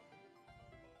away.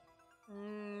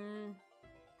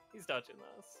 He's dodging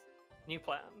those. New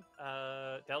plan.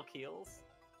 Delk heals.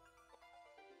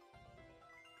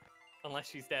 Unless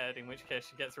she's dead, in which case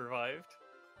she gets revived.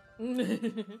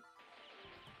 I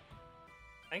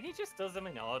think he just does them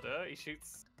in order. He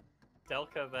shoots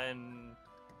Delka, then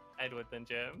Edward, then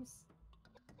James.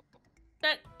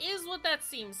 That is what that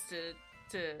seems to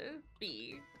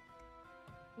be.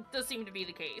 It does seem to be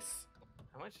the case.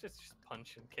 How much does just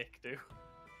punch and kick do?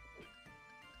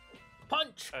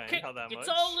 Punch, kick, not that it's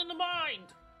much. all in the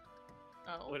mind.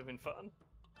 Oh, Would have been fun.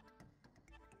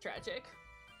 tragic.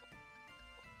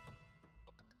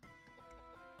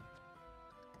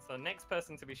 So next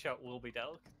person to be shot will be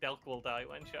Delk. Delk will die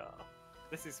when shot.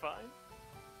 This is fine.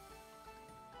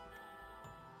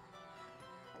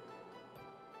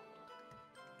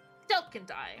 Delk can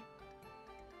die.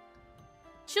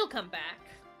 She'll come back.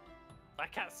 I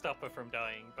can't stop her from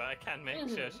dying, but I can make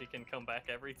sure she can come back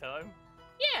every time.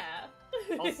 Yeah.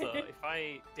 Also, if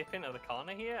I dip into the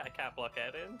corner here, I can't block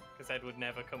Ed in, because Ed would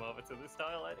never come over to this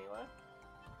tile anyway.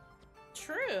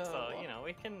 True. So, you know,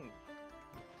 we can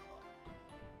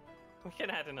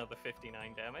add another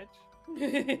 59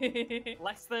 damage.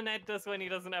 Less than Ed does when he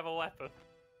doesn't have a weapon.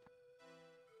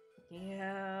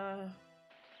 Yeah.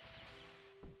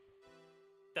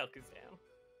 Delk is down.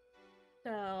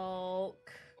 Delk.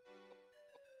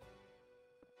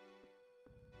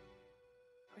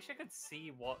 I wish I could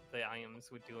see what the items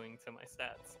were doing to my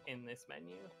stats in this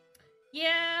menu.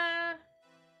 Yeah.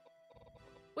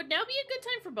 Would now be a good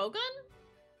time for bowgun?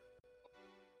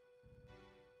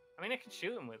 I mean, I could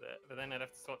shoot him with it, but then I'd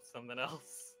have to swap to something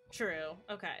else. True.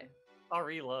 Okay. I'll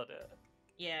reload it.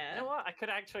 Yeah. You know what? I could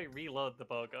actually reload the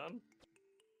bowgun.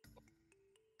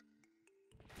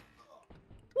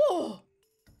 Whoa!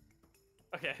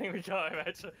 Okay, I think we got him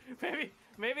actually.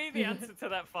 Maybe the answer to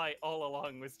that fight all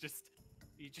along was just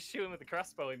you just shoot him with the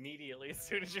crossbow immediately as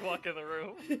soon as you walk in the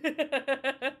room.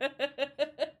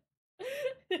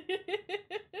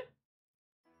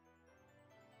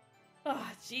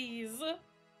 Ah, jeez.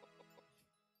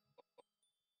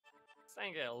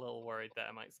 Starting to get a little worried that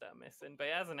I might start missing, but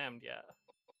it hasn't hemmed yet.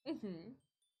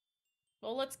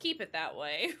 Well, let's keep it that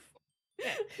way.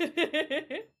 Yeah.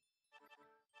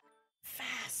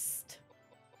 Fast.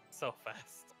 So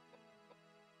fast.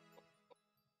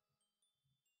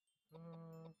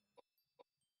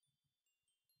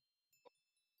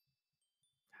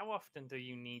 How often do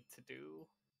you need to do?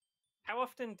 How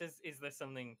often is there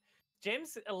something?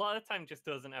 James a lot of the time just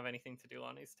doesn't have anything to do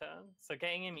on his turn, so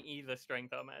getting him either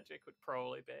strength or magic would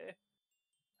probably be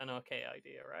an okay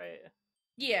idea, right?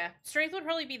 Yeah, strength would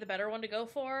probably be the better one to go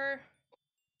for.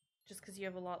 Just because you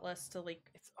have a lot less to, like...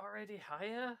 It's already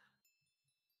higher?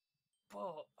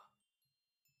 But...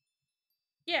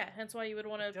 Yeah, hence why you would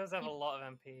want to... He does have a lot of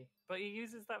MP, but he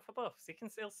uses that for buffs.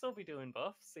 He'll still be doing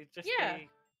buffs. He'd just Yeah. be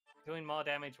doing more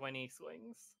damage when he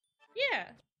swings.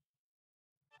 Yeah.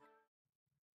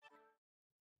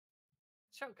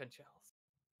 Shotgun shells.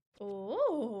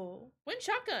 Oh, win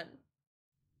shotgun.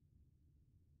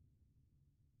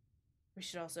 We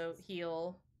should also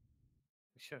heal.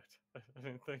 We should. I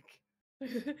don't think.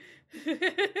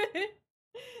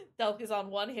 Delk is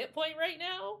on 1 hit point right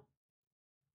now.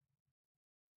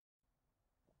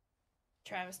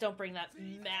 Travis, don't bring that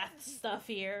math stuff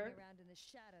here. Around in the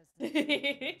shadows to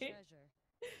find treasure.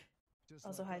 Just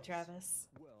Also, like hi, us. Travis.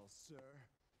 Well, sir,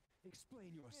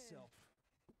 explain yourself.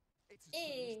 It's a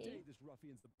Eh. serious day, this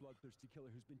ruffian's the bloodthirsty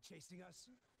killer who's been chasing us.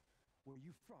 Where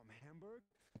you from, Hamburg?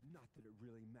 Not that it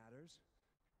really matters.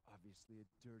 Obviously a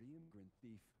dirty immigrant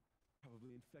thief.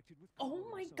 Probably infected with Oh gore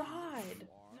or my something. God.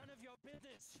 You are. None of your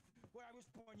business where I was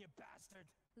born, you bastard.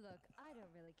 Look, I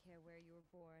don't really care where you were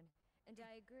born. And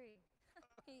I agree.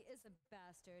 He is a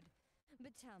bastard.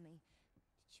 But tell me,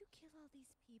 did you kill all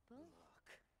these people? Look,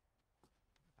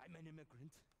 I'm an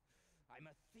immigrant. I'm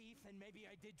a thief, and maybe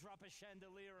I did drop a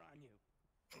chandelier on you.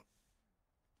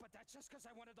 But that's just because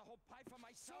I wanted the whole pie for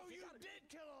myself. So you did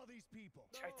kill all these people.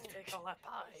 Tried to take all that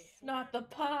pie. Not the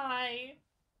pie.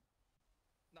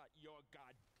 Not your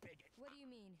god bigot. What do you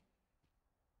mean?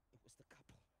 It was the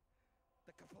couple.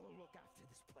 The couple who look after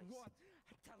this place. What?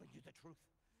 I'm telling you the truth.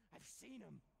 I've seen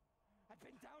them. I've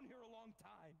been down here a long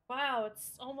time. Wow,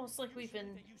 it's almost like we've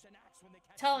Usually been they use an axe when they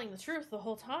catch telling the thieves. truth the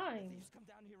whole time. Thieves come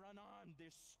down here unarmed.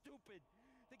 They're stupid.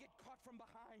 They get caught from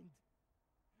behind.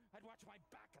 I'd watch my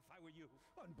back if I were you.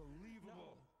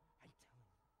 Unbelievable. No, I'm telling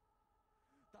you.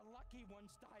 The lucky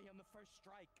ones die on the first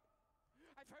strike.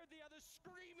 I've heard the others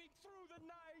screaming through the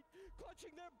night,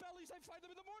 clutching their bellies. I find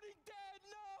them in the morning dead.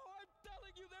 No, I'm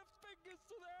telling you, their fingers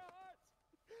to their hearts.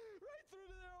 Right through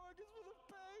to their organs for the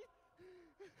pay.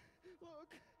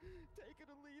 Look, take it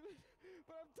or leave it,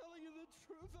 but I'm telling you the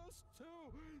truth, those two,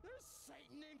 they're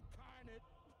Satan incarnate.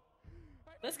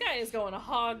 This guy is going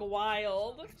hog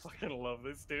wild. I fucking love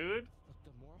this dude. But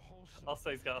the more wholesome Also,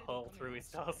 he's got a they look hole on through the his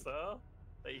outside, torso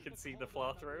that you can the see the colder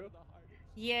flaw the through. the harder.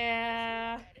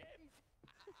 Yeah.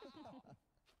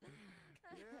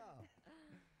 Yeah.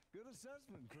 Good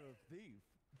assessment for a thief.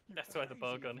 That's why the Crazy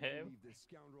bug if on you him. believe This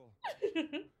scoundrel.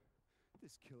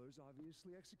 This killer's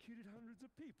obviously executed hundreds of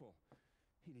people.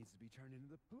 He needs to be turned into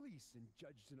the police and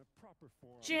judged in a proper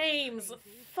forum. James,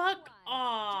 Crazy. fuck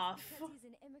Why? off. Just because he's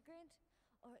an immigrant?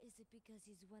 Or is it because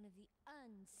he's one of the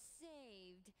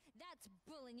unsaved? That's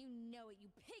bullying, you know it,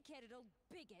 you pig-headed old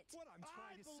bigot. What I'm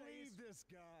trying to say is this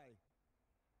guy.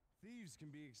 Thieves can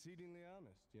be exceedingly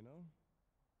honest, you know?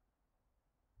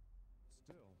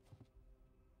 Still,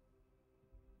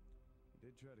 he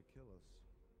did try to kill us.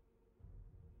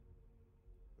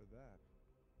 For that.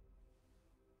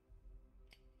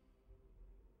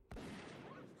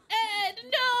 Ed,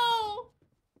 no!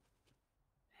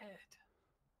 Ed.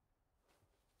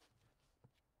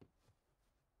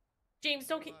 James,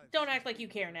 don't act like you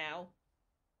care now.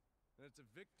 And it's a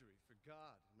victory for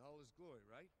God and all his glory,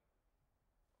 right?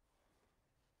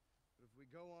 But if we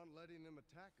go on letting them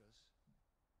attack us,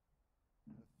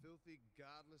 the filthy,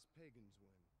 godless pagans win.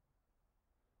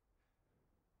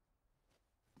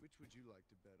 Which would you like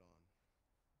to bet on?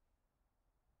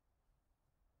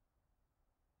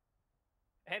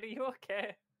 Ed, are you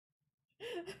okay?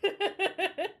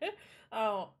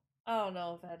 Oh, I don't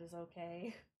know if that is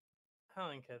okay. I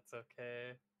think it's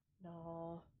okay.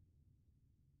 No.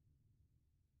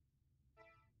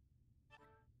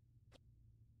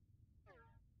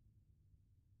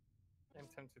 I'm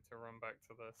tempted to run back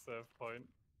to the serve point.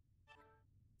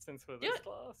 Since we're Do this it.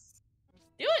 close.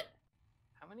 Do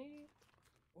How many?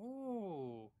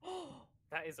 Ooh.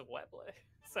 That is a Webley.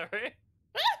 Sorry.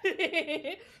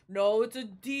 it! No, it's a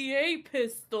DA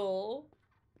pistol.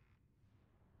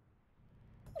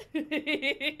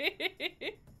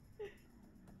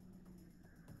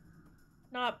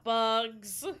 Not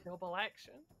bugs. Double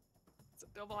action. It's a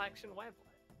double action Webley.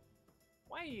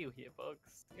 Why are you here,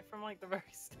 Bugs? You're from like the very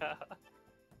start.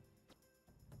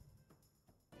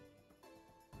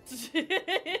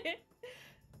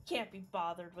 Can't be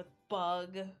bothered with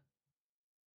bug.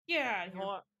 Yeah, You know you're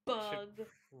what? We bug. should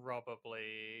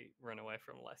probably run away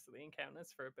from less of the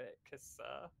encounters for a bit, because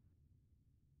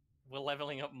we're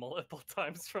leveling up multiple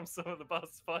times from some of the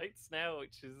boss fights now,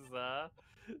 which is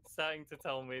starting to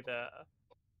tell me that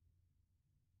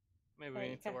maybe we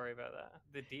need to worry about that.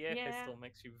 The DA Yeah. pistol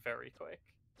makes you very quick.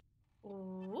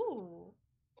 Ooh.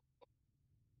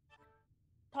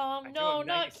 Tom, I do no, have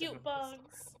not 97 cute pistol.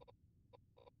 bugs.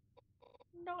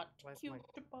 Not Where's cute my-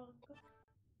 bug.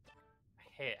 I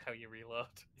hate how you reload.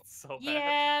 It's so bad.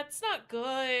 Yeah, it's not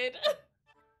good.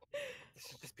 This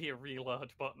should just be a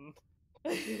reload button.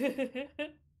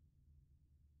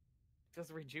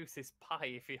 Does reduce his pie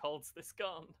if he holds this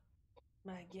gun.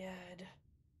 My god.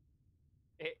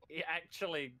 It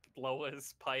actually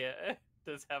lowers piety,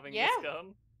 does having Yeah. this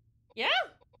gun. Yeah.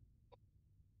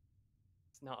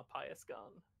 It's not a pious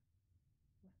gun.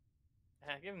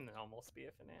 Give him the normal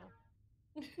spear for now.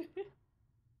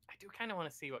 I do kind of want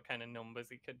to see what kind of numbers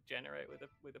he could generate with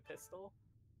a pistol.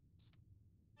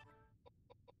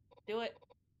 Do it.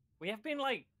 We have been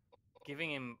like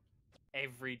giving him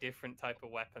every different type of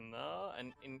weapon though,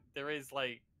 and there is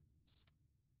like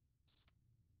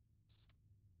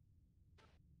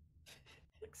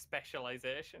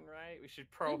specialization, right? We should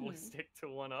probably stick to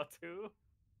one or two.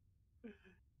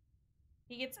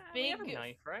 He gets We big have a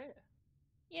knife, right?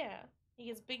 Yeah. He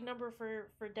gets big number for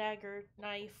dagger,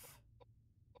 knife,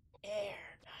 air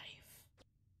knife.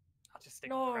 I'll just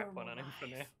stick a crap one Normal on him for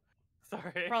now. knife.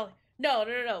 Sorry. Probably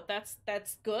no.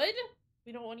 That's good.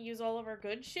 We don't want to use all of our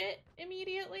good shit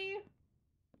immediately.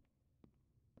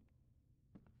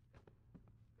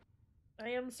 I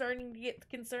am starting to get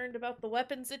concerned about the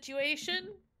weapon situation.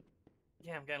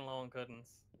 Yeah, I'm getting low on good ones.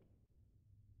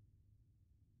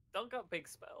 Don't got big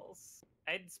spells.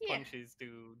 Ed's Yeah. punches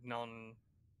do non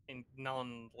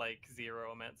like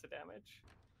zero amounts of damage.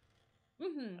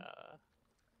 Mm-hmm.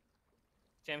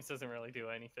 James doesn't really do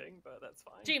anything, but that's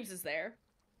fine. James is there.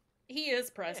 He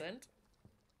is present.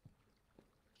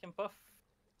 Can buff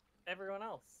everyone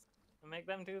else and make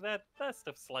them do their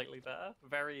stuff slightly better.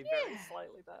 Very Yeah.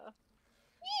 slightly better.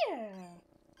 Yeah.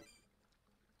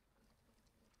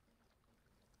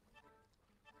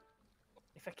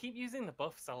 If I keep using the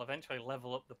buffs, I'll eventually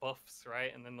level up the buffs,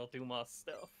 right? And then they'll do more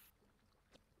stuff.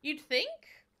 You'd think?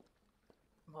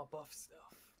 More buff stuff.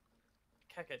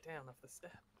 Can't get down off the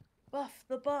step. Buff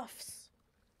the buffs.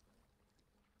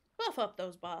 Buff up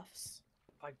those buffs.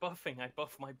 By buffing, I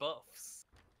buff my buffs.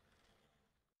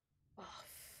 Buff.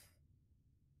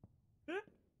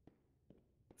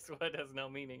 This word has no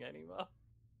meaning anymore.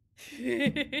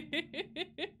 Can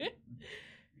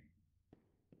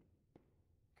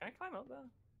I climb up there?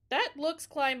 That looks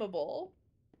climbable.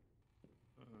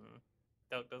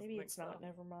 Doug doesn't Maybe think it's so. not.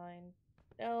 Never mind.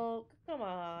 Delk, come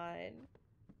on.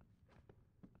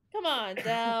 Come on,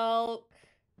 Delk.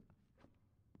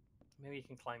 Maybe you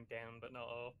can climb down, but not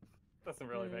up. Doesn't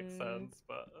really make sense,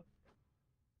 but...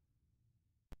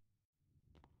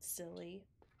 Silly.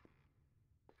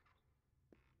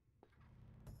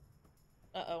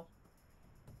 Uh-oh.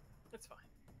 It's fine.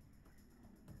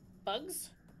 Bugs?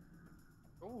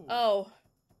 Ooh, Oh.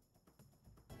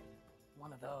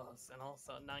 one of those, and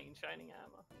also 9 shining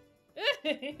armor.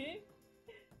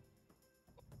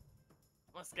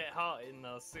 Must get hot in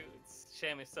those suits.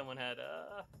 Shame if someone had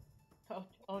a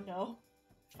Oh no.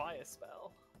 fire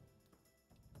spell.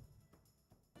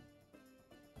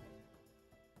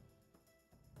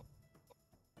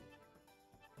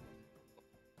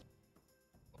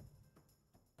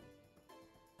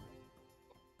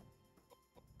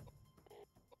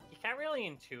 You can't really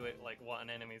intuit like what an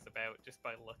enemy's about just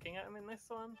by looking at him in this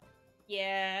one.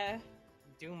 Yeah. You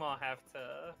do more have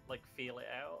to like feel it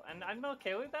out, and I'm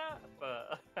okay with that,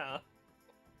 but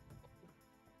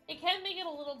It can make it a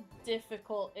little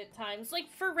difficult at times. Like,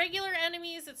 for regular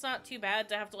enemies, it's not too bad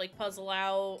to have to, like, puzzle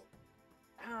out.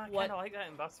 I What- kind of like that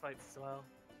in boss fights as well.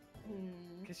 Hmm.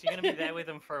 Because you're going to be there with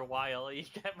them for a while, you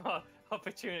get more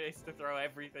opportunities to throw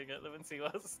everything at them and see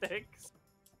what sticks.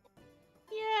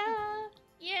 Yeah.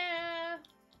 Yeah.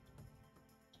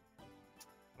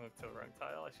 Moved to the wrong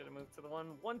tile, I should have moved to the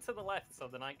one to the left so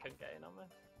the knight couldn't get in on me.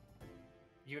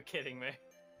 You're kidding me.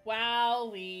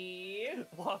 Wowee.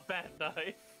 What a bad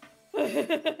knife.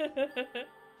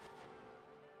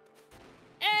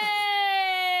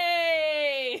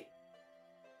 Hey!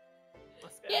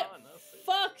 Let's get Get on, let's see.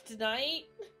 fucked, knight.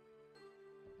 I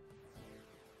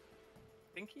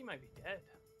think he might be dead.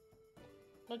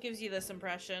 What gives you this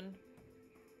impression?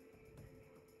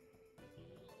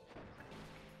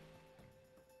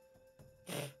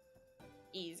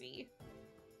 Easy.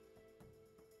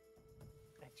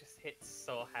 It just hits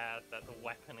so hard that the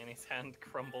weapon in his hand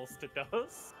crumbles to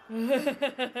dust.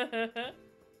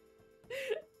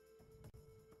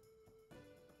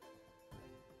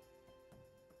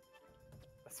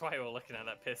 That's why we're looking at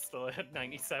that pistol at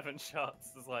 97 shots.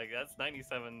 It's like, that's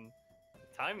 97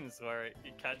 times where it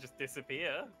can't just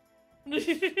disappear.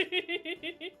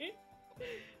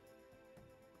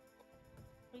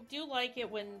 I do like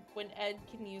it when Ed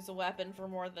can use a weapon for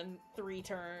more than 3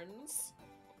 turns.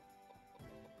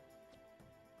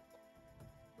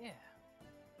 Yeah.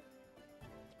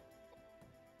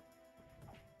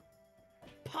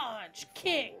 Punch,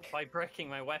 kick. By breaking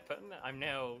my weapon, I'm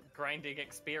now grinding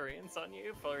experience on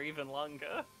you for even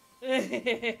longer with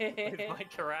my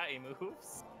karate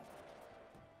moves.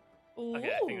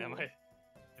 Okay, I think that Ooh. might...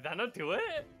 Did that not do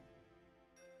it?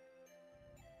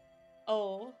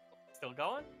 Oh. Still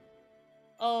going?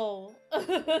 Oh. Oh,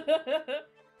 that's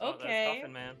Okay.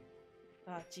 Coffin Man.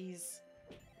 Ah, jeez.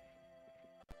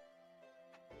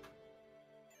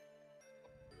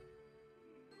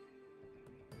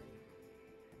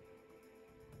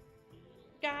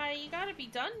 Guy, you gotta be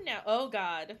done now. Oh,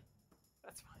 God.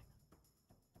 That's fine.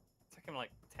 Took him like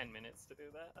 10 minutes to do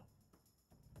that.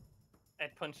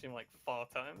 Ed punched him like 4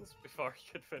 times before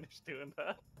he could finish doing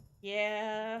that.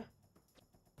 Yeah.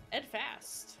 Ed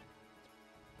fast.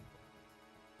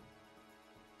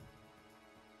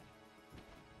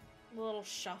 The little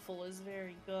shuffle is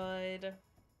very good.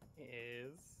 He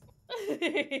is.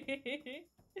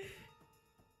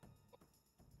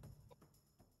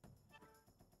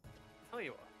 Tell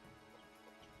you what.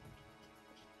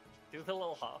 Do the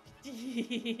little hop.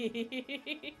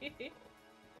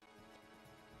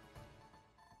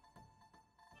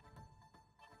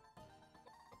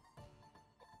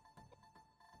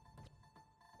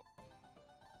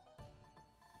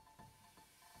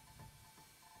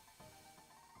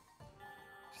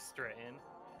 Just straight in.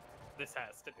 This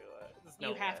has to do it. There's no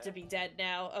You have way. to be dead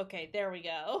now. Okay, there we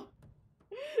go.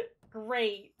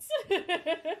 Great.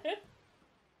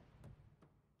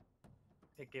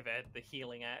 To give Ed the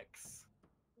healing axe.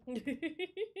 I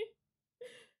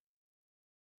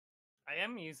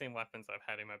am using weapons I've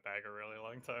had in my bag a really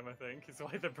long time, I think, is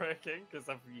why they're breaking, because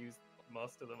I've used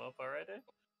most of them up already.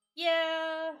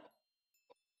 Yeah.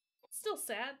 Still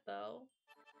sad, though.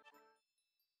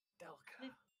 Delka.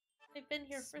 They've been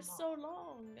here for so Small.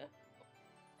 long.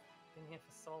 been here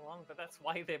for so long, but that's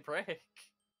why they break.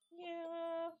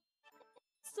 Yeah.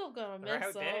 Still gonna They're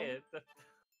miss them. outdated.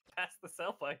 Past the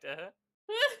sell-by date.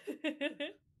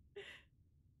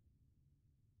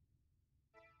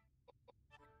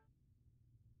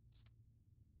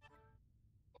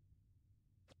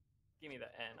 Give me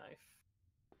that air knife.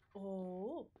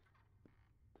 Oh.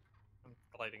 I'm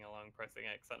gliding along, pressing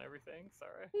X on everything.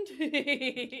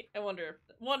 Sorry. I wondered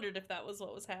if that was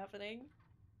what was happening.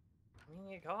 I mean,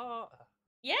 you got.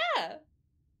 Yeah.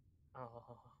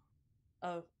 Oh.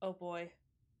 Oh boy.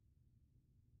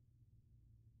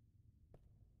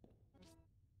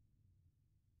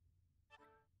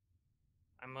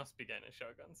 I must be getting a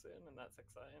shotgun soon, and that's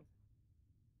exciting.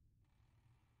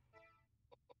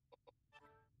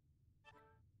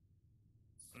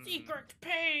 Secret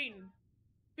pain.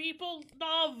 People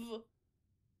love.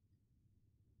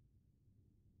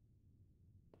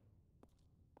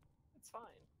 It's fine.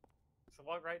 So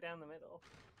walk right down the middle.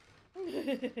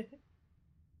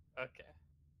 Okay.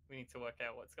 We need to work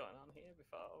out what's going on here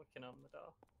before we can open the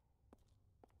door.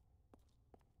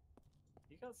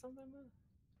 You got something there?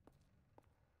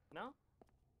 No?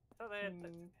 I thought they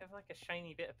have like a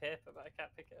shiny bit of paper, but I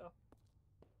can't pick it up.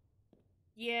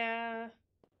 Yeah.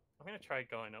 I'm gonna try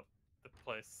going up the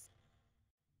place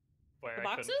where The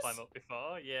I couldn't boxes? climb up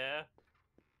before. Yeah.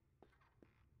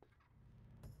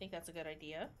 I think that's a good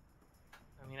idea.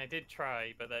 I mean, I did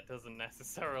try, but that doesn't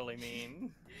necessarily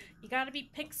mean... You gotta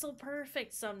be pixel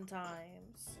perfect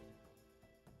sometimes.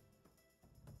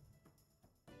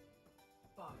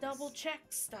 Bugs. Double check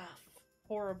stuff.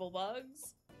 Horrible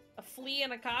bugs. A flea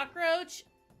and a cockroach?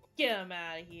 Get them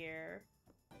out of here.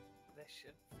 This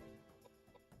shit.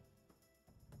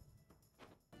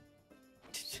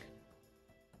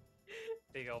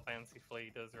 Big old bouncy flea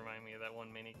does remind me of that one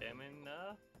minigame in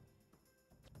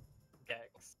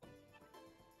Gex.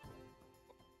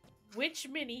 Which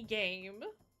mini game?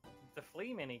 The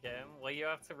flea minigame, where you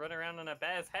have to run around on a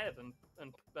bear's head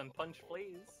and punch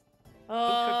fleas.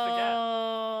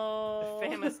 Oh. The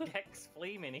famous Gex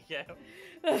flea minigame.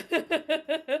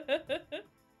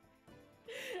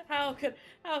 How could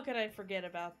I forget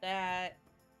about that?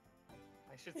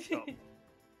 I should stop.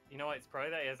 You know what? It's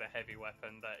probably that he has a heavy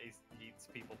weapon that eats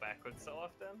people backwards so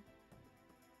often.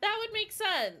 That would make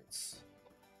sense.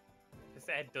 Because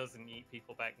Ed doesn't eat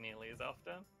people back nearly as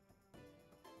often.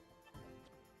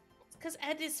 It's because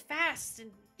Ed is fast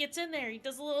and gets in there. He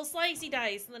does a little slicey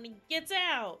dice and then he gets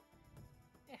out.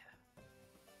 Yeah.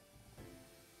 I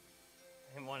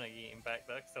didn't want to eat him back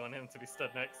though, because I want him to be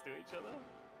stood next to each other.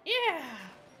 Yeah.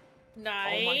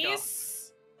 Nice. Oh my god.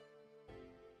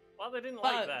 Well, they didn't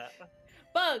like that.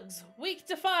 Bugs, weak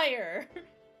to fire.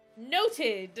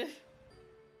 Noted.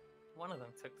 One of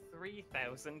them took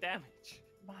 3,000 damage.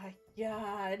 My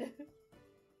god.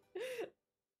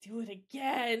 Do it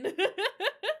again.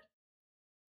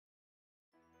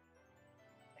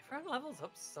 Everyone levels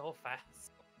up so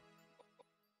fast.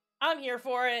 I'm here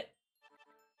for it.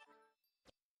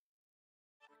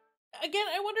 Again,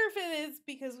 I wonder if it is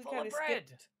because we kind of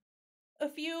skipped a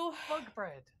few. Bug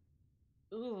bread.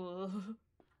 Ooh.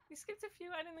 We skipped a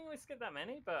few. I didn't think we skipped that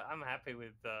many, but I'm happy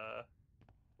with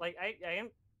like I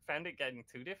haven't found it getting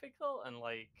too difficult, and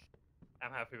like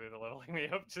I'm happy with leveling me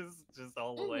up just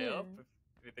all the way up.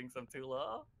 If you think I'm too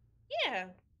low,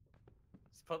 Yeah.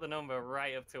 just put the number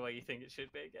right up to where you think it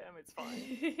should be again. It's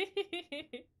fine.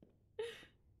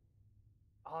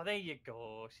 Oh, there you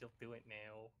go. She'll do it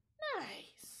now.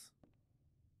 Nice.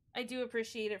 I do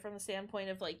appreciate it from the standpoint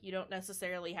of like you don't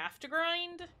necessarily have to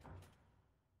grind.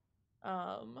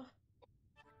 What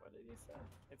did you say?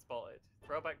 It's bolted.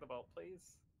 Throw back the bolt,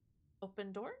 please.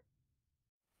 Open door?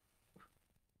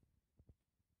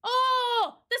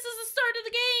 Oh! This is the start of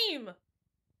the game!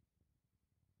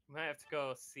 You might have to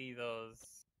go see those.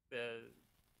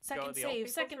 Second the old save,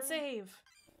 people's second room? save.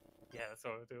 Yeah, that's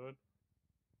what we're doing.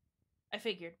 I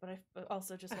figured, but I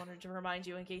also just wanted to remind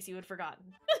you in case you had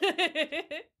forgotten.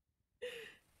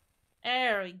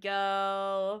 There we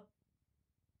go.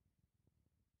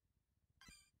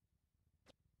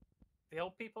 The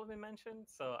old people have been mentioned,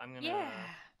 so I'm gonna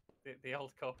the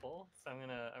old couple. So I'm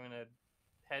gonna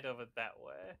head over that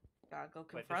way. Gotta go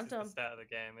Wait, confront this them. is the start of the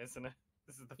game, isn't it?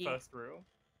 This is the Yeah. first room.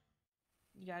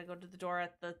 You gotta go to the door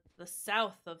at the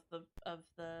south of the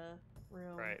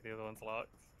room. Right, the other one's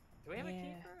locked. Do we have a key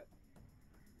Yeah. for it?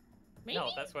 Maybe?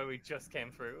 No, that's where we just came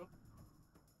through.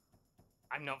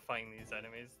 I'm not fighting these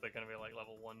enemies. They're gonna be like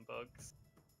level 1 bugs.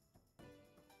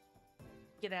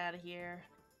 Get out of here.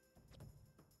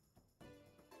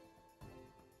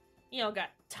 You don't got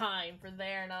time for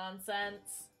their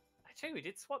nonsense. Actually, we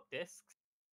did swap discs.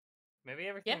 Maybe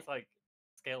everything's like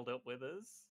scaled up with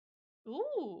us.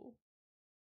 Ooh.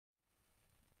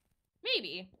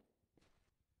 Maybe.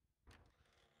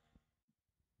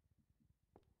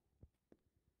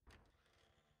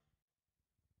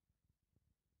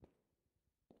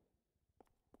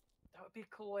 That would be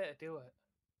a cool way to do it.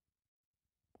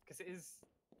 Because it is...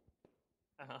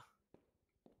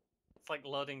 It's like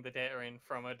loading the data in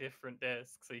from a different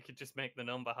disk, so you could just make the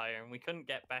number higher, and we couldn't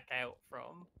get back out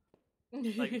from...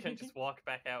 Like, we couldn't just walk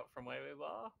back out from where we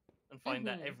were and find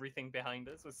that everything behind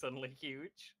us was suddenly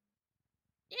huge.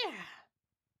 Yeah.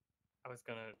 I was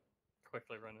gonna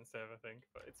quickly run and save, I think,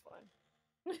 but it's fine.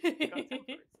 We got temporary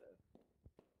save.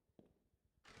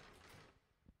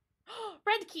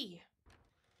 Red key.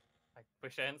 I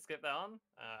wish I hadn't skipped that on.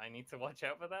 I need to watch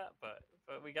out for that, but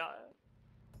we got it.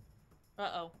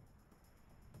 Uh-oh.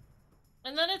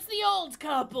 And then it's the old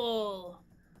couple.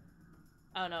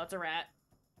 Oh no, it's a rat.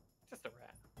 Just a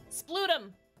rat. Sploot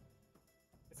him.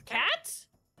 It's a Cat?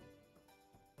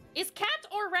 Is cat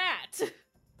or rat?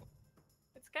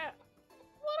 It's a cat.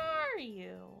 What are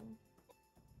you?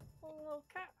 A little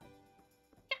cat.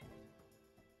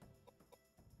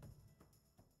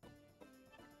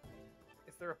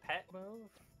 Is there a pet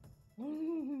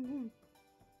move?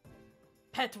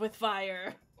 Pet with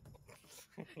fire.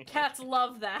 Cats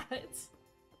love that.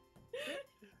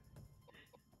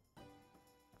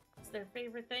 It's their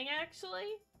favorite thing,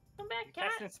 actually. Come back,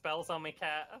 cat. Casting spells on me,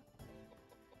 cat.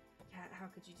 Cat, how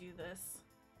could you do this?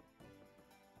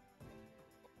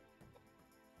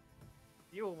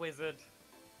 You a wizard.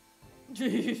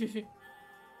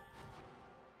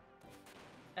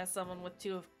 As someone with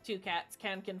two cats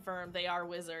can confirm, they are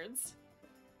wizards.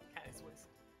 Cat is wizard.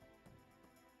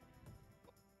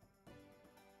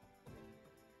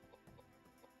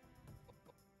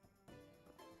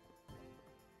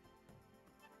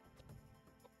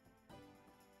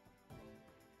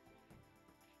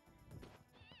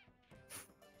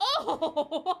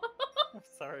 Oh! I'm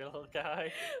sorry, little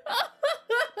guy.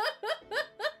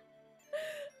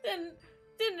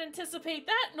 Didn't anticipate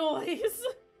that noise.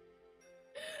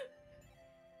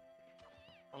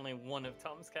 Only one of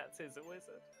Tom's cats is a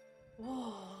wizard.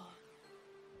 Whoa.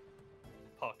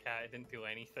 Poor cat didn't do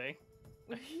anything.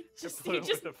 Just Blew him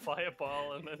with a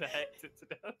fireball and then hacked it to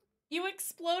death. You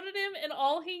exploded him, and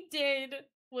all he did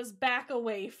was back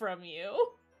away from you.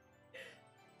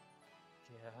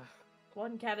 Yeah.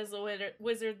 One cat is a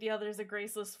wizard, the other is a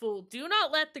graceless fool. Do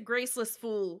not let the graceless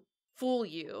fool fool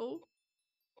you.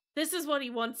 This is what he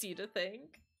wants you to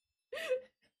think.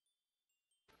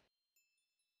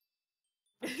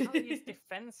 How he use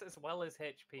defense as well as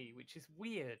HP, which is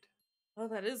weird. Oh,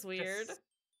 that is weird.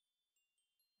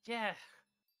 Yeah.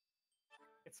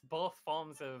 It's both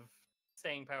forms of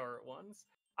staying power at once.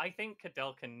 I think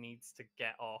Koudelka needs to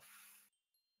get off,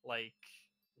 like,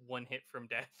 one hit from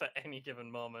death at any given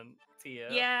moment tier.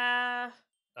 Yeah.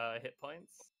 Hit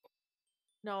points.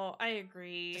 No, I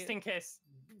agree. Just in case,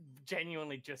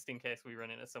 genuinely just in case we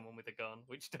run into someone with a gun,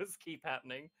 which does keep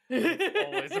happening. It's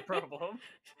always a problem.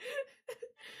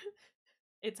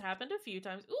 It's happened a few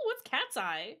times. Ooh, what's Cat's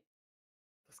Eye?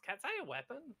 Was Cat's Eye a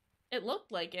weapon? It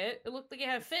looked like it. It looked like it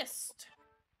had a fist.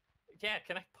 Yeah,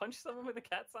 can I punch someone with a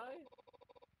cat's eye?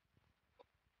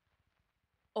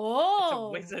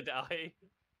 Oh! It's a wizard eye.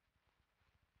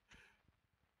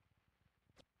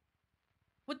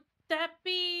 Would that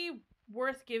be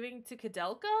worth giving to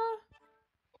Koudelka?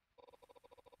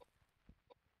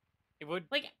 It would.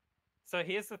 Like, so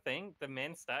here's the thing: the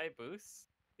main stat boost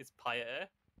is piety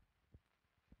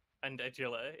and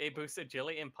agility. It boosts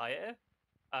agility and piety.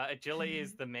 Agility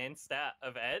is the main stat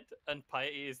of Ed, and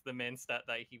piety is the main stat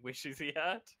that he wishes he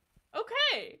had.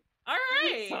 okay.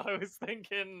 Alright. So I was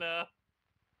thinking,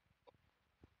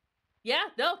 yeah,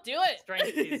 no, do it.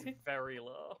 strength is very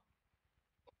low.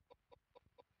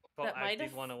 But That I might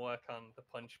did want to work on the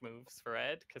punch moves for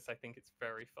Ed, because I think it's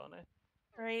very funny.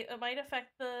 Right, it might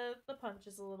affect the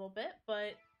punches a little bit,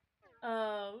 but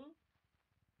DLBG,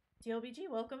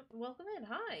 welcome in.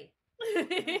 Hi.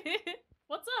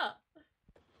 What's up?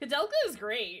 Koudelka is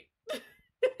great.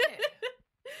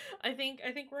 I think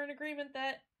we're in agreement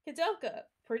that Koudelka,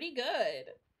 pretty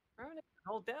good.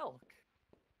 Oh, Delk.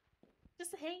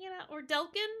 Just hanging out. We're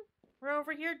Delkin. We're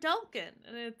over here Delkin,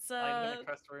 and it's Sliding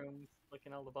across rooms,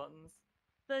 clicking all the buttons.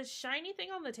 the shiny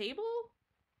thing on the table.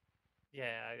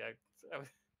 Yeah, I was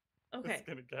Okay.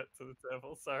 gonna get to the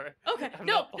table. Sorry. Okay. I'm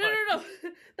No. not blind.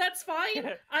 That's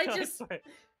fine. I No, just it's fine.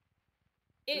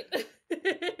 it.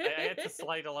 I had to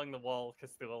slide along the wall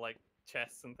because there were like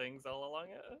chests and things all along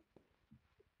it.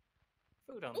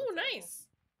 Food on the Ooh, table. nice.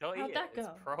 Don't How'd eat that it. It's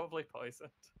go? probably poisoned.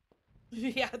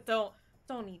 Yeah, don't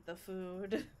eat the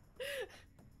food.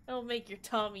 It'll make your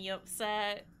tummy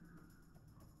upset.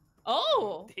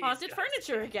 Oh, These haunted guys.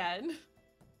 furniture again. Is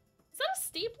that a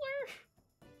stapler?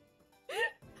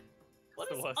 What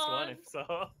It's is the worst on? one, if so.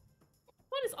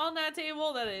 What is on that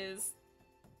table that is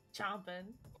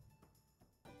chomping?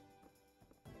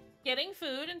 Getting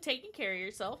food and taking care of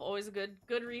yourself, always a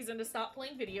good reason to stop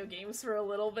playing video games for a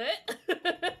little bit.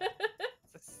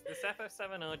 This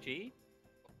FF7 OG.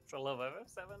 It's a love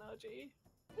FF7 OG.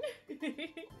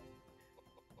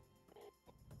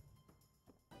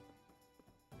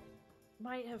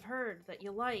 Might have heard that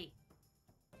you like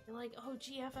OG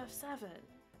FF7.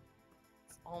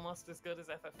 It's almost as good as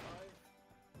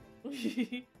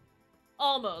FF5.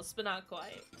 Almost, but not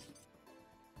quite.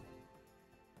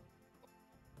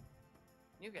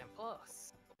 New Game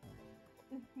Plus.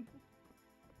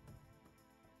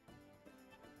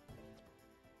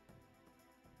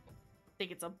 I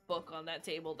think it's a book on that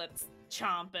table that's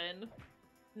chomping,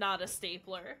 not a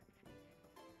stapler.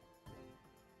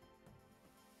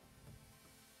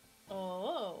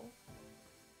 Oh.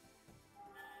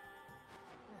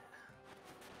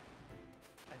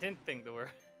 I didn't think there were.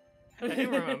 I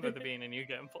didn't remember there being a New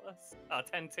Game Plus. Oh,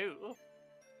 10-2. Oh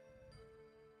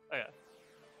yeah.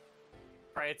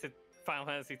 Prior to Final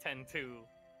Fantasy X-2,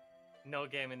 no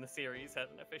game in the series had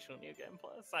an official New Game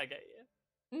Plus. I get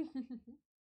you.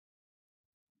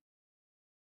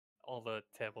 All the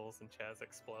tables and chairs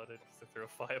exploded because I threw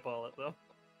a fireball at them.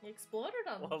 He exploded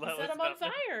them. Well, He that set was them on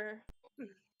happening. fire.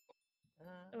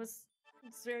 It was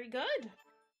very good.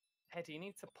 Ed, you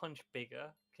need to punch bigger.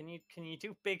 Can you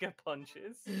do bigger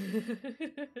punches?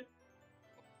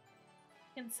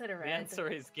 Consider The it. answer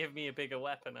is give me a bigger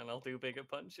weapon and I'll do bigger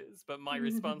punches. But my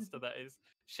response to that is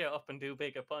shut up and do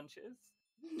bigger punches.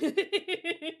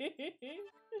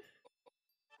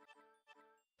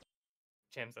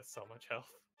 James has so much health.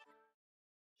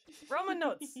 Roman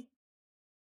nuts!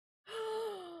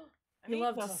 You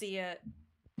love to those. see it.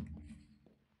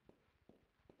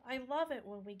 I love it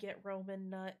when we get Roman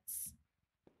nuts.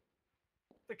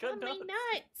 The good Mom, my nuts.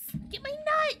 nuts! Get my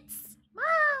nuts!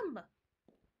 Mom!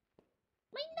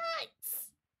 My nuts!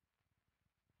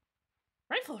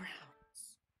 Rifle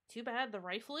rounds. Too bad the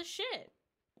rifle is shit.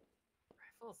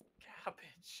 Rifle's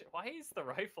garbage. Why is the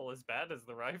rifle as bad as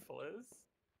the rifle is?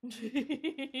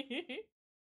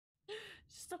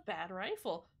 Just a bad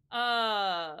rifle.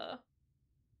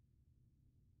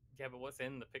 Yeah, but what's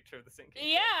in the picture of the sinking?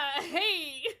 Yeah,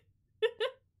 hey!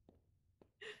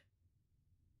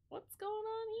 What's going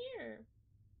on here?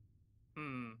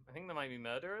 I think there might be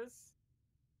murderers.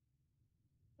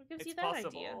 What gives It's you that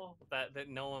idea? possible that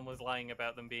no one was lying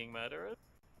about them being murderers.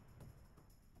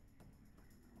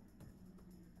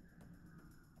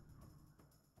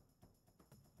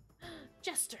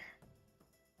 Jester.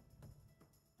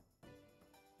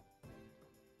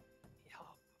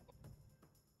 Yup.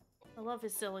 I love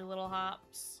his silly little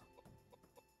hops.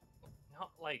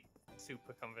 Not like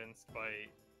super convinced by.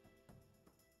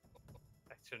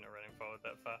 I shouldn't have running forward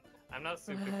that far. I'm not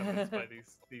super convinced by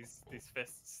these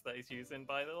fists that he's using.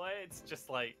 By the way, it's just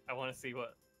like I want to see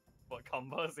what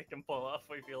combos he can pull off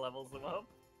if he levels them up.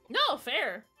 No,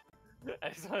 fair. I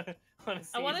just want to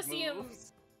see. I want to his see him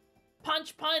moves.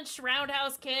 punch,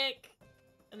 roundhouse kick,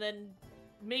 and then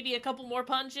maybe a couple more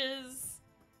punches.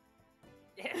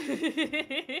 Yeah.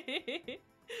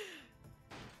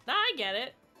 Nah, I get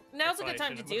it. Now's That's a good why I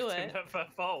time to shouldn't have do moved him it. that far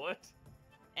forward.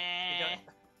 Eh.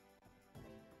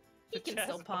 He The can chest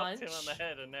still popped punch. him on the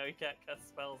head, and now he can't cast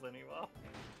spells anymore.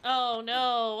 Oh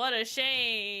no, what a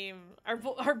shame. Our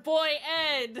boy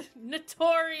Ed,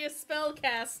 notorious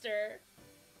spellcaster.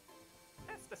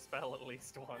 Cast a spell at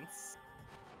least once.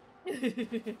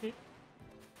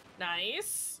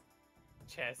 Nice.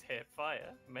 Chairs hit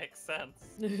fire. Makes sense.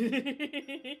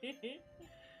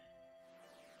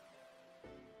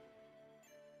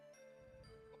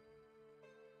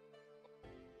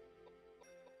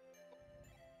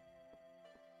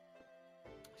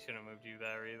 Shouldn't have moved you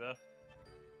there either.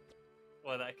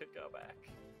 Well, that could go back.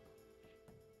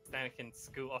 Then it can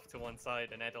scoot off to one side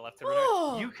and Ed will have to run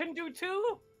out. You can do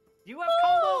two? You have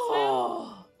combos now?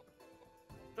 Oh,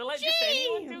 They let just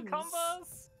anyone do James!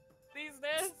 combos these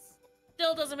days?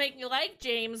 still doesn't make me like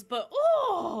James, but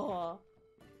oh,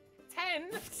 10?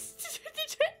 Ed,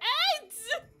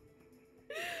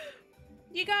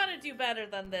 you gotta do better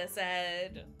than this,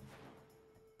 Ed.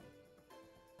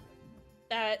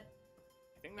 That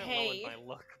I think that Hey. lowered my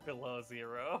luck below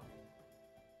 0.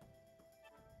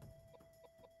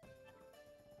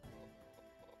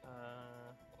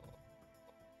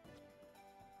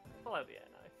 Pull out the air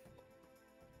knife.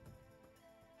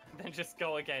 Then just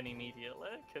go again immediately,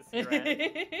 because you're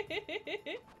Ed.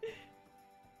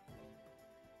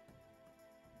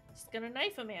 Just gonna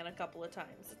knife a man a couple of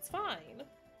times. It's fine.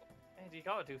 Ed, you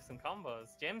gotta do some combos.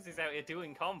 James is out here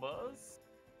doing combos.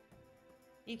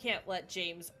 You can't let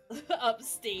James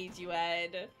upstage you,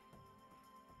 Ed.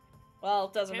 Well,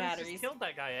 it doesn't James matter. just He's killed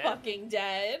that guy, Ed. fucking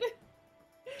dead.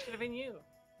 Should have been you.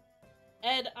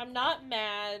 Ed, I'm not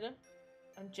mad.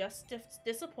 I'm just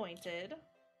disappointed.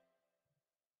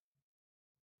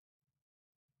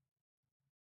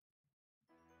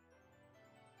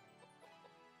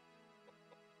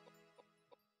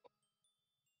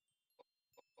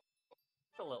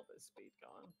 A little bit of speed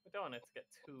gone. We don't want it to get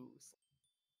too.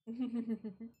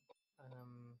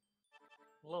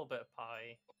 A little bit of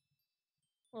pie.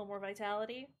 A little more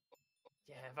vitality.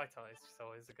 Yeah, Vitality's just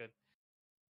always a good.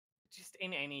 Just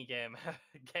in any game,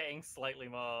 getting slightly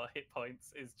more hit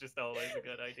points is just always a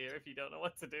good idea if you don't know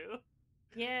what to do.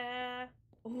 Yeah.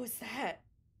 What was that?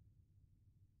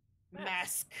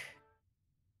 Mask.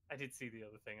 I did see the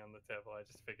other thing on the table. I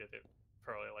just figured it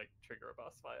probably like trigger a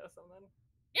boss fight or something.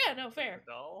 Yeah, no, fair.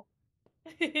 The doll.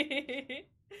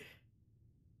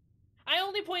 I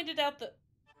only pointed out the...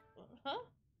 Huh?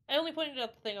 I only pointed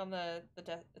out the thing on the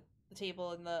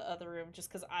table in the other room just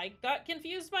because I got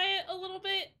confused by it a little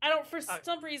bit. I don't... For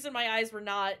some reason, my eyes were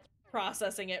not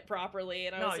processing it properly,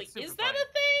 and I was like, is that a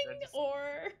thing? Just...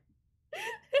 Or...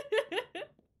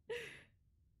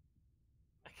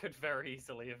 I could very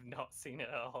easily have not seen it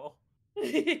at all.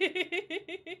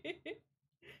 Hey,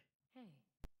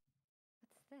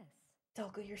 what's this?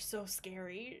 Koudelka, you're so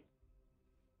scary.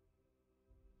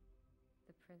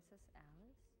 The Princess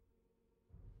Alice?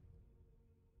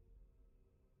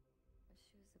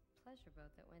 She was a pleasure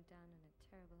boat that went down in a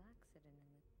terrible accident in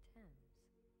the Thames.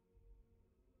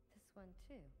 This one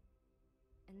too.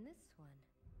 And this one.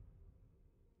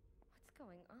 What's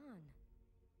going on?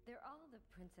 They're all the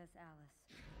Princess Alice.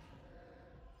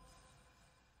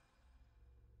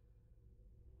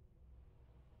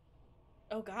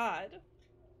 Oh god.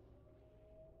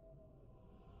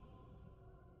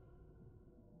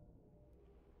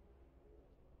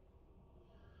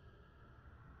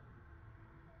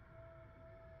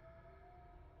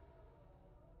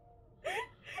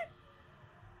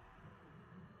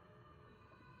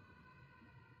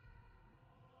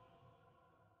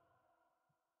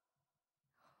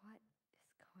 What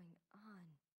is going on?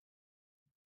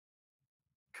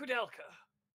 Koudelka.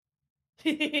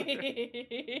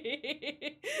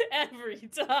 Every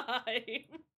time.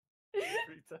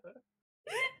 Every time.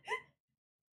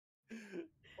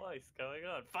 What's going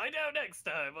on? Find out next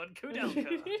time on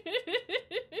Koudelka.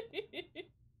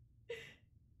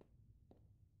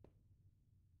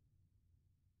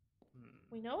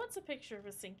 We know it's a picture of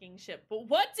a sinking ship, but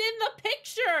what's in the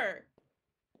picture?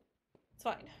 It's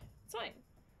fine. It's fine.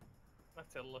 I have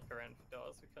to look around for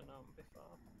doors we couldn't open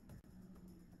before.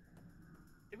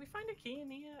 Did we find a key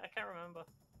in here? I can't remember.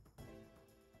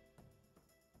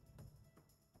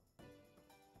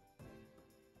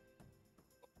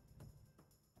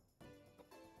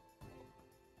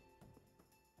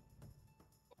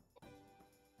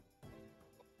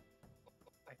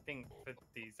 I think for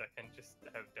these I can just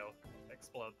have Delk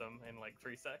explode them in like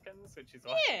 3 seconds, which is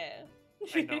why Yeah.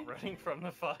 I'm not running from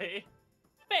the fight.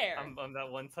 Fair. I'm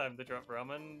that one time they drop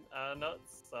ramen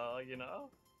nuts, so you know.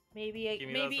 Maybe Give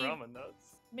me those ramen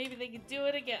nuts. Maybe they could do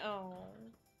it again. Oh.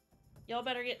 Y'all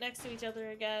better get next to each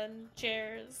other again.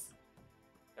 Cheers.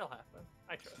 It'll happen.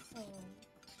 I trust. Oh.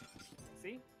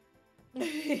 See?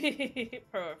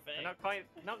 Perfect. We're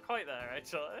not quite there,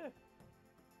 actually.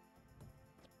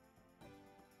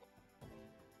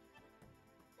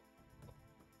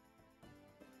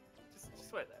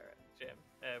 Just wait there, Jim.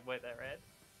 Wait there, Ed.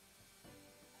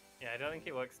 Yeah, I don't think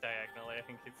it works diagonally. I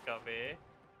think it's gotta be.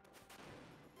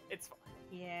 It's fine.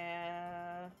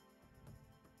 Yeah.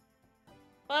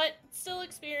 But still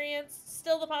experience,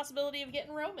 still the possibility of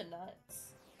getting Roman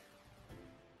nuts.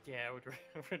 Yeah, I would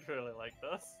really like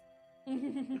this.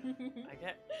 I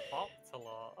get popped a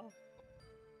lot.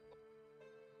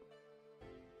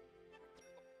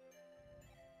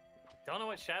 Don't know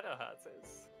what Shadow Hearts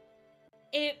is.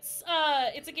 It's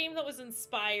a game that was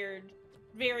inspired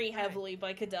very heavily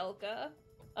by Koudelka.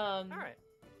 Alright.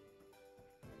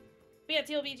 But yeah,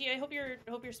 TLBG, I hope your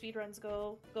speedruns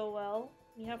go well.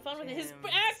 You have fun with it. His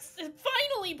James. axe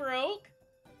finally broke.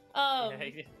 Yeah,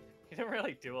 he didn't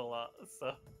really do a lot,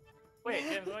 so... Wait,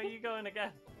 James, where are you going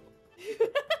again?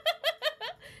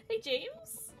 Hey,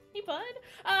 James. Hey, bud.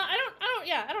 I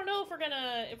don't know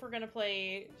if we're gonna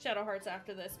play Shadow Hearts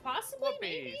after this. Possibly, We'll be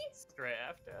maybe. straight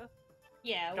after.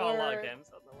 Yeah, Got a lot of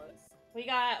games on the list. we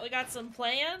got some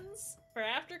plans for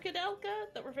after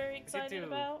Koudelka that we're very excited do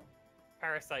about.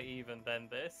 Parasite Eve and then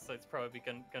this, so it's probably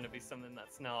gonna be something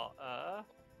that's not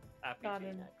RPG Not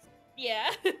in- next. Yeah.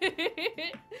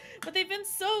 But they've been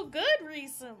so good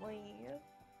recently.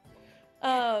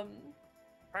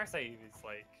 Parasite is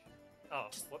like, oh,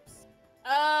 whoops.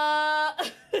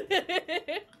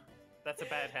 That's a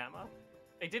bad hammer.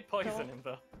 It did poison him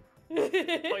though.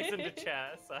 Poisoned a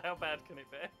chair, so how bad can it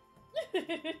be?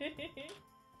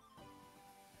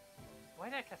 Why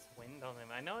did I cast wind on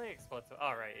him? I know they explode.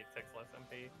 Oh, right, it takes less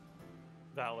MP.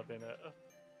 That'll have been it.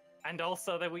 And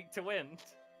also, they're weak to wind.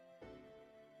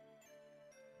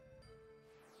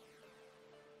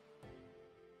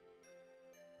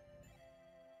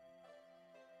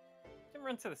 You can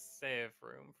run to the save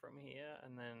room from here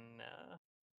and then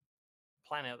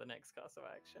plan out the next course of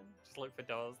action. Just look for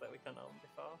doors that we couldn't open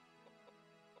before.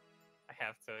 I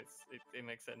have to. It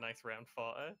makes it a nice round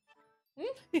 40.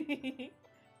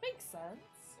 Makes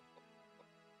sense.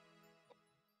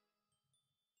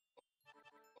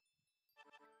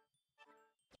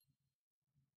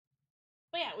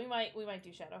 But yeah, we might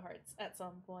do Shadow Hearts at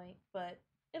some point, but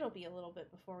it'll be a little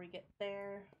bit before we get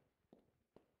there.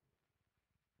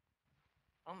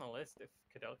 On the list if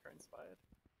Koudelka inspired.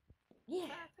 Yeah.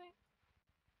 I think.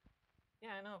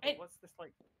 Yeah, I know, but what's this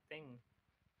like thing?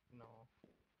 No.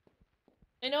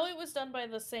 I know it was done by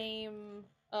the same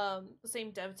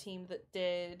dev team that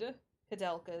did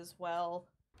Koudelka as well.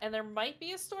 And there might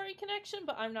be a story connection,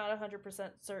 but I'm not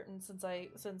 100% certain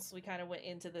since we kind of went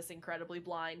into this incredibly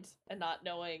blind and not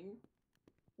knowing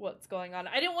what's going on.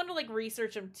 I didn't want to like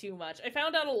research them too much. I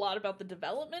found out a lot about the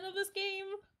development of this game,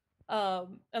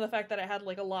 and the fact that it had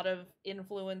like a lot of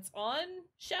influence on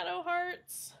Shadow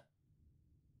Hearts.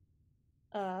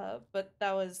 But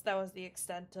that was the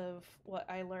extent of what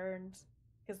I learned,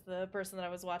 because the person that I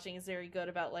was watching is very good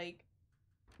about like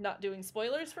not doing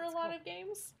spoilers for a lot of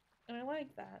games. And I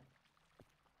like that.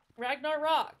 Ragnar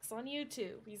Rocks on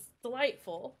YouTube. He's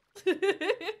delightful. I think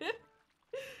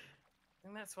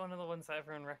that's one of the ones that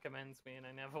everyone recommends me and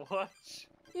I never watch.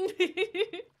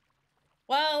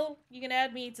 Well, you can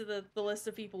add me to the list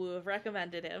of people who have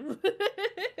recommended him.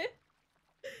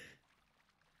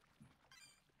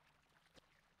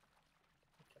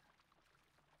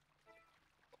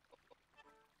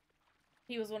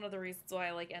 He was one of the reasons why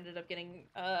I like ended up getting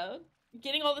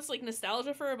all this like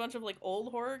nostalgia for a bunch of like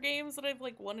old horror games that I've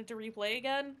like wanted to replay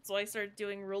again. So I started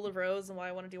doing Rule of Rose and why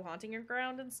I want to do Haunting Your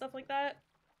Ground and stuff like that.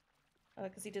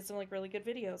 Because he did some like really good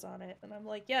videos on it, and I'm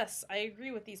like, yes, I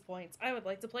agree with these points. I would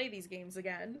like to play these games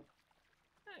again.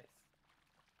 Nice.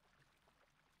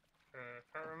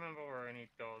 Can't remember where any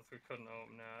doors we couldn't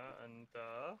open now, and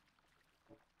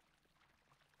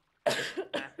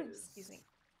Excuse me.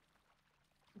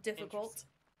 Difficult.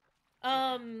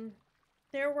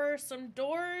 There were some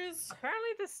doors.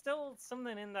 Apparently there's still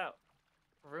something in that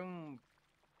room.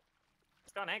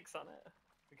 It's got an X on it.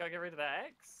 We gotta get rid of that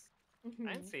X. I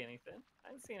didn't see anything. I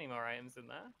didn't see any more items in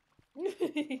there.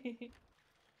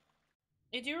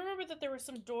 I do remember that there were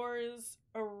some doors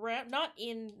around, not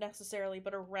in necessarily,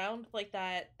 but around like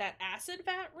that acid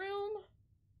vat room.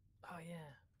 Oh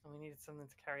yeah, and we needed something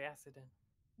to carry acid in.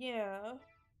 Yeah.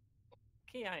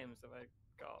 Key items have I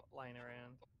got lying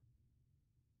around?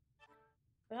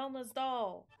 Velma's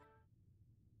doll.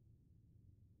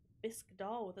 Bisque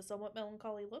doll with a somewhat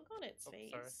melancholy look on its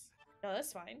face. Sorry. No,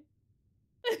 that's fine.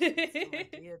 My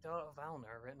dear daughter Valna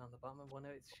written on the bottom of one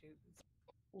of its shoes.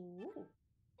 Ooh.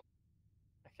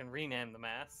 I can rename the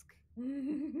mask.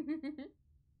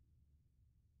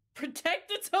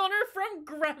 Protect its owner from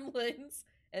gremlins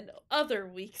and other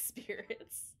weak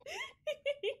spirits.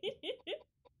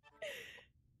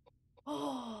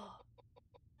 Oh.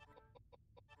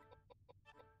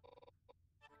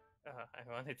 I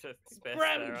wanted to space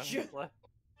there, honestly.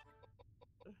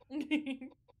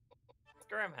 It's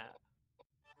Graham Hat.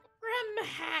 Graham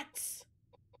Hat!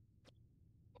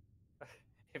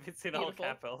 If it's in all Beautiful.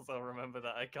 capitals, I'll remember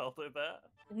that I called it that.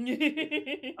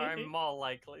 I'm more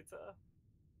likely to.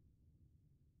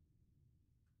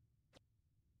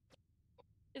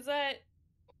 Is that...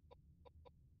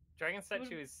 Dragon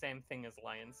statue is same thing as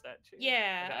lion statue.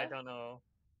 Yeah. I don't know.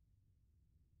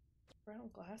 Brown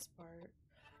glass part.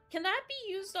 Can that be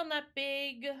used on that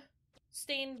big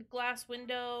stained glass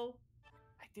window?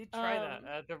 I did try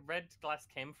that. The red glass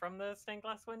came from the stained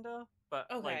glass window, but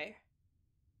okay.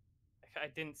 I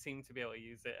didn't seem to be able to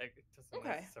use it. It doesn't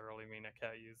necessarily mean I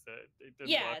can't use it. It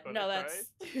didn't work when I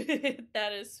tried.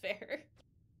 That is fair.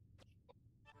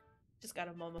 Just got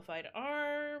a mummified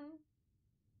arm.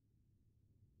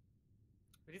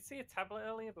 We did see a tablet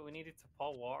earlier, but we needed to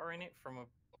pour water in it from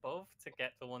above to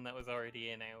get the one that was already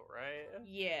in out, right?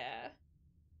 Yeah.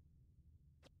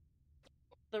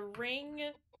 The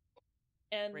ring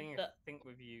and I think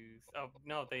we've used. Oh,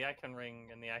 no, the icon ring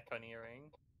and the icon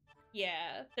earring.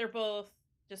 Yeah, they're both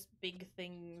just big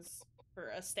things for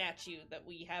a statue that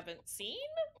we haven't seen.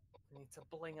 We need to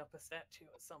bling up a statue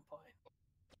at some point.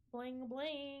 Bling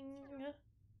bling.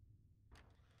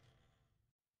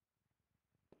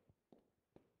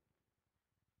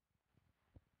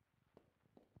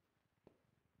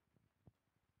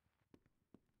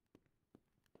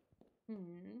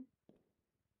 Hmm.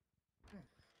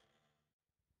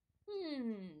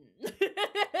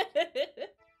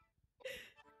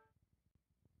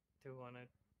 Do want to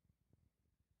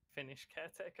finish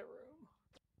caretaker room?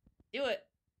 Do it.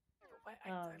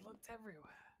 I looked everywhere.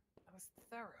 I was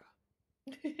thorough.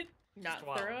 Not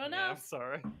Wow, thorough yeah, enough. I'm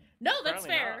sorry. No, that's Apparently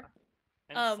fair.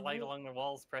 not. And slide along the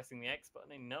walls pressing the X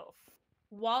button enough.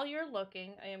 While you're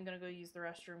looking, I am gonna go use the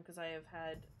restroom because I have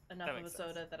had enough That of a makes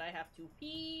soda sense. that I have to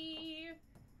pee.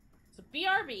 So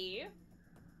BRB. I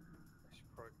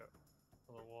should probably go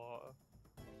for the water.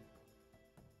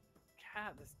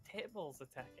 Cat, there's tables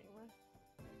attacking me.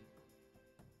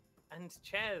 And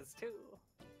chairs too.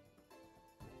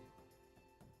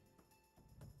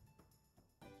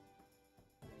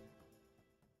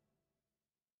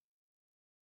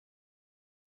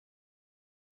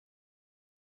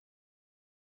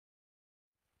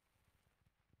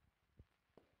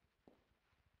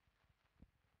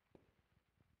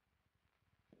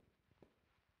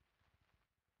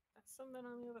 That's something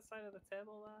on the other side of the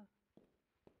table there.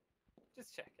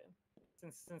 Just checking.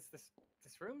 Since this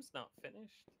room's not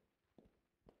finished.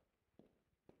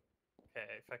 Okay,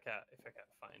 if I can't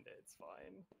find it, it's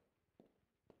fine.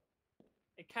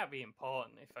 It can't be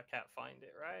important if I can't find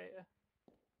it, right?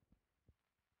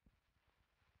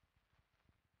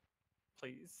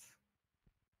 Please.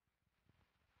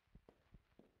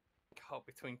 Caught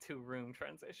between two room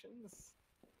transitions.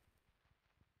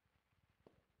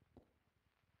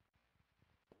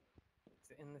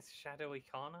 Is it in this shadowy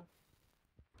corner?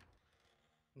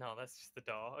 No, that's just the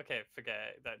door. Okay,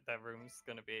 forget it. That room's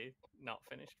gonna be not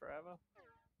finished forever.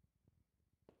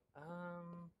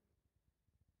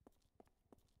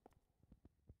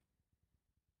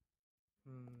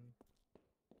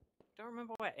 Don't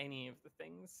remember where any of the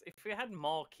things. If we had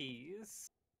more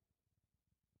keys,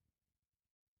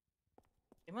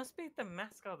 it must be the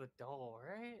mask or the door,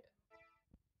 right?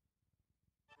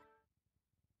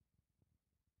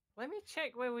 Let me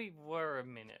check where we were a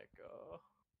minute ago.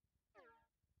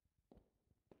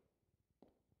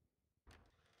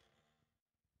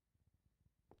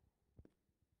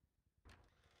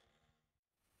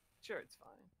 Sure, it's fine.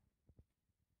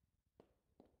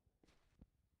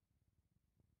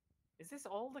 Is this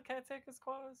all the caretaker's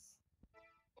quarters?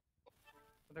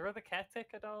 Are there other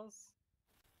caretaker doors?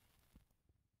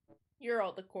 You're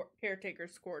all the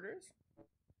caretaker's quarters.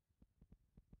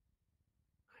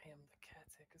 I am the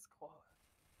caretaker's quarters.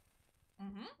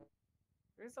 Mm-hmm.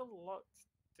 There's a locked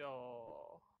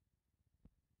door.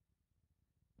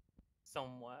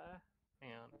 Somewhere.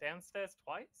 Hang on. Downstairs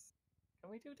twice? Can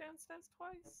we do downstairs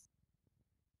twice?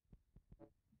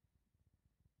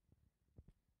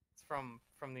 It's from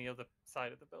the other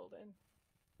side of the building.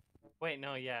 Wait,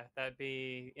 no, yeah. That'd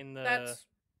be in the... That's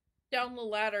down the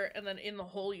ladder and then in the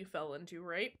hole you fell into,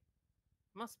 right?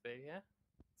 Must be, yeah.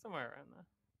 Somewhere around there.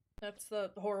 That's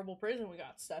the horrible prison we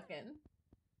got stuck in. Do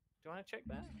you want to check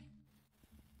that?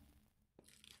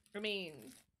 I mean,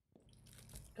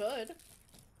 could.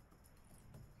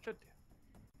 Could do.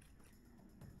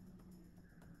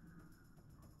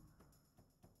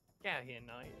 Get out here,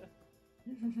 Naya.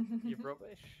 You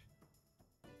rubbish.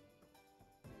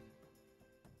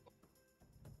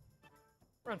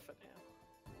 Run for now.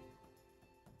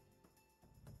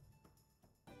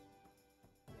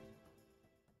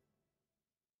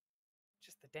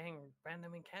 Just the dang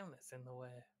random encounters in the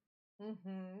way.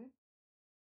 Mm-hmm.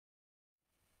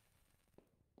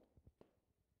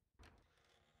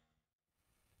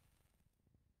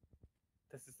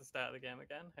 This is the start of the game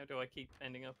again. How do I keep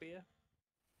ending up here?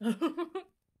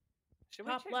 Should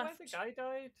we Top check left. where the guy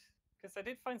died? Because I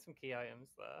did find some key items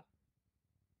there.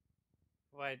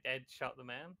 Why Ed shot the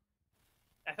man.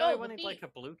 I thought I wanted like a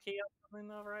blue key or something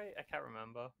though, right? I can't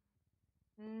remember.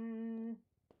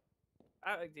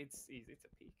 It's easy to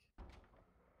peek.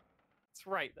 It's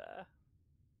right there.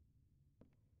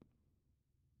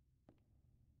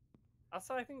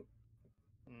 Also, I think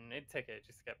it'd take it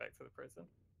just to get back to the prison.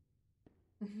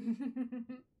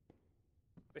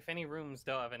 If any rooms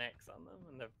don't have an X on them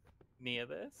and they're near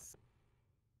this,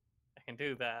 I can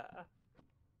do that.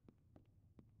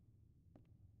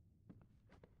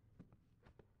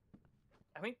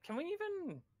 I mean, can we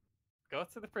even go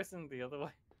to the prison the other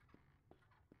way?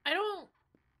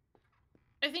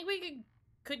 I think we could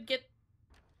could get...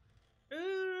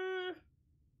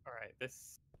 Alright,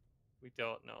 this... we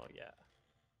don't know yet.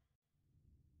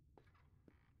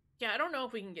 Yeah, I don't know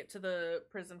if we can get to the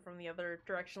prison from the other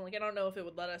direction. Like, I don't know if it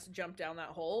would let us jump down that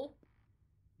hole.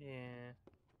 Yeah.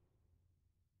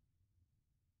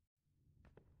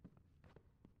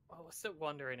 Well, we're still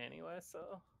wandering anyway, so...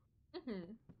 Mm-hmm.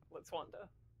 let's wander.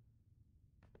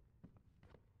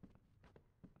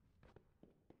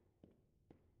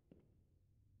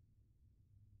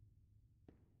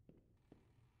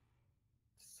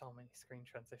 So many screen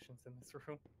transitions in this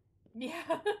room. Yeah.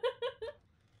 Are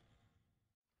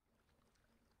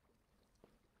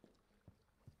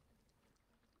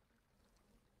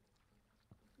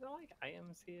there like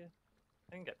items here?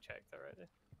 I think I've checked already.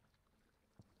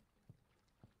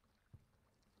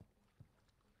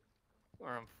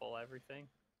 We're on full everything.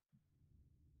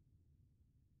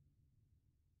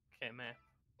 Okay, meh.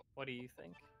 What do you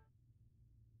think?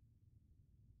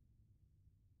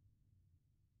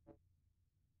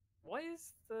 What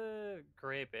is the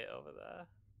grey bit over there?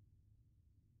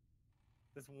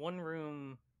 There's one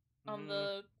room... On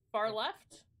the far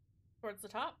left, towards the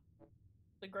top,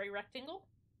 the gray rectangle.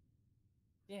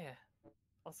 yeah.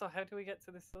 Also, how do we get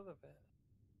to this other bit?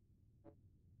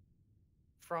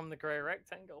 From the grey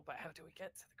rectangle, but how do we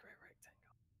get to the grey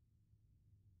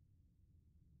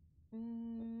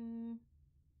rectangle?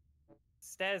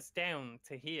 Stairs down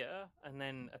to here, and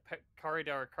then a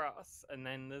corridor across, and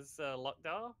then there's a locked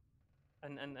door,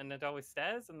 and a door with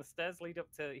stairs, and the stairs lead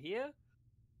up to here.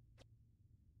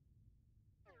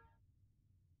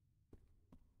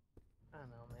 I don't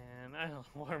know, man. I don't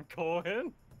know where I'm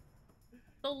going.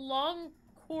 The long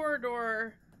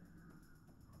corridor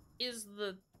is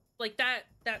the... like, that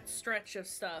stretch of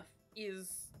stuff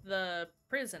is the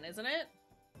prison, isn't it?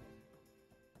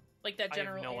 Like, that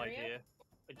general I have no area? idea.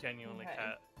 I genuinely Okay.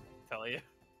 can't tell you. Okay.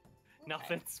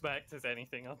 Nothing smacked as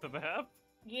anything on the map.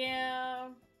 Yeah.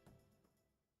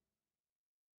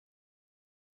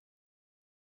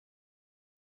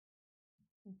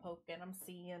 I'm poking, I'm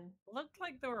seeing. Looked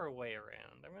like there were a way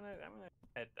around. I'm gonna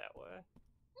head that way.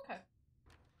 Okay.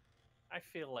 I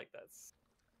feel like that's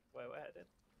where we're headed.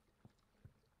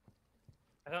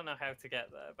 I don't know how to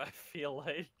get there, but I feel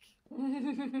like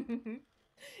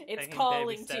It's taking calling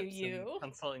baby to steps you. and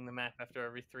consulting the map after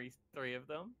every three of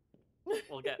them.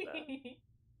 We'll get there.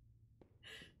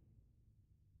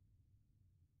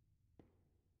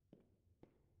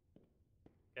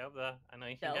 Get up there. I know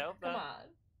you can Delk, get up there. come on.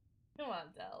 Come on,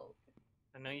 Delk.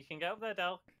 I know you can get up there,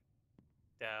 Delk.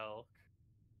 Delk.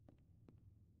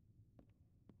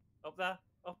 Up there.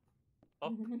 Up.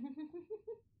 Up.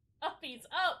 Uppies,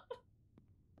 up!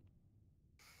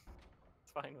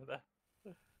 It's fine with that.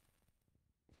 Okay.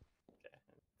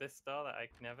 This door that I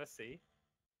can never see.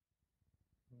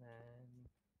 And then...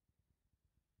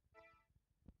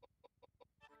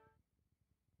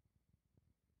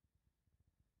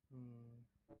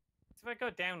 So if I go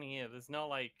down here, there's no,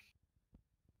 like,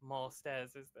 more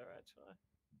stairs, is there, actually?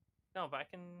 No, but I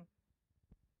can...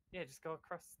 yeah, just go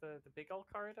across the big old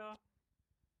corridor.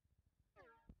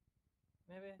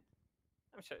 Maybe?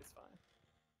 I'm sure it's fine.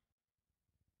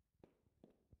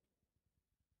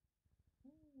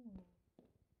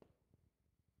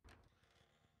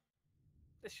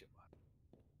 This should work.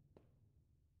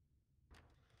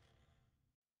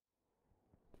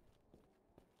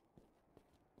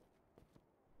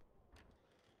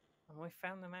 And we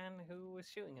found the man who was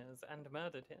shooting us and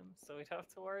murdered him, so we don't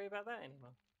have to worry about that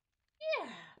anymore. Yeah.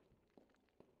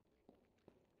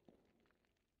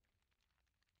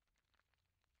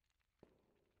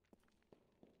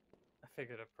 I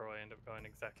figured I'd probably end up going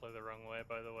exactly the wrong way,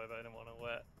 by the way, but I didn't want to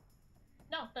wet.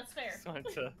 No, that's fair. Just wanted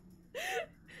to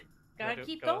Gotta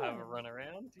keep go going. have a run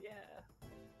around. Yeah.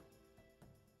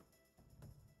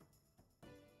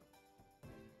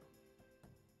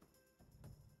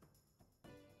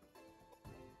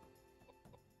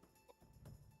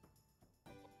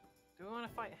 Do we want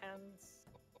to fight hands?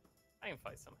 I can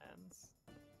fight some hands.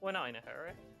 We're not in a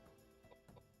hurry.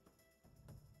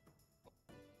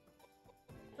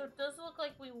 So it does look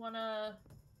like we wanna...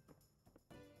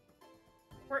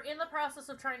 we're in the process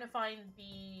of trying to find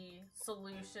the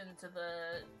solution to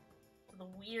the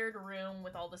weird room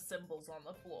with all the symbols on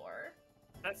the floor.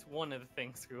 That's one of the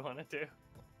things we want to do.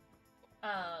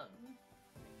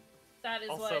 That is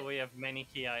also, what... we have many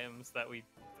key items that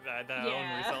Yeah.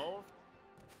 own resolved.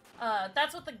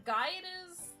 That's what the guide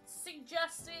is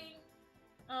suggesting,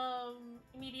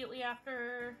 immediately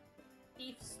after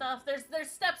thief stuff. There's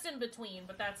steps in between,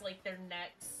 but that's like their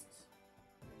next.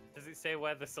 Does it say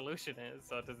where the solution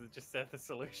is, or does it just say the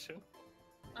solution?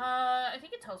 I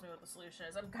think it tells me what the solution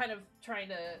is. I'm kind of trying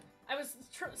to... I was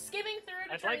skimming through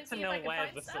to I'd try like and to see know if I could where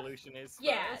find the stuff. solution is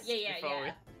Yeah, first. yeah. before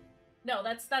we- No,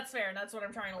 that's fair, and that's what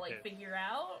I'm trying to like Okay. figure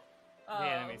out. The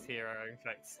enemies here are in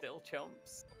fact still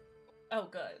chumps. Oh,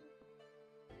 good.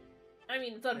 I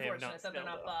mean, it's have unfortunate not that they're still,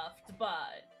 not though. buffed,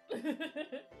 but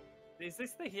Is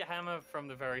this the hammer from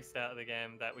the very start of the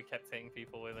game that we kept hitting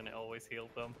people with and it always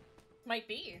healed them? might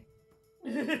be.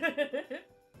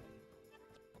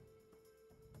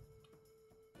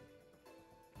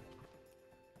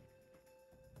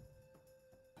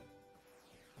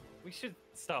 We should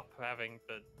stop having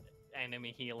the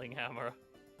enemy healing hammer.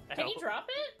 Can you out. drop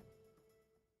it?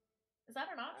 Is that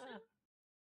an option?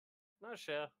 Not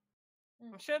sure.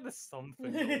 Mm. I'm sure there's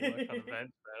something that'll work on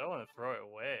events, but I don't want to throw it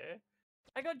away.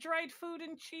 I got dried food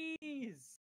and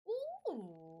cheese!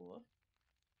 Ooh.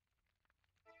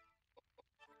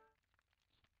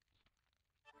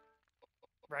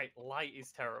 Right, light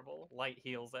is terrible. Light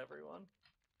heals everyone.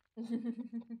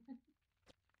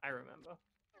 I remember.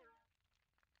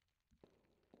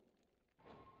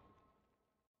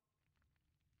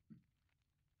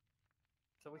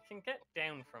 So we can get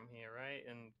down from here, right?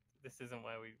 And this isn't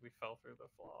where we fell through the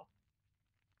floor.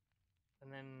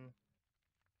 And then...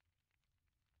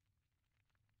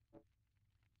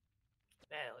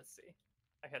 Yeah, let's see.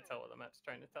 I can't tell what the map's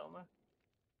trying to tell me.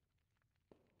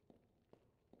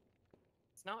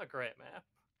 It's not a great map.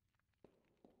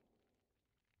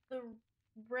 The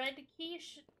red key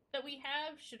that we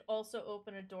have should also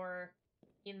open a door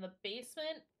in the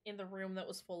basement in the room that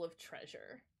was full of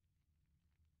treasure.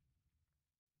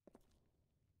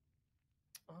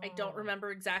 I don't Oh.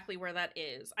 remember exactly where that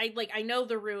is. I know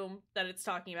the room that it's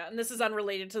talking about, and this is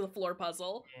unrelated to the floor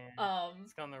puzzle. Yeah,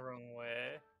 it's gone the wrong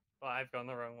way. Well, I've gone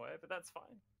the wrong way, but that's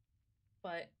fine.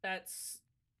 But that's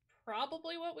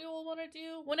probably what we will want to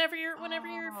do whenever you're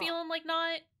Oh. feeling like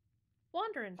not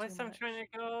wandering too Place I'm much. trying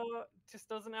to go just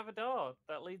doesn't have a door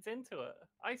that leads into it.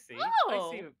 I see.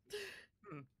 Oh. I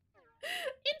see.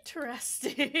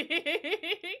 Interesting.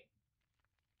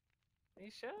 Are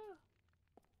you sure?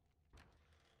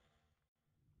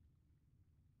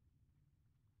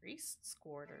 Priest's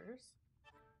quarters.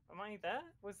 Am I there?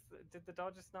 Did the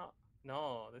door just not?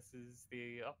 No, this is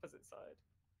the opposite side.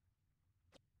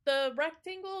 The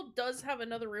rectangle does have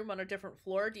another room on a different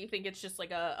floor. Do you think it's just like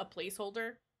a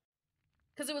placeholder?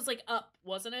 Because it was like up,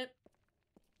 wasn't it?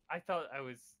 I thought it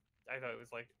was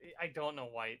like I don't know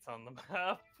why it's on the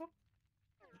map.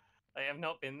 I have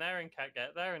not been there and can't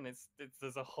get there, and it's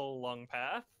there's a whole long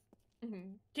path. Mm-hmm.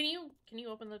 Can you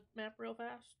open the map real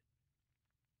fast?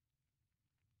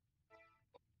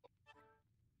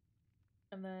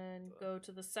 And then go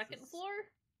to the second floor?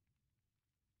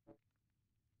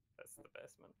 That's the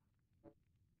basement.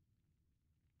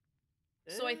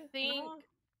 So I think No?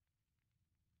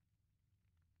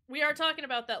 we are talking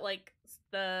about that, like,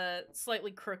 the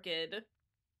slightly crooked.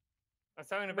 I was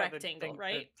talking about rectangle, the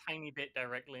right? tiny bit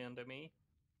directly under me.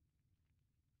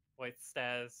 With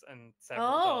stairs and several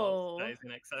Oh. doors that is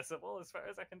inaccessible as far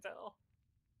as I can tell.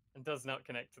 And does not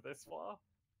connect to this floor.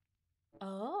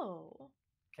 Oh.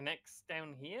 Connects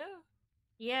down here?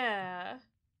 Yeah.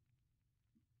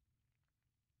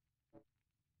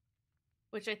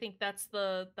 Which I think that's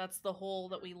the hole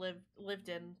that we lived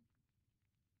in.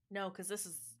 No, because this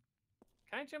is...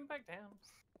 Can I jump back down?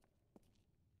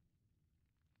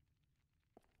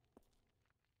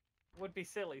 Would be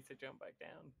silly to jump back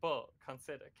down, but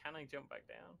consider, can I jump back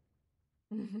down?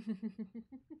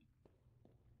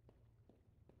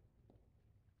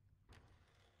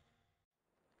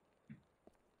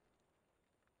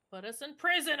 Put us in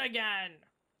prison again!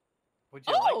 Would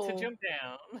you like Oh! to jump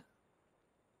down?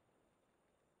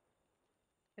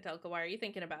 Koudelka, why are you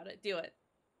thinking about it? Do it.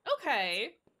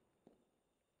 Okay.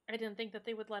 I didn't think that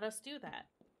they would let us do that.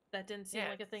 That didn't seem Yeah,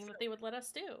 like a thing that they would let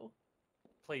us do.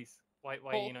 Please, why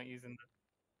are Hole. you not using the...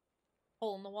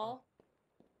 Hole in the wall?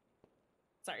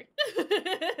 Sorry.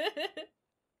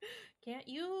 Can't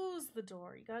use the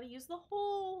door. You gotta use the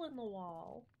hole in the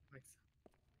wall.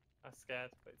 I'm scared,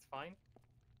 but it's fine.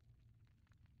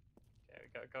 Okay, we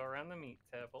gotta go around the meat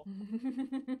table.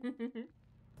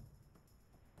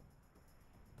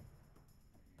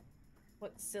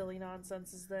 What silly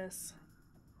nonsense is this?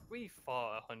 We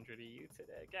fought 100 of you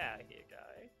today. Get out of here,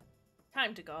 guy.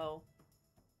 Time to go.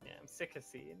 Yeah, I'm sick of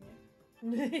seeing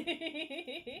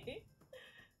you.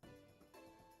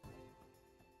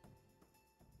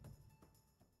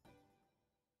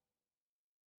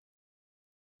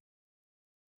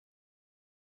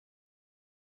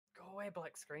 Go away,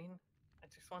 black screen. I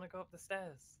just want to go up the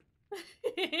stairs.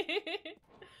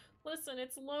 Listen,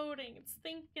 it's loading. It's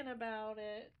thinking about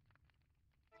it.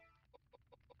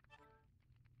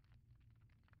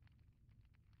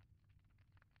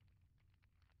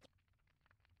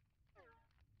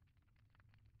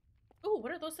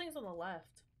 what are those things on the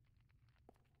left?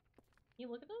 Can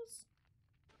you look at those?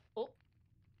 Oh.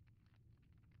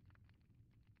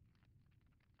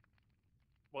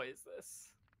 What is this?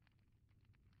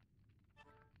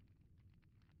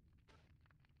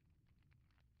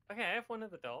 Okay, I have one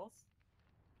of the dolls.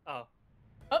 Oh.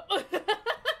 Oh.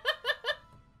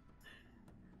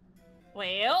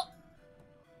 Well.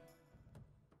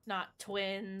 Not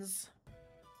twins.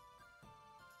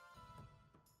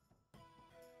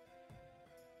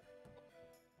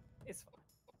 It's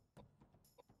fine.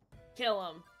 Kill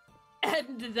them.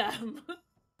 End them.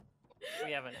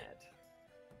 We have an ad.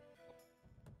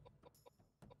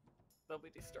 They'll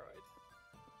be destroyed.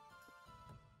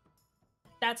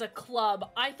 That's a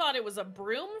club. I thought it was a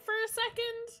broom for a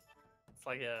second. It's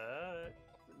like a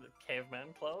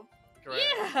caveman club. Great.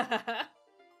 Yeah.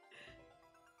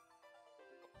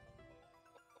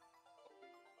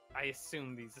 I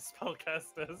assume these are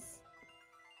spellcasters.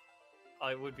 Oh,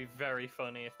 it would be very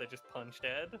funny if they just punched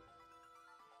Ed.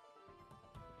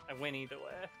 I win either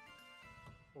way.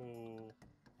 Ooh.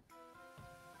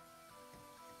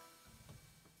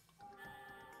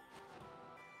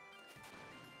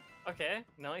 Okay,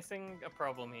 noticing a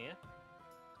problem here.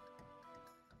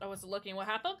 I was looking. What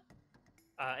happened?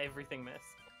 Everything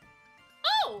missed.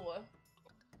 Oh!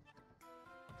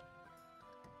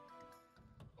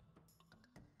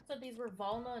 So these were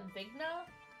Volna and Vigna?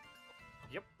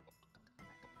 Yep.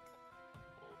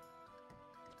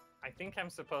 I think I'm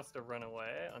supposed to run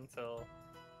away until...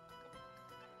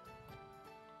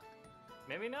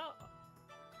 Maybe not?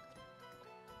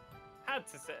 Had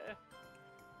to say.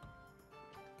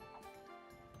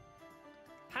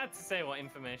 Had to say what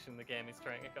information the game is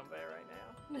trying to convey right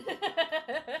now.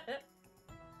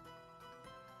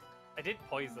 I did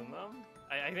poison them.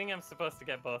 I think I'm supposed to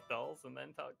get both dolls and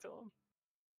then talk to them.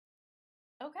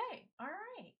 Okay,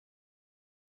 alright.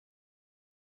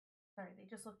 Sorry, they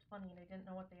just looked funny and I didn't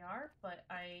know what they are, but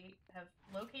I have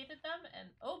located them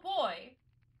and oh boy!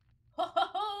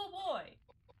 Oh boy!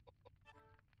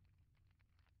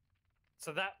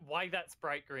 So why that's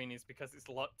bright green is because it's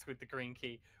locked with the green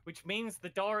key, which means the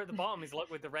door at the bottom is locked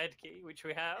with the red key, which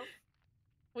we have.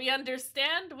 We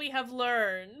understand, we have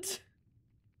learned.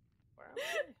 Where am I?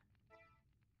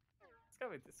 It's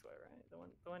gotta be this way, right?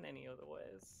 The one any other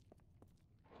ways.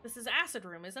 This is acid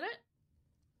room, isn't it?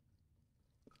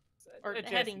 Or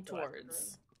Adjacent heading to acid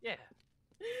towards. room. Yeah.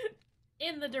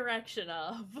 In the direction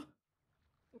of.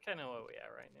 We kind of know where we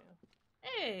are right now.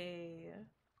 Hey.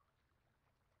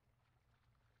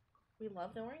 We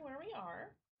love knowing where we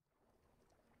are.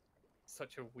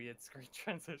 Such a weird screen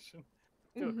transition.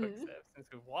 Do a quick save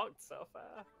since we walked so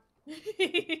far.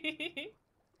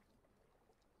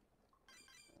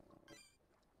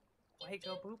 Why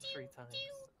go boop 3 times?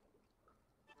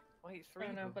 Why it's 3 I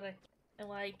don't know, boop? but I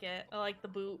like it. I like the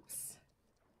boops.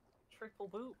 Triple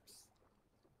boops.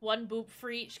 1 boop for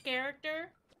each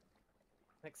character.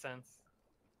 Makes sense.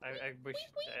 I wish.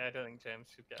 I don't think James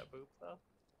should get a boop though.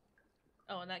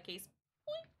 Oh, in that case,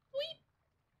 boop,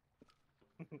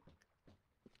 boop.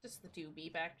 Just the 2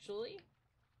 beep, actually.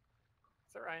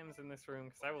 Is there items in this room?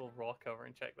 Because I will walk over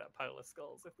and check that pile of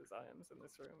skulls if there's items in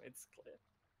this room. It's clear.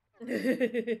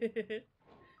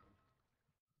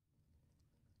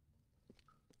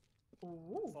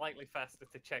 Ooh. Slightly faster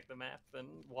to check the map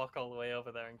than walk all the way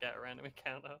over there and get a random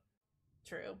encounter.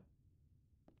 True.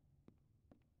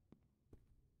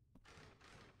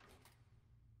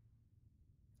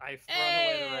 I've thrown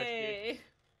away the red key.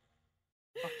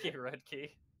 Fuck you, red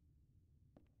key.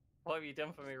 What have you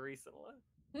done for me recently?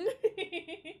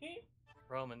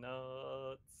 Roman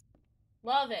notes.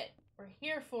 Love it. We're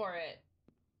here for it.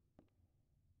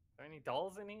 Are there any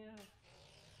dolls in here?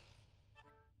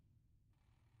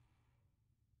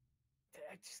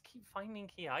 I just keep finding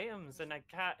key items and I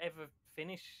can't ever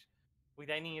finish with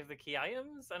any of the key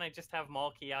items and I just have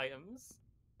more key items.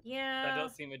 Yeah. That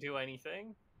don't seem to do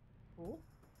anything. Ooh.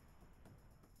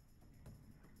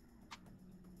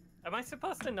 Am I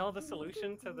supposed to know the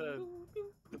solution to the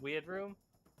weird room?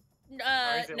 No.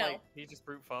 Or is it like you just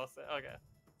brute force it? Okay.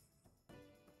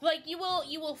 Like you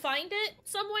will find it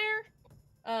somewhere.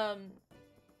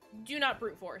 Do not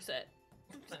brute force it.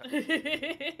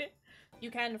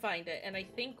 You can find it, and I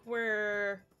think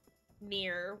we're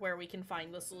near where we can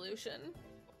find the solution.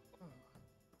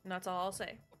 And that's all I'll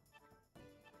say.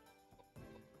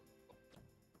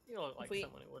 You look like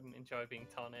someone who wouldn't enjoy being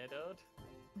tornadoed.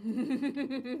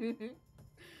 You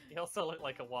also look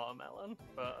like a watermelon,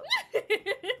 but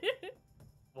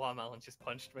watermelon just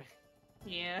punched me.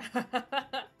 Yeah.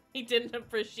 He didn't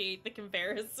appreciate the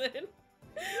comparison.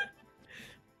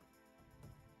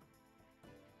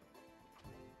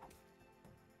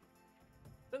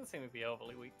 doesn't seem to be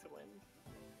overly weak to wind.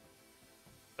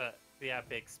 But yeah,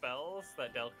 big spells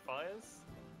that Delk fires.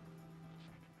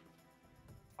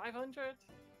 500?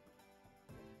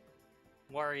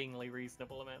 Worryingly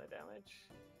reasonable amount of damage.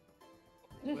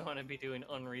 We want to be doing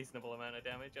unreasonable amount of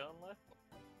damage only.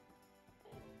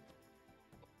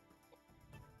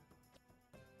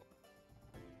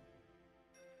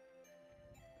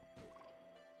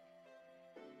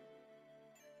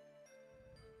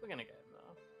 We're gonna get him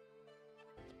though.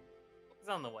 He's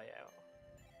on the way out.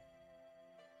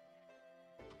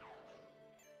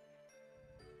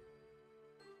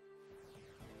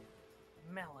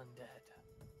 Melon dead.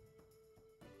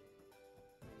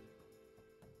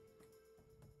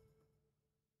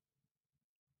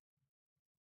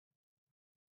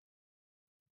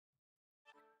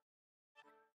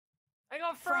 I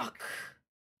got Frock!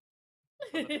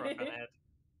 Put the Frock on head.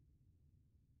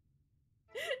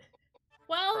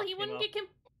 Well, Frock he him wouldn't up. get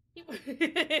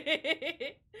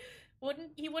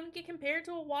he wouldn't get compared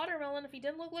to a watermelon if he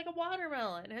didn't look like a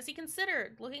watermelon. Has he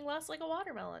considered looking less like a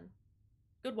watermelon?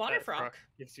 Good water That frock.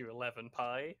 gives you 11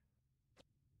 pie.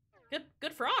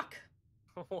 Good frock.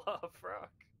 What a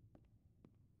Frock.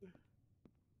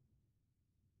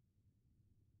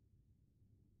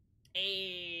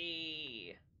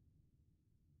 Ayy.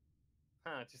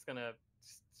 Just gonna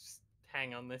just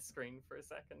hang on this screen for a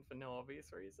second for no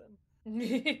obvious reason.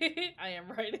 I am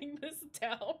writing this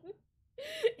down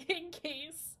in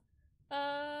case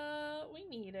we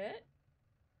need it.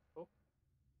 Oh,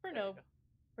 For there no you go.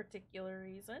 particular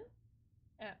reason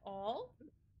at all.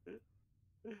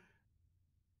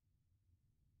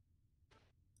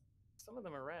 Some of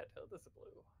them are red. Oh, there's a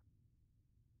blue.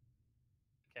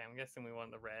 Okay, I'm guessing we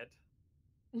want the red.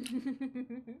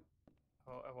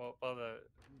 Oh, I won't bother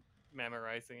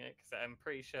memorizing it because I'm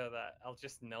pretty sure that I'll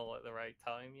just know at the right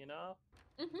time, you know?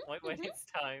 When it's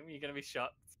time, you're going to be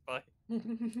shocked by...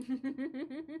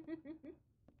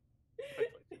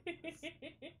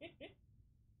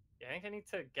 Yeah, I think I need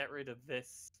to get rid of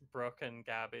this broken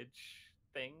garbage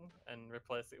thing and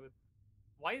replace it with...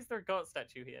 Why is there a goat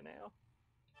statue here now?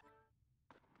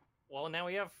 Well, now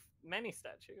we have many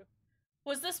statue.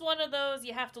 Was this one of those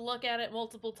you have to look at it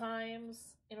multiple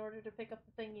times in order to pick up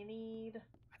the thing you need?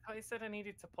 I thought you said I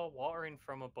needed to pour water in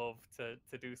from above to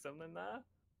do something there.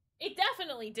 It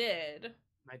definitely did.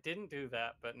 I didn't do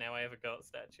that, but now I have a goat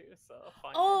statue, so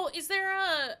fine. Oh, is there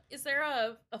a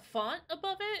font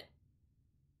above it?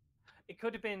 It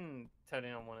could have been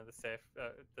turning on one of the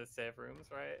save rooms,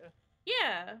 right?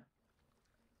 Yeah.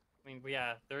 I mean,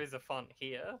 yeah, there is a font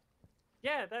here.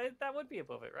 Yeah, that would be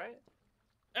above it, right?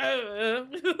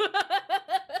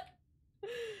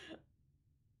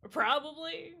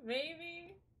 Probably,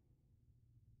 maybe.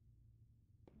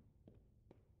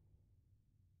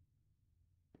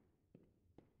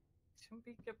 Shouldn't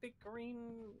be a big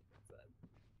green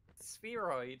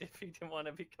spheroid if you didn't want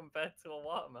to be compared to a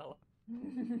watermelon.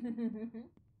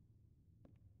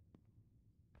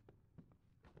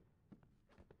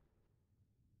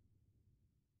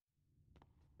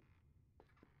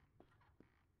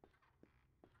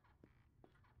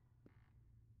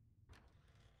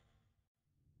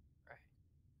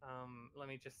 Let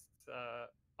me just,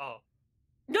 oh.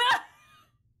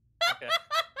 Okay.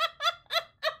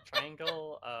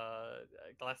 Triangle, a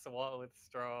glass of water with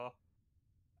straw.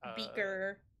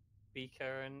 Beaker.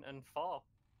 Beaker and 4.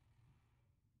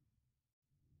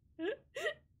 This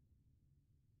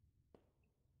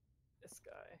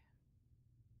guy.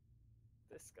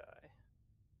 This guy.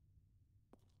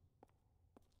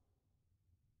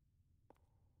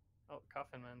 Oh,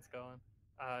 Coffin Man's going.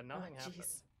 Nothing happened.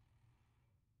 Jeez.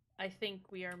 I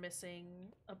think we are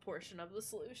missing a portion of the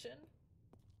solution.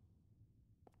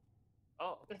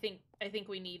 Oh. I think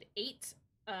we need 8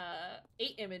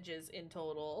 images in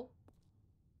total.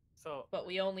 So, but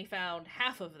we only found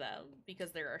half of them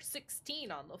because there are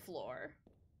 16 on the floor.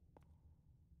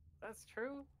 That's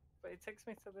true, but it takes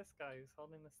me to this guy who's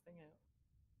holding this thing out.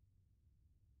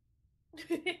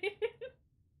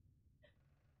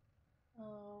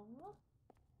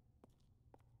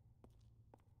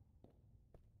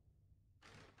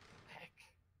 Heck.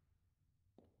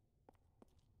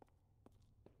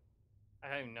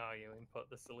 I know you input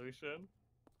the solution.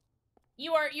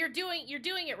 You're doing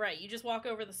it right. You just walk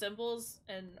over the symbols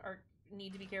and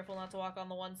need to be careful not to walk on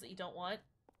the ones that you don't want.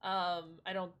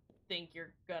 I don't think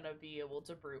you're gonna be able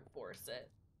to brute force it,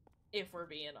 if we're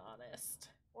being honest.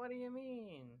 What do you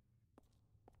mean?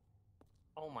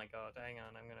 Oh my god, hang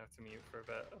on, I'm gonna have to mute for a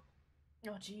bit.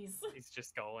 Oh jeez. He's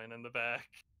just going in the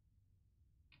back.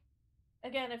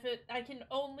 Again, I can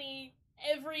only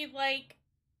every like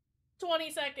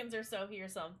 20 seconds or so hear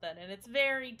something, and it's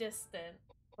very distant,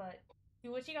 But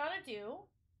do what you gotta do.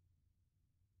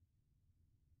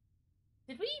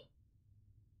 Did we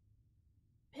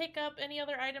pick up any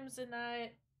other items in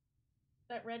that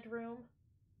red room?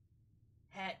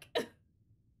 Heck.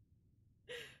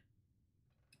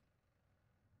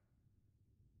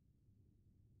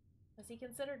 Has he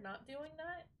considered not doing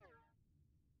that?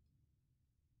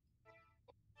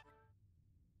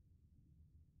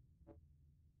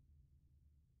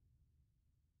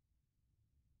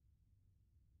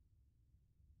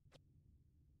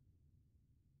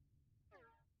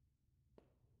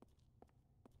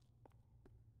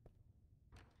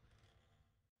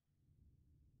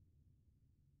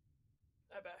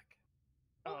 I'm back.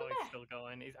 Welcome Oh, he's back. still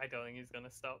going. I don't think he's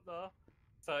gonna stop though.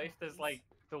 So if there's Please. like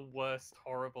the worst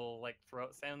horrible like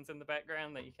throat sounds in the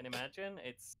background that you can imagine,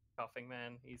 it's Coughing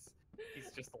Man. He's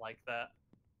just like that.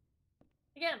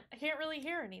 Again, I can't really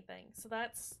hear anything, so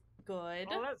that's good.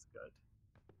 Oh, that's good.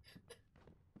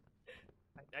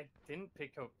 I didn't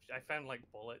pick up. I found like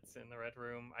bullets in the red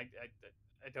room.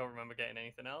 I don't remember getting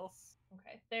anything else.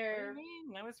 Okay, What do you there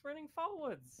mean? I was running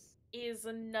forwards. is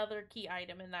another key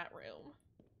item in that room.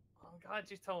 Oh God,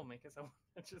 you told me because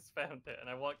I just found it and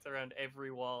I walked around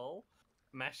every wall,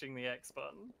 mashing the X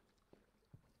button.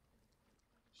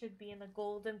 Should be in the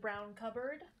golden brown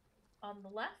cupboard on the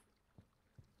left.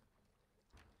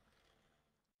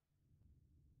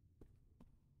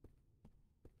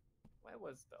 Where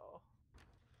was though?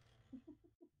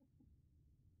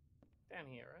 Down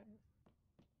here, right?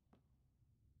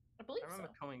 I believe I remember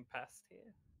so. coming past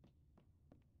here.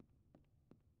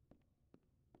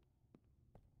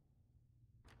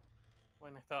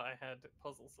 When I thought I had a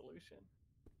puzzle solution.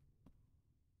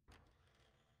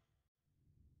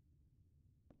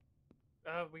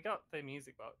 We got the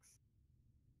music box.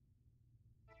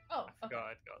 Oh, I forgot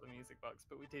okay. I'd got the music box,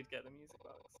 but we did get the music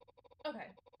box. Okay.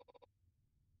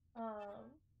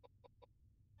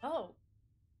 Oh.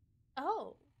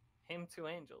 Oh. Hymn to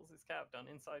Angels is capped on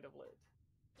inside of lid.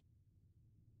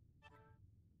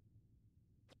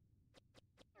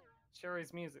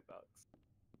 Shuri's music box.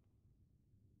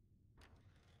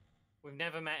 We've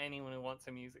never met anyone who wants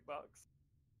a music box.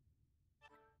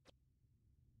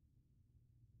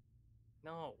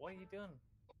 No, what are you doing?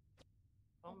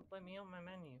 Don't let me on my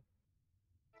menu.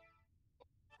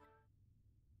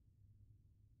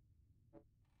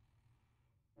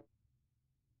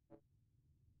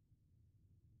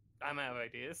 I'm out of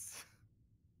ideas.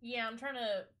 Yeah, I'm trying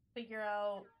to figure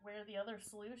out where the other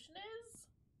solution is.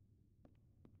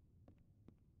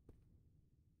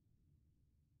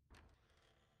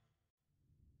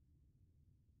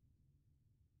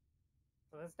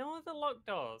 So there's no other locked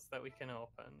doors that we can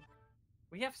open.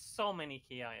 We have so many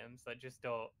key items that just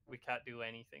we can't do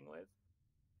anything with.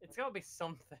 It's gotta be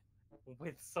something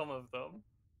with some of them.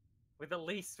 With at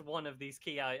least one of these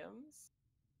key items.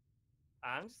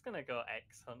 I'm just gonna go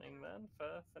X hunting then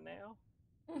for now.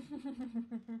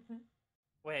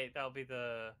 Wait, that'll be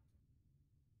the...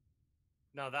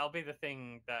 No, that'll be the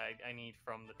thing that I need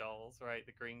from the dolls, right?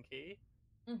 The green key.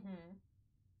 Mm-hmm.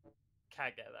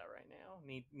 Can't get that right now.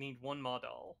 Need one more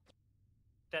doll.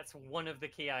 That's one of the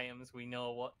key items we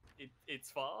know what it's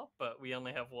for, but we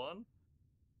only have one.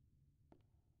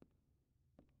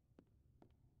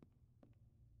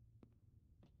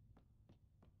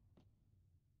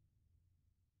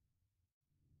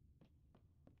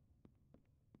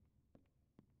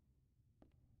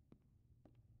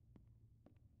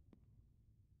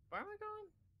 Where am I going?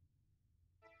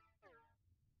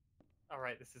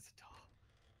 Alright, this is a doll.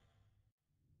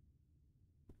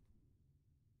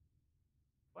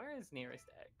 Where is nearest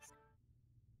X?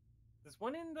 There's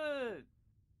one in the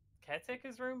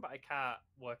caretaker's room, but I can't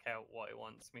work out what it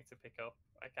wants me to pick up.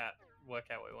 I can't work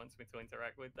out what it wants me to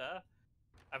interact with there.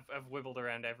 I've wibbled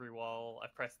around every wall.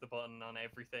 I've pressed the button on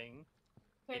everything.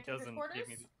 It Caretaker's doesn't quarters? give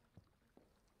me.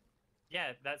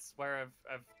 Yeah, that's where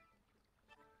I've.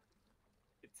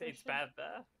 It's bad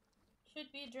there.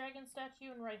 Should be a dragon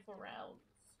statue and rifle rounds.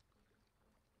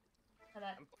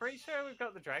 I'm pretty sure we've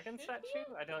got the dragon should statue.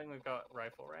 be? I don't think we've got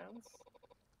rifle rounds.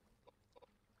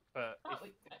 But Oh,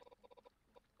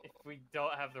 if we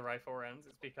don't have the rifle rounds,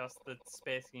 it's because the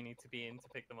space you need to be in to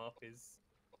pick them up is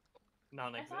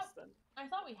non-existent. I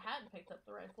thought we had picked up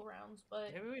the rifle rounds,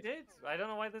 but Maybe we did. I don't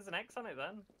know why there's an X on it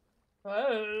then.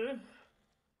 oh.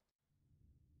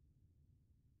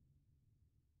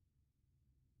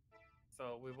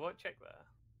 So we won't check there.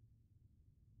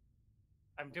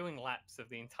 I'm doing laps of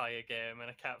the entire game and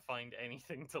I can't find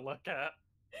anything to look at.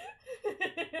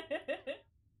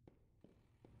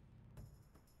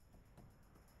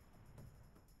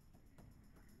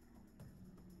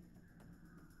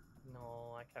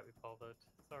 No, I can't be bothered.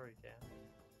 Sorry,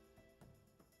 game.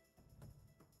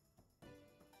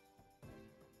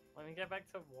 Let me get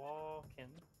back to walking.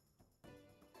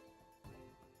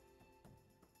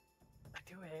 I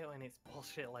do hate when it's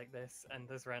bullshit like this and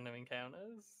there's random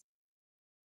encounters.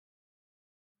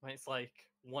 When it's like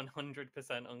 100%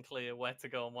 unclear where to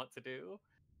go and what to do,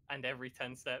 and every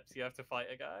 10 steps you have to fight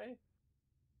a guy.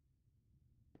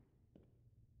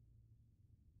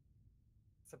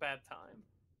 It's a bad time.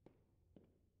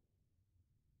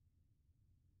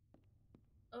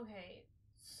 Okay,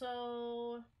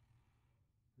 so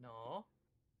No.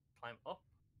 Climb up.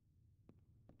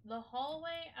 the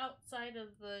hallway outside of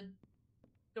the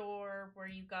door where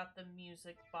you got the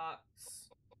music box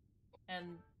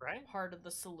and Right? part of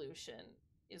the solution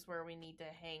is where we need to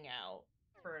hang out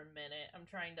for a minute. I'm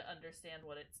trying to understand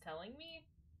what it's telling me.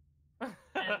 And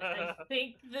I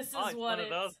think this is it's what one of it's...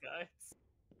 those guys.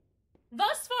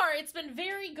 Thus far, it's been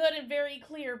very good and very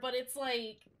clear, but it's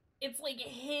like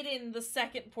hidden the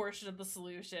second portion of the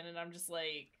solution, and I'm just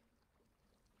like,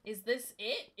 is this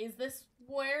it? Is this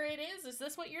where it is? Is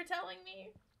this what you're telling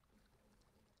me?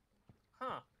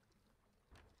 Huh.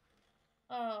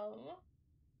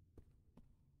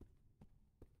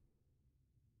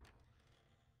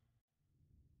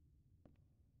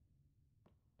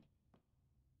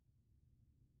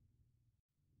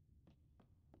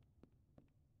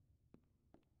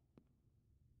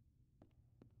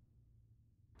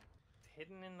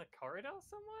 Hidden in the corridor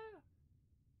somewhere?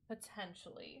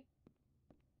 Potentially.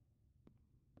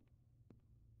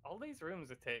 All these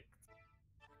rooms are ticked.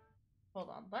 Hold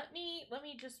on. Let me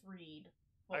just read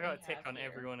what I got a we tick have on here.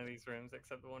 every one of these rooms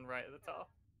except the one right at the top.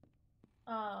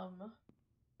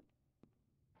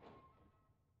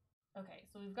 Okay,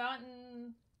 so we've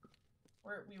gotten...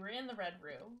 we were in the red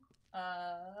room.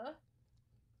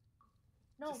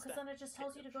 No, because then it just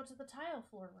tells you to go to the tile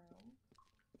floor room.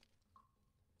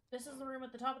 This is the room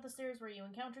at the top of the stairs where you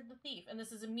encountered the thief, and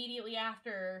this is immediately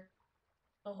after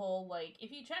the whole, like,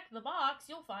 if you check the box,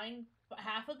 you'll find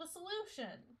half of the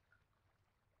solution.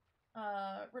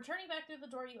 Returning back through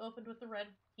the door you opened with the red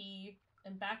key,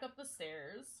 and back up the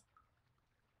stairs.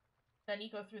 Then you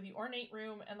go through the ornate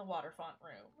room and the water font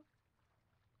room.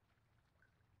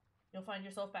 You'll find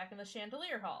yourself back in the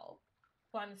chandelier hall.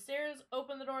 Climb the stairs,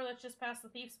 open the door that's just past the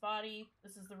thief's body.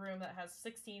 This is the room that has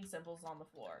 16 symbols on the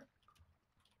floor.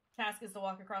 Task is to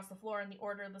walk across the floor in the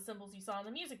order of the symbols you saw in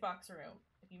the music box room.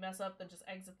 If you mess up, then just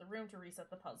exit the room to reset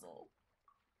the puzzle.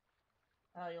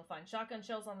 You'll find shotgun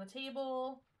shells on the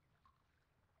table.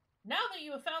 Now that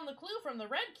you have found the clue from the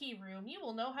red key room, you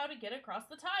will know how to get across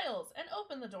the tiles and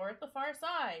open the door at the far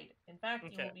side. In fact,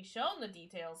 you will be shown the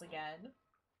details again.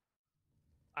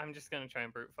 I'm just gonna try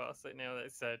and brute force it now that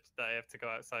it said that I have to go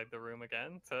outside the room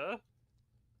again to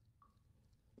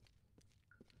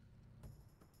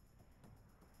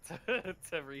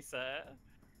reset.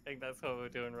 I think that's what we're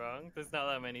doing wrong. There's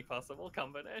not that many possible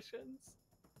combinations.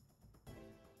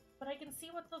 But I can see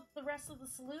what the rest of the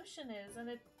solution is, and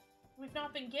we've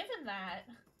not been given that.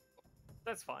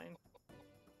 That's fine.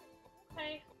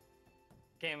 Okay.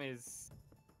 Game is...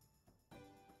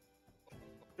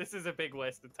 This is a big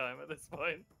waste of time at this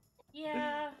point.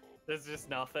 Yeah. There's just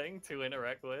nothing to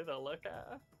interact with or look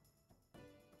at.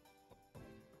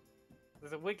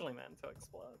 There's a wiggly man to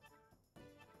explode.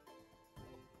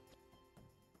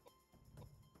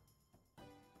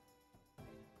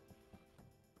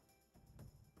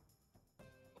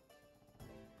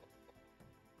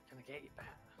 Gonna get you back.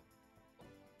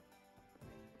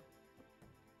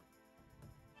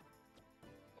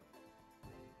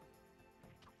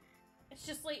 It's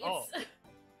just like, Oh. it's...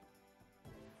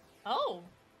 Oh.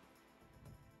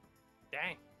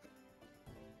 Dang.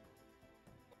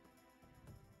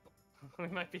 We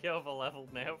might be over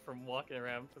leveled now from walking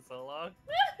around for so long.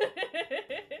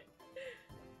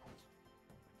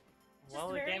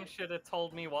 Well, the game should have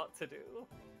told me what to do.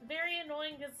 Very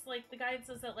annoying because, like, the guide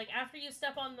says that, like, after you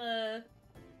step on the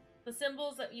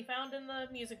symbols that you found in the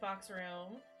music box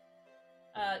room,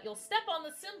 you'll step on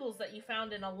the symbols that you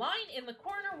found in a line in the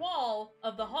corner wall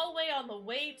of the hallway on the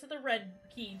way to the red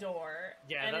key door.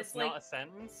 Yeah, and that's it's not like, a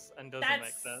sentence and doesn't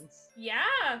make sense.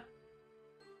 Yeah!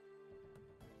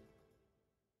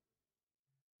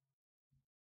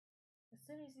 As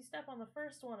soon as you step on the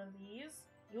first one of these,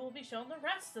 you will be shown the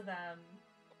rest of them.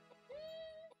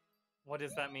 What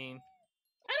does that mean?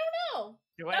 I don't know!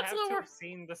 Do I have to have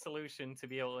seen the solution to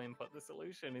be able to input the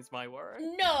solution, is my word?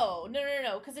 No,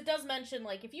 because it does mention,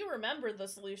 like, if you remember the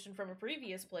solution from a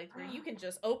previous playthrough, you can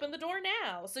just open the door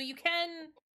now. So you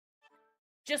can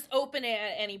just open it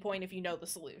at any point if you know the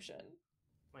solution.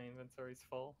 My inventory's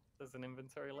full. There's an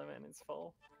inventory limit and it's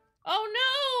full. Oh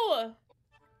no!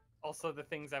 Also, the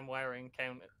things I'm wearing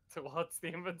count towards the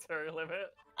inventory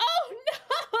limit. Oh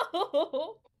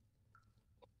no!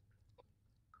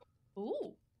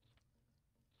 Ooh.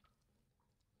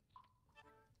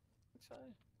 Which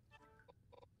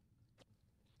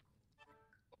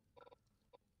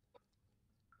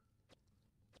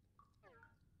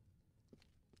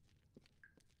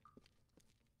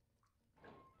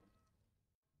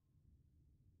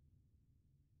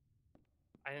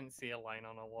I didn't see a line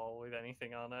on a wall with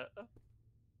anything on it.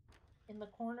 In the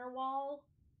corner wall?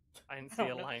 I didn't I see a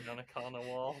don't know. line on a corner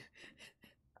wall.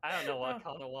 I don't know what a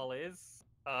corner wall is.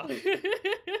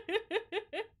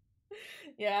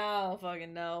 Yeah, I don't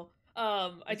fucking know.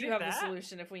 I Is do it have the that?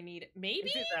 solution if we need it. Maybe?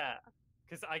 Is it that?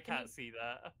 Because I can't see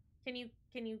that. Can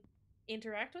you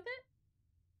interact with it?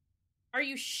 Are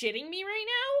you shitting me right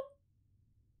now?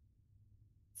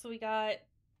 So we got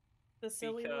the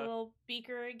silly Beaker. little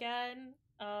beaker again.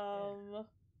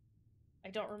 I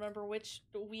don't remember which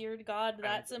weird god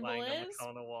that symbol lying on the is.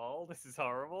 corner wall. This is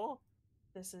horrible.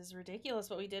 This is ridiculous,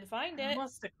 but we did find I it.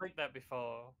 must have clicked that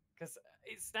before. Because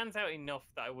it stands out enough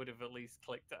that I would have at least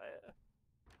clicked at it.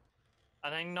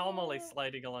 And I'm normally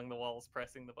sliding along the walls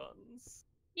pressing the buttons.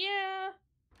 Yeah.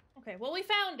 Okay, well we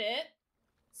found it.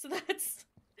 So that's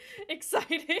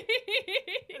exciting.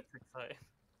 That's exciting.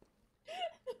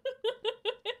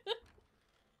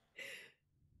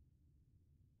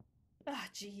 Ah,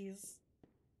 jeez.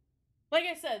 Like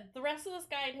I said, the rest of this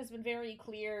guide has been very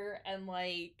clear and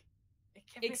like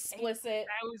explicit.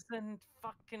 8,000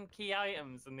 fucking key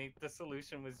items, and the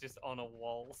solution was just on a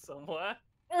wall somewhere.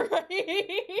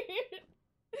 Right?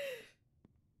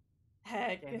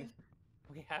 Heck. Again,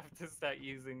 we have to start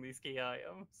using these key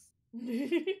items.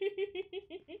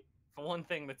 For one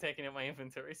thing, they're taking up my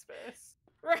inventory space.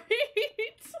 Right?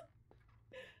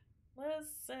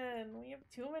 Listen, we have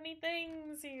too many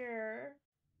things here.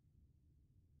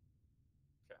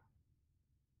 Okay.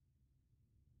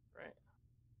 Right.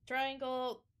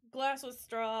 Triangle, glass with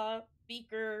straw,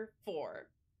 beaker, 4.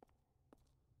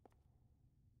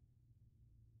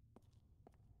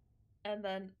 And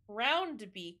then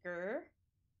round beaker.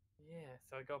 Yeah,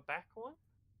 so I go back one?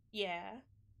 Yeah.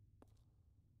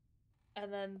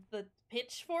 And then the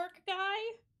pitchfork guy?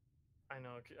 I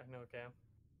know, Cam.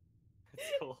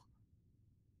 It's cool.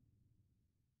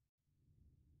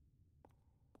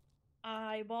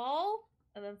 Eyeball.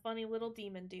 And then funny little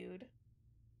demon dude.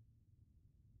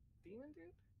 Demon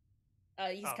dude?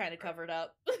 He's Oh, kind of right. covered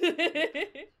up.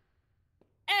 Alright.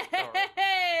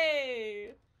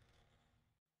 Hey!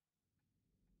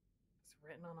 It's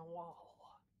written on a wall.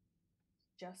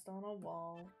 Just on a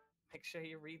wall. Make sure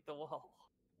you read the wall.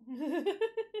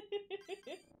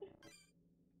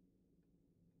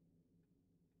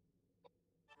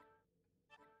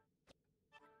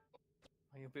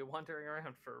 Or you'll be wandering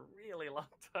around for a really long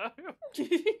time.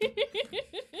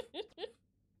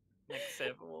 Next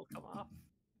 7 will come off.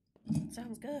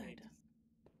 Sounds good.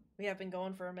 We have been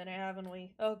going for a minute, haven't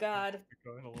we? Oh god.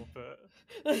 We're going a little bit.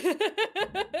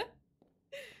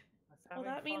 Well,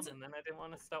 that means and then I didn't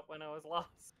want to stop when I was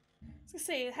lost. I was gonna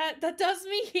say that does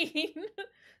mean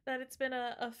that it's been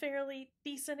a fairly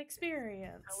decent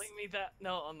experience. Telling me that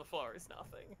note on the floor is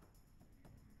nothing.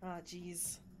 Ah,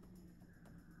 jeez.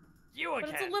 You again.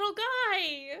 But it's a little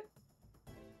guy.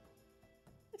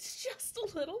 It's just a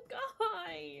little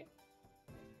guy.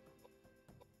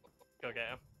 Go get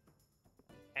him.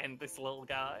 And this little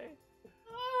guy.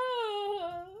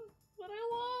 Oh, but I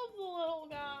love the little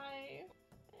guy.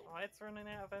 Oh, it's running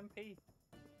out of MP.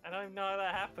 I don't even know how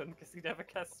that happened because he never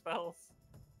casts spells.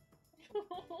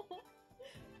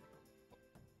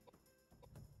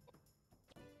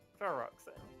 Throw rocks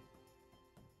in.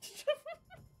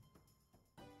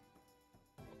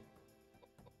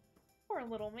 Poor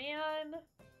little man.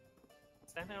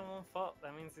 Standing on one foot,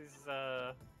 that means he's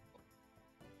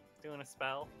doing a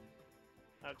spell.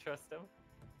 I don't trust him.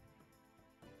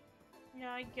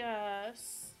 Yeah, I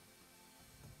guess.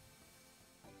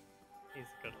 He's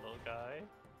a good little guy.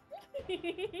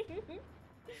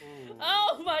 Ooh.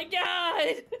 Oh my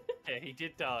god! Yeah, he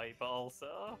did die, but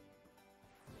also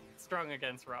strong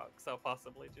against rock, so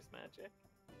possibly just magic.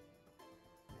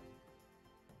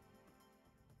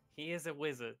 He is a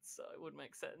wizard, so it would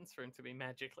make sense for him to be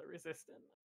magically resistant.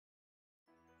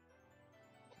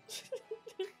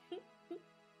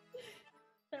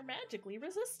 They're magically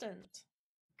resistant.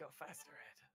 Go faster,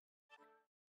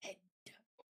 Ed.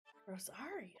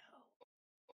 Rosario.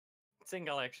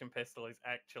 Single action pistol is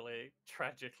actually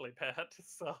tragically bad,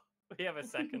 so we have a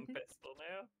second pistol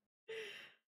now.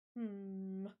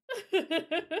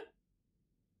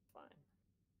 Fine.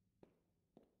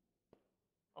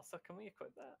 Also, can we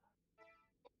equip that?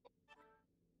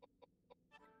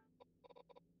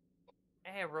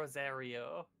 Eh,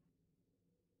 Rosario.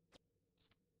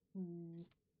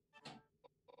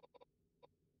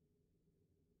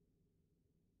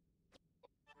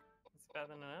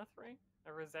 better than an Earth ring?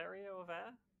 A Rosario of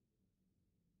air?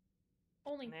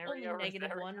 Only An area negative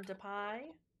Rosario? 1 to pi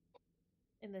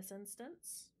in this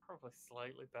instance. Probably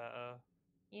slightly better.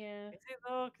 Yeah. Is it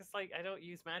though? Because like I don't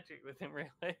use magic with him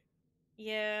really.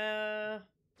 Yeah.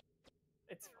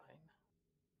 It's fine.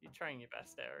 You're trying your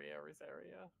best, area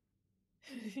Rosario.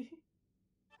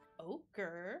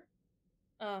 Ochre.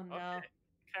 Oh no. Okay.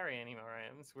 Carry any more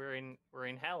items. We're in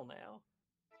hell now.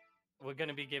 We're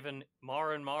gonna be given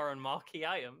more and more and more key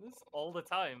items all the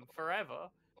time, forever,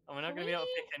 and we're not Can gonna be able to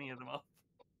we- pick any of them up.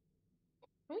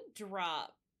 Can we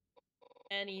drop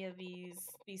any of these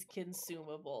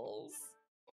consumables?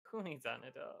 Who needs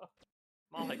antidote?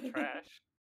 More like trash.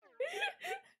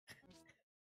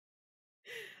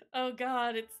 Oh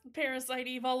god, it's Parasite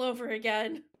Eve all over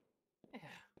again. Yeah.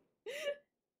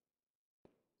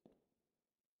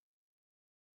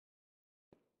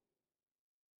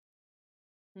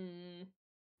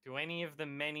 Do any of the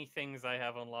many things I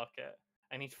have unlock it?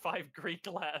 I need 5 Greek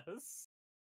letters.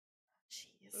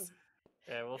 Jeez.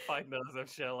 Yeah, we'll find those I'm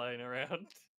sure lying around.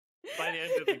 By the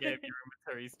end of the game, your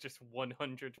inventory is just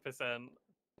 100%.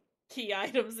 Key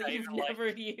items that Not you've even, like- never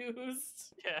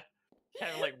used. Yeah.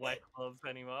 Can't have, like, wet clothes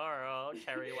anymore, or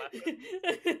carry weapons.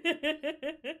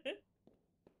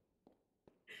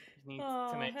 You need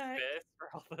to make heck. space for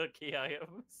all the key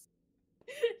items.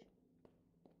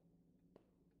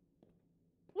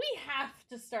 We have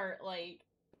to start, like,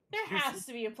 there has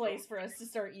to be a place for us to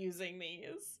start using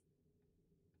these.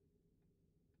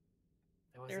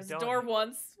 There was There's a a door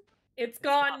once. It's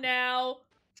gone gone. now.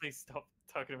 Please stop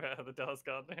talking about how the door's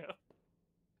gone now.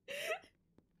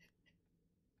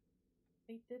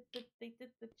 They did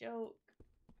the joke.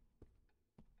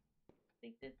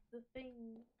 They did the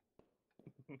thing.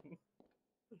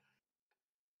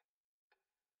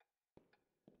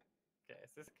 Okay,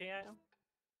 is this a key item?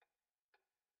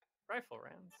 Rifle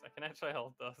rounds. I can actually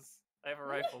hold those. I have a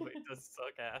rifle, but it does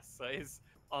suck ass, so he's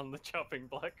on the chopping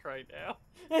block right now.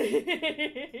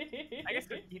 I guess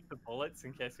we keep the bullets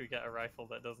in case we get a rifle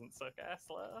that doesn't suck ass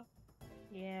later.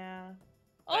 Yeah.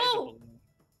 That is a Oh! balloon.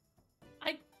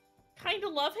 I kind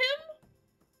of love him.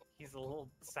 He's a little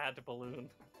sad balloon.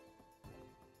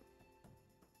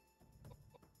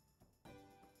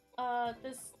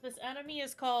 This enemy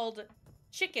is called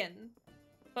Chicken,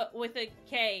 but with a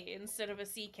K instead of a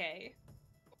CK.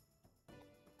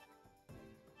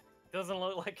 Doesn't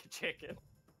look like a chicken.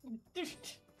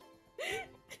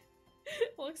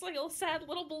 Looks like a sad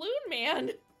little balloon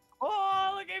man.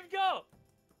 Oh, look at him go!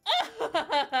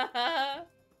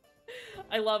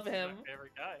 I love He's him. my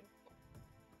favorite guy.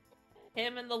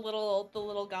 Him and the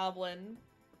little goblin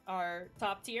are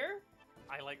top tier.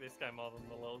 I like this guy more than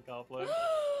the little goblin.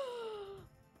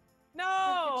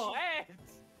 No! Ed!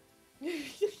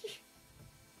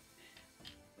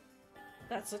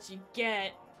 That's what you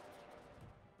get.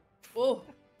 Oh,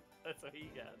 That's what he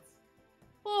gets.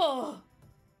 oh.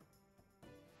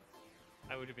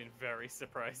 I would have been very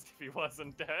surprised if he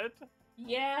wasn't dead.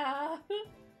 Yeah.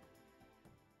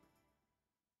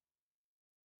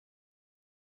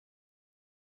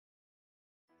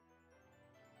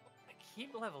 I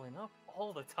keep leveling up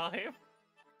all the time.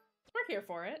 We're here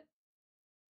for it.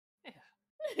 Yeah.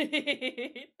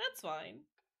 That's fine.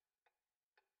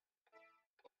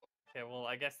 Okay, well,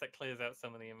 I guess that clears out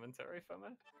some of the inventory for me.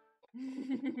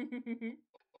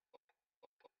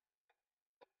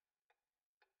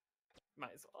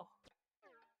 Might as well.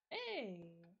 Hey.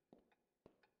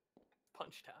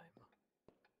 Punch time.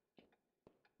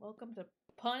 Welcome to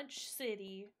Punch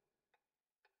City.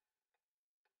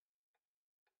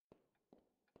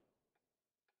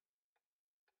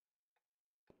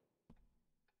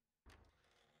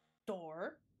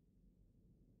 Door.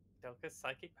 Koudelka's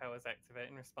psychic powers activate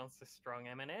in response to strong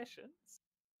emanations.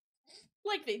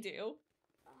 Like they do.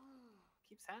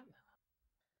 Keeps happening.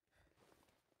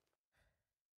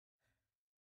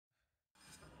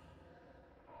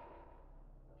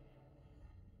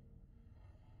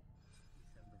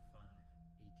 December 5,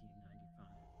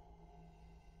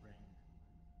 1895. Rain.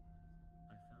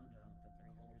 I found out that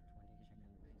 320 chicken pigs and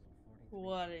 43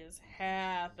 What is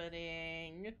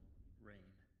happening? Rain.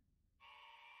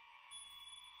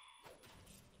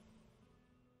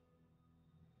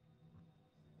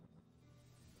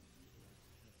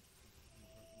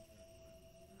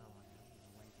 How I have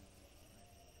been waiting for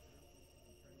this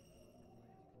day.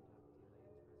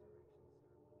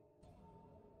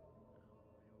 Now I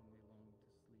only long to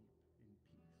sleep in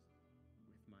peace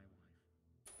with my wife.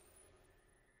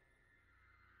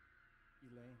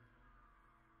 Elaine,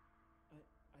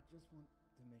 I just want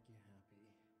to make you happy.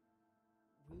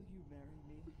 Will you marry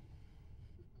me?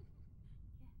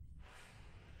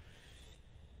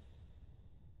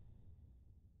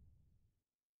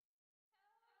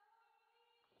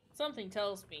 Something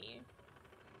tells me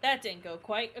that didn't go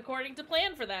quite according to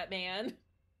plan for that man.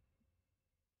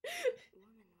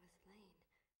 Woman was slain.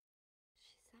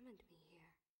 She summoned me here.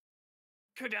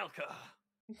 Koudelka!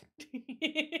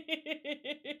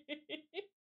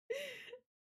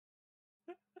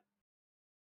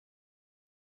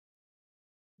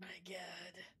 My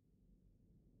god.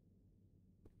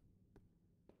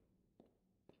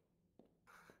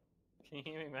 Can you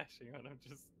hear me mashing when I'm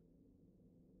just...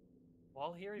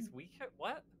 While here is weaker?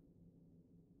 What?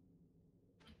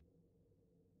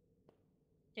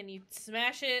 Can you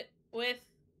smash it with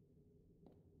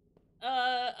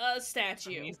a A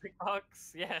statue? music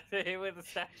box? Yeah, with a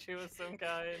statue of some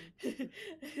kind. Please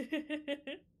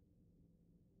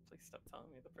stop telling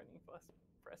me the printing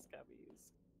press can't be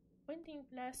used. Printing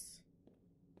plus.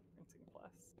 Printing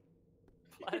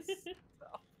plus.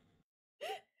 Stop.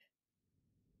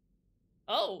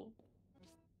 Oh.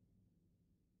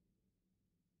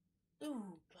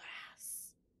 Ooh,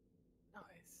 glass.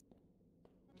 Nice.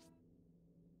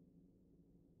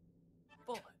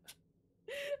 Bullet.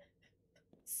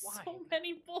 So Wine.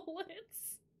 many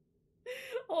bullets.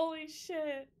 Holy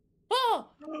shit. Oh!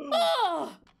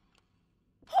 Oh!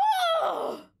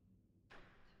 Oh!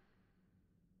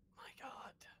 My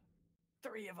god.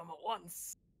 3 of them at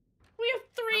once. We have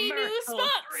A 3 new miracle of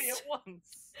spots 3 at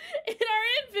once. in our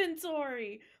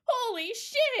inventory. Holy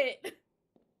shit.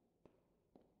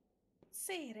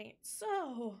 Say it ain't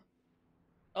so.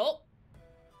 Oh.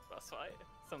 Boss fight.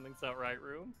 Something's not right,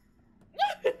 room.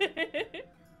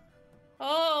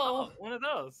 Oh. One of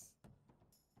those.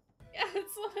 Yeah,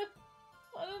 it's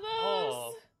one of those.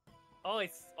 Oh. Oh,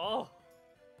 it's... Oh.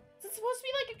 Is it supposed to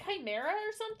be like a chimera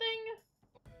or something?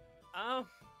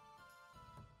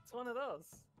 It's one of those.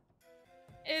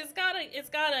 It's got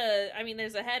a, I mean,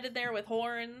 there's a head in there with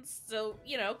horns, so,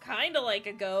 you know, kind of like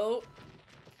a goat.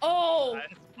 Oh,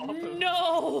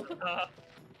 no!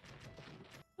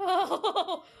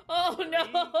 Oh no!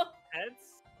 Heads?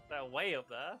 They're way up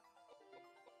there.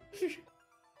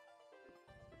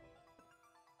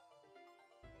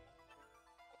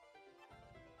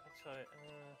 Actually,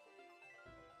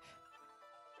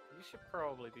 you should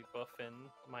probably be buffing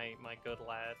my good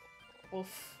lad.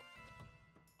 Oof.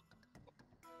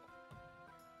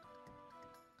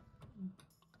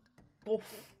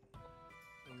 Oof.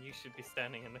 And you should be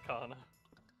standing in the corner.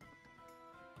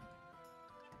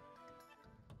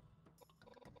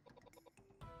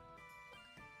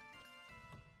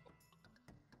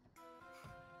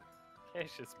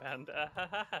 Kayshurr's panda.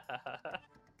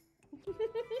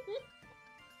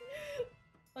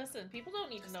 Listen, people don't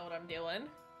need to know what I'm doing.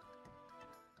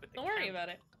 But they Don't worry can't. about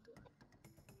it.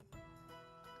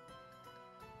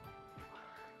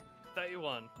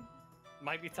 31.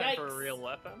 Might be time for a Yikes. real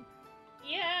weapon.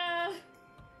 Yeah.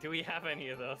 Do we have any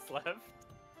of those left?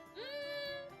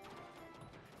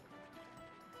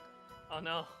 Oh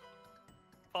no.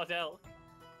 Koudelka.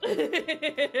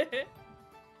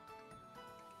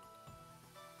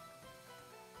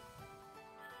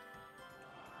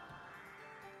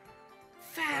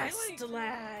 Fast,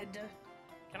 lad.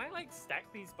 Can I like stack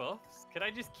these buffs? Could I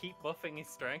just keep buffing his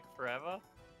strength forever?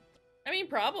 I mean,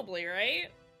 probably,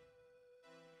 right?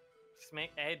 Just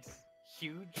make Ed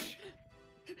huge.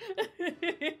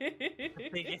 The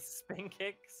biggest spin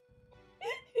kicks.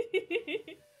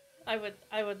 I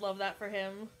would love that for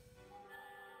him.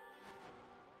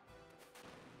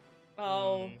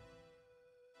 Oh.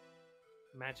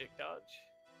 Magic dodge.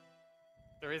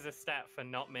 There is a stat for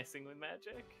not messing with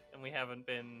magic, and we haven't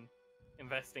been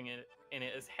investing in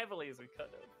it as heavily as we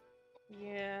could have.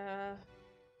 Yeah.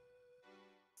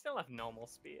 Still have normal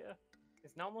spear.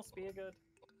 Is normal spear good?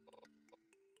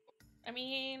 I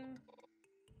mean,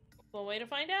 one way to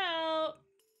find out.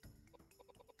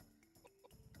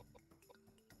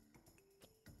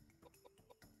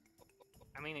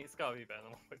 I mean, it's gotta be better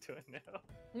than what we're doing now.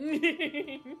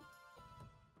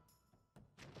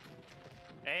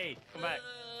 Hey, come back.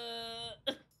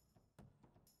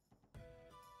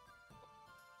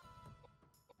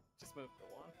 Just move the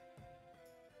one.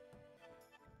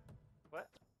 What?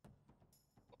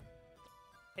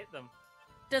 Hit them.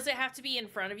 Does it have to be in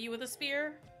front of you with a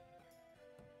spear?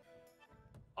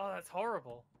 Oh, that's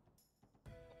horrible.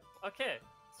 Okay,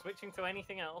 switching to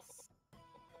anything else.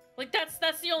 Like, that's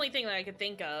the only thing that I could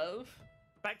think of.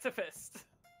 Back to fist.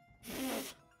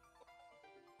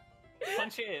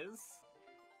 Punch it is.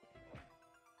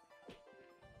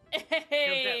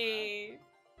 Hey!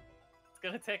 It's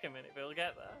gonna take a minute, but we'll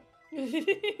get there.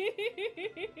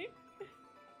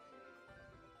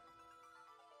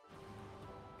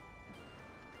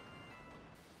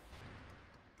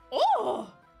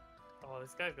 Oh! Oh,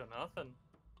 this guy's got nothing.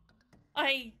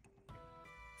 I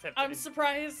Except I'm it-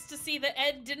 surprised to see that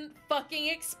Ed didn't fucking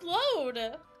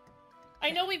explode.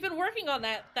 I know we've been working on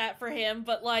that for him,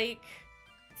 but like,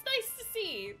 it's nice to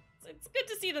see. It's good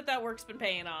to see that work's been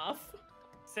paying off.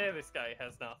 Say this guy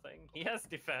has nothing. He has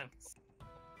defense.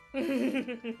 Yeah.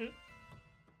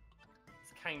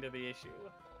 It's kind of the issue.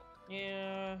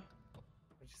 We're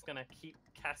just gonna keep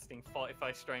casting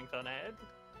Fortify Strength on Ed,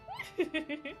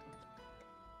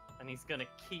 and he's gonna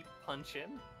keep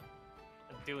punching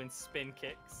and doing spin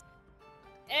kicks.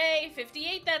 Hey,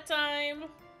 58 that time.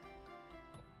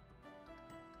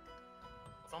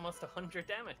 It's almost 100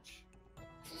 damage.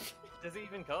 Does it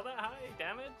even go that high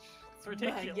damage? It's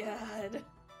ridiculous. My god.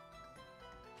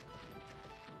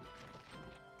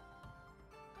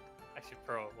 I should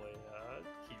probably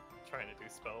keep trying to do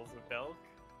spells with Delk.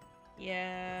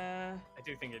 Yeah. I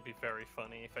do think it'd be very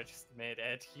funny if I just made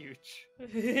Ed huge.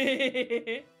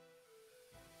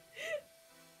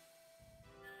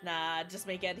 Nah, just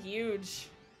make Ed huge.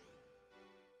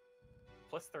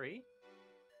 +3.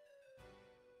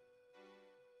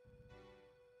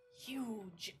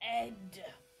 Huge Ed.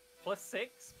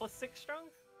 +6. +6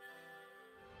 strength.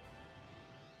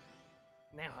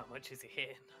 Now how much is he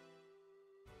hitting?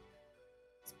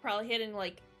 It's probably hitting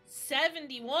like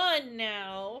 71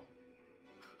 now.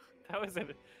 That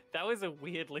was a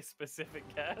weirdly specific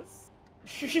guess.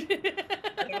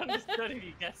 I understood if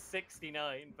you guessed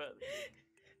 69, but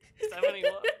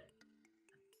 71.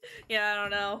 Yeah, I don't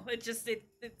know. It's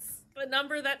a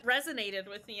number that resonated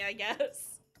with me, I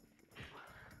guess.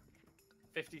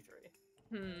 53.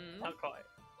 Not quite.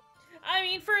 I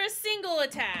mean, for a single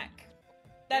attack,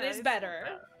 that is it's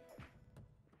better.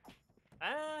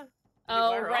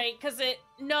 Oh, right, because I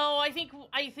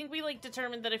think we like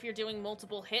determined that if you're doing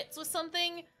multiple hits with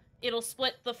something, it'll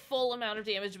split the full amount of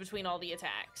damage between all the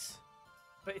attacks.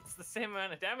 But it's the same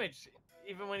amount of damage,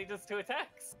 even when he does 2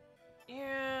 attacks.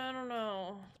 Yeah, I don't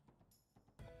know.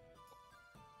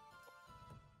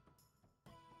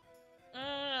 I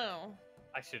don't know.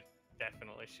 I should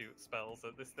definitely shoot spells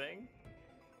at this thing.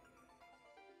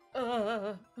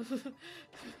 It's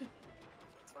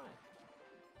It's fine.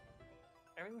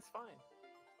 Everything's fine.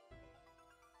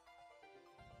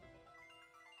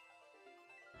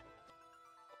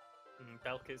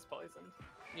 Belk is poisoned.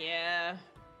 Yeah.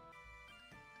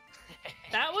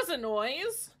 That was a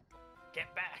noise.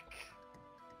 Get back!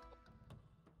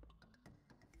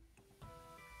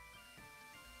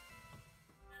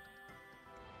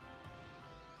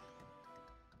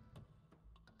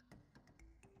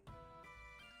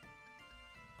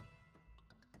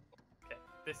 Okay,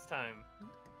 this time,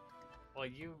 well,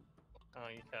 you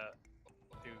can't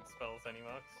do spells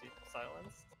anymore because you're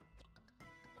silenced.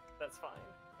 That's fine.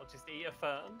 I'll just eat a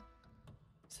fern.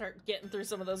 Start getting through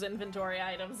some of those inventory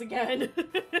items again.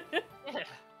 Yeah.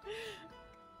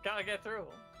 Gotta get through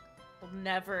 'em. We'll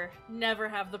never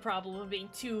have the problem of being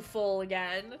too full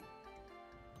again.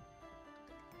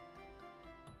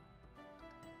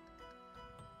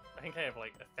 I think I have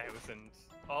like 1,000.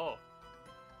 Oh.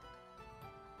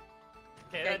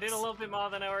 Okay, I did a little bit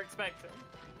more than I were expecting.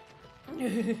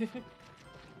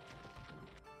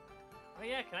 Oh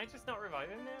yeah, can I just not revive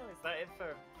him now? Is that it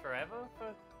for forever?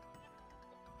 Because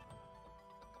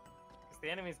the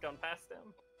enemy's gone past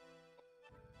him.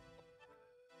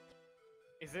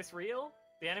 Is this real?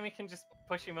 The enemy can just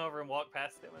push him over and walk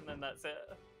past him, and then that's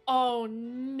it. Oh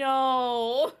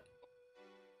no!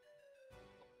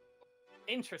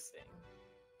 Interesting.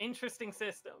 Interesting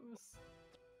systems.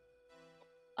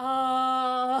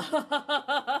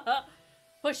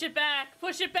 Push it back!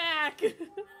 Push it back!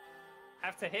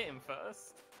 Have to hit him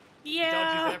first. Yeah! He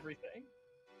dodges everything.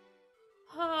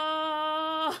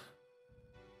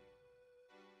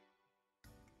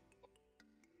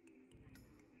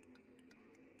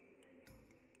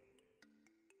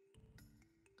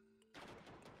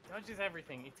 Dodges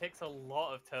everything. He takes a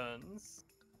lot of turns.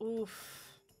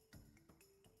 Oof.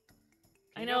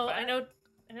 Can I you go know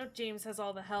back? James has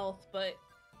all the health, but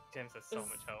James has so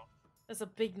much health. that's a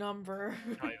big number.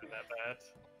 Not even that bad.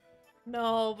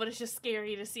 No, but it's just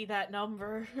scary to see that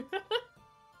number.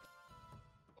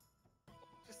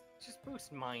 Just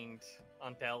boost mind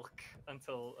on Delk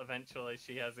until eventually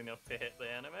she has enough to hit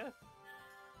the enemy.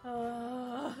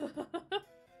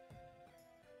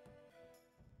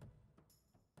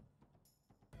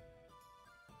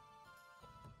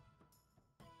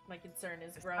 My concern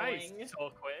is This guy growing. is so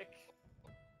quick.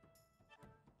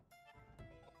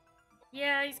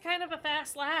 Yeah, he's kind of a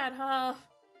fast lad, huh?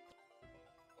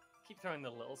 Keep throwing the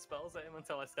little spells at him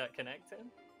until I start connecting.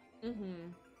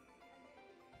 Mm-hmm.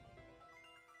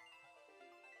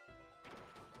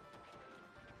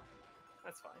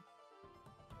 That's fine.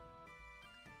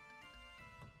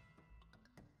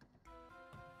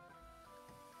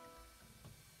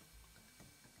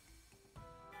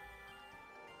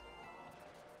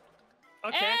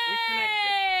 Okay, we connected.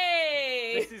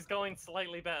 Hey! This is going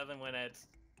slightly better than when Ed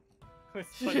was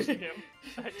punching him,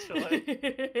 actually.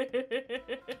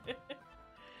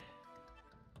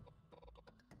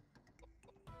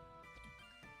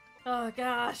 Oh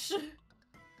gosh.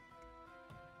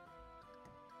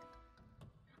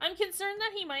 I'm concerned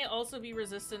that he might also be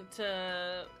resistant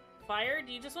to fire.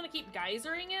 Do you just want to keep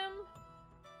geysering him?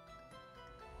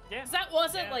 Yeah. Because that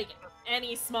wasn't like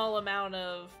any small amount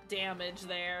of damage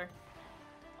there.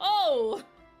 Oh!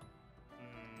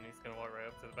 He's gonna walk right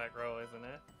up to the back row, isn't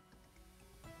it?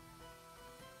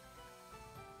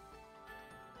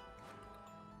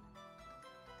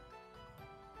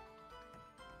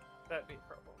 That'd be a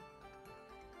problem.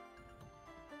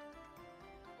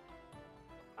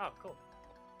 Oh, cool.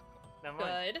 Never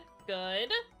mind.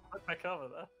 Good. Put my cover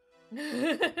there.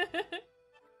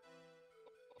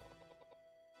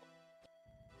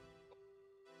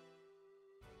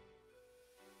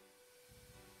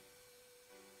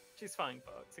 She's fine,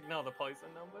 folks. Ignore the poison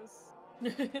numbers.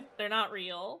 They're not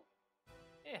real.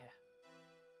 Yeah.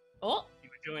 Oh! You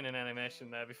were doing an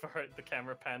animation there before the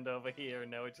camera panned over here,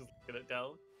 and now we're just looking at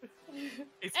Del.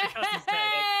 It's because he's dead.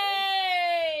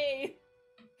 Hey!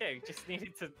 Okay, we just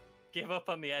needed to give up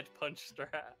on the Ed punch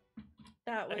strat.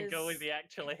 That was... And go with the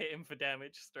actually hit him for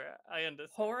damage strat. I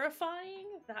understand. horrifying?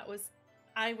 That was...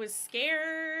 I was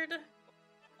scared.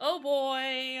 Oh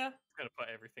boy. I'm gonna put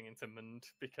everything into Mund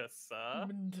because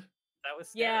Mund. that was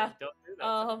scary. Yeah. Don't do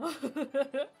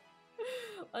that.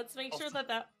 Let's make sure Also-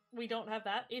 that we don't have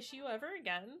that issue ever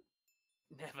again.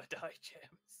 Never die,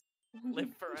 James.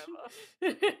 Live forever.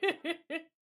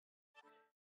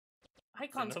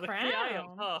 Icon's Another crown. key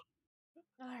item, huh?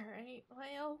 Alright,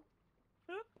 well.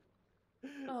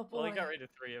 Oh boy. Well, I got rid of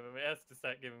 3 of them. It has to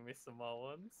start giving me some more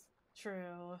ones.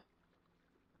 True.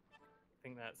 I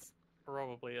think that's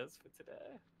probably us for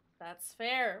today. That's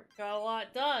fair. Got a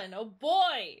lot done. Oh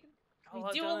boy! Got We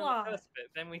lot do done a in the lot. first bit,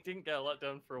 then we didn't get a lot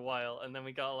done for a while, and then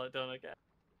we got a lot done again.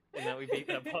 And then we beat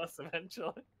that boss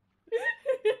eventually.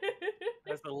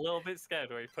 I was a little bit scared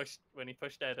when he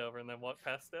pushed Ed over and then walked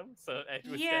past him, so Ed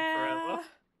was dead forever.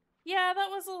 Yeah, that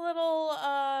was a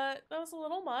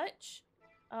little much.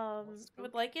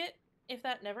 Would like it if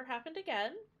that never happened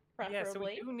again, Yeah, so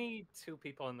preferably. we do need 2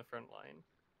 people on the front line.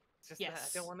 It's just that I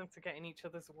Yes. don't want them to get in each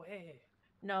other's way.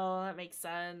 No, that makes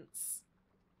sense.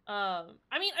 I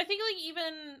mean, I think like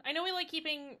even I know we like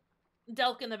keeping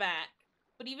Delk in the back,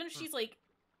 but even if she's like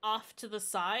off to the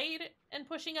side and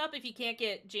pushing up, if you can't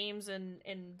get James and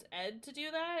Ed to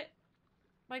do that,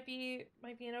 might be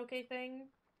an okay thing.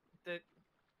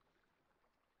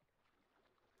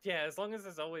 Yeah, as long as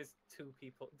there's always 2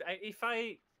 people.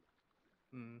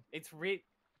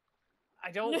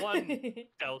 I don't want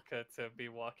Delka to be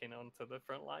walking onto the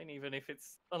front line, even if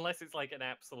unless it's like an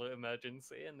absolute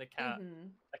emergency and I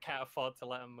can't afford to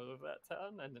let him move that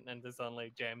turn, and there's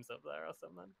only James up there or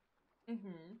something.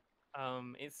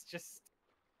 It's just,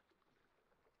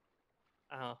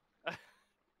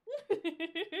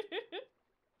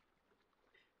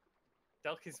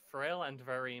 Delk is frail and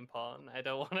very important. I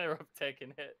don't want her up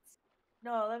taking hits.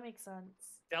 No, that makes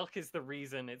sense. Delk is the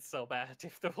reason it's so bad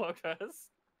if the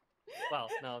walkers. Well,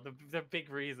 no, the big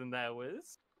reason there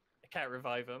was I can't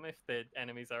revive him if the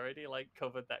enemy's already like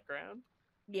covered that ground.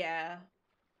 Yeah.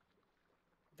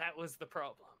 That was the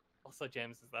problem. Also,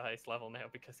 James is the highest level now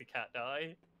because he can't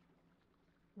die.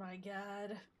 My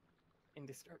god.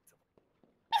 Indestructible.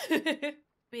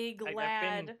 Big I've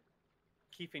lad. been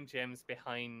keeping James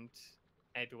behind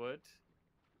Edward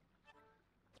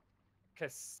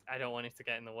because I don't want him to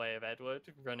get in the way of Edward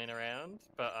running around,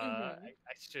 but I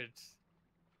should.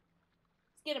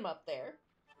 Let's get him up there.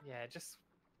 Yeah, just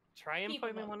try and Keep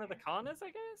put him him in up one of the there. corners, I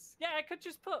guess. Yeah, I could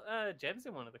just put James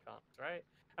in one of the corners, right?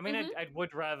 I mean, Mhm. I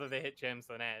would rather they hit James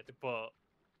than Ed, but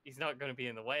he's not going to be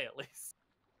in the way at least.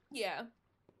 Yeah.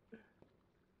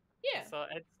 Yeah. So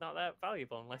Ed's not that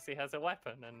valuable unless he has a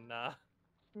weapon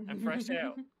and fresh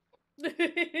out.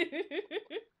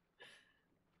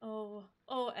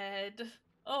 Oh, Ed.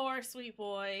 Oh, our sweet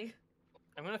boy.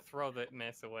 I'm going to throw the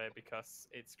mace away because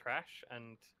it's trash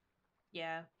and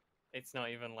Yeah, it's not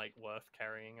even like worth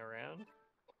carrying around.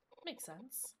 makes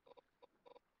sense.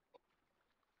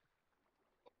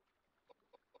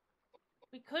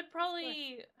 We could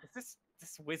probably... Is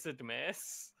this wizard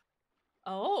mace?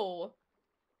 Oh.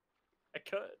 I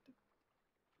could.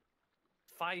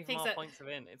 5 Takes more that- points of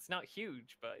int. It's not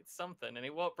huge, but it's something, and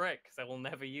it won't break because I will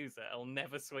never use it. I'll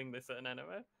never swing this at an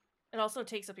enemy. It also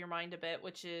takes up your mind a bit,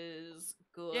 which is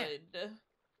good.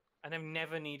 And I've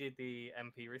never needed the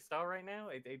MP restore right now.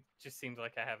 It just seems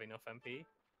like I have enough MP.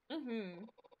 Mm-hmm.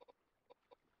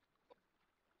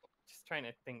 Just trying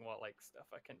to think what like stuff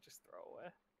I can just throw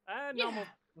away. Yeah.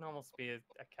 Normal spear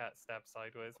a cat stab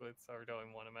sideways with, so I don't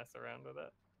even want to mess around with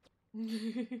it.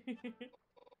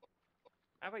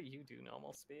 How about you do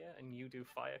normal spear and you do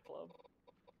fire club?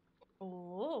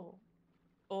 Oh.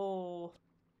 Oh.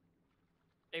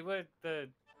 It were the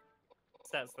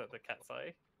stats that the cat's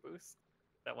eye boost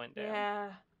that went down.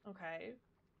 Yeah. Okay.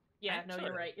 Yeah, no,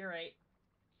 you're Actually. right.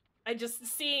 I just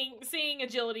seeing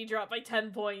agility drop by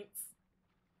 10 points.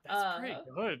 That's pretty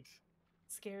good.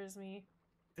 Scares me.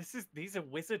 These are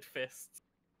wizard fists.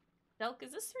 Delk,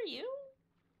 is this for you?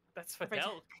 That's for If I t-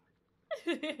 Delk.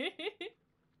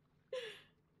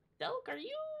 Delk,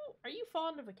 are you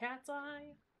fond of a cat's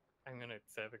eye? I'm gonna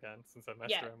save again since I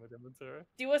messed Yeah. around with inventory.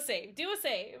 Do a save.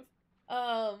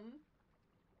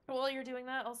 While you're doing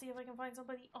that, I'll see if I can find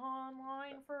somebody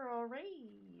online for a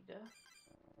raid.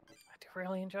 I do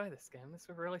really enjoy this game. This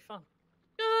was really fun.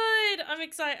 Good. I'm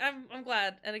excited. I'm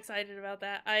glad and excited about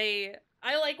that. I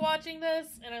like watching this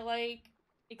and I like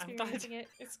experiencing it.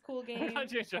 It's a cool game. I'm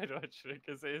glad you enjoyed watching it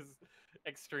because it is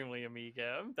extremely a me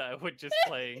game that I would just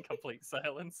play in complete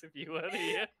silence if you weren't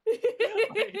here.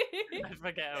 I'd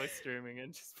forget I was streaming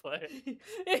and just play it.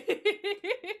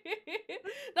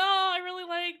 No, I really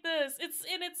like this. It's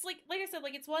like I said,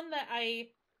 like it's one that I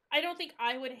don't think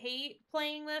I would hate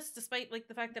playing this, despite like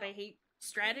the fact that I hate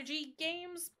strategy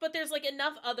games, but there's like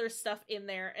enough other stuff in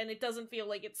there and it doesn't feel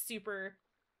like it's super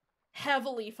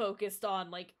heavily focused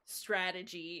on like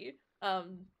strategy,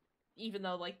 even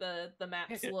though like the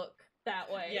maps look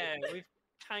that way. Yeah, we've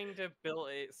kind of built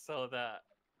it so that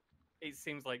it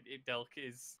seems like Delk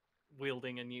is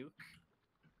wielding a nuke,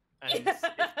 and if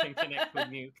things connect with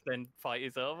nuke, then fight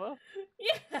is over.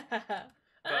 Yeah,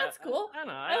 But that's cool. I don't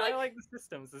know. I I like the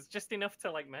systems. There's just enough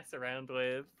to like mess around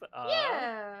with.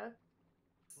 Yeah.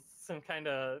 Some kind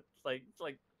of like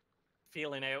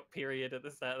feeling out period at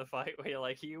the start of the fight where you're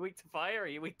like, are you weak to fire? Are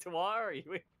you weak to water? Are you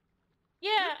weak?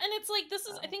 Yeah, and it's like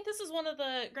I think this is one of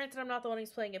the, granted I'm not the one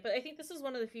who's playing it, but I think this is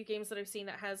one of the few games that I've seen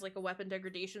that has like a weapon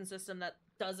degradation system that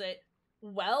does it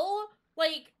well.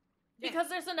 Like, because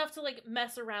there's enough to like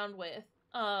mess around with.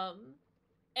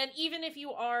 And even if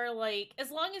you are like, as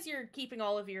long as you're keeping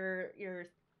all of your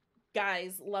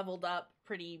guys leveled up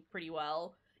pretty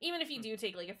well, even if you do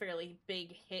take like a fairly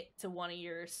big hit to one of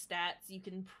your stats, you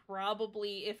can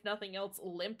probably, if nothing else,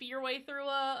 limp your way through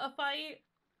a fight.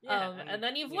 Yeah, and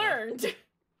then you've learned. You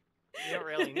don't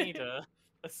really need a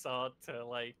sword to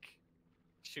like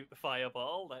shoot the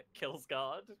fireball that kills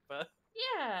God, but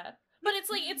yeah. But it's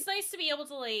like, it's nice to be able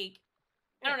to like,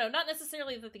 I don't know, not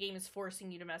necessarily that the game is forcing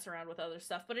you to mess around with other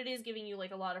stuff, but it is giving you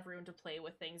like a lot of room to play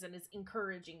with things and is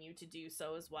encouraging you to do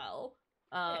so as well.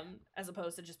 As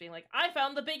opposed to just being like, I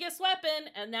found the biggest weapon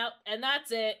and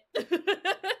that's it.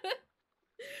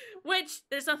 Which,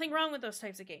 there's nothing wrong with those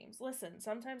types of games. Listen,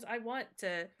 sometimes I want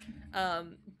to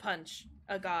punch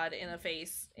a god in the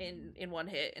face in one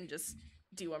hit and just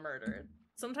do a murder.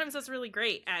 Sometimes that's really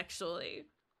great, actually.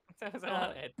 Sometimes I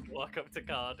want Ed to walk up to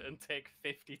God and take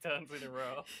 50 turns in a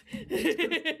row.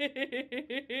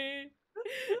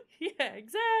 Yeah,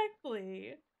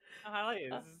 exactly. I like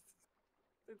it.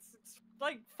 It's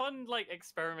like fun, like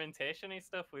experimentation-y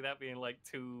stuff without being like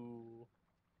too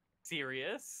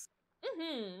serious.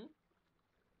 Mm-hmm.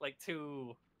 Like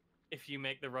if you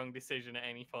make the wrong decision at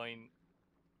any point,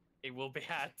 it will be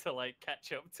hard to like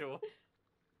catch up to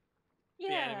the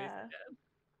enemies again.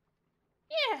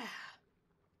 Yeah.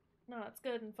 No, it's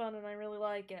good and fun and I really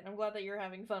like it. I'm glad that you're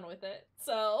having fun with it.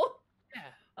 So,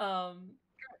 yeah.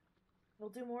 We'll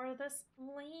do more of this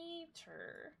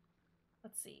later.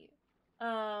 Let's see.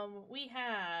 We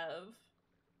have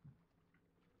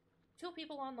 2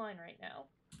 people online right now.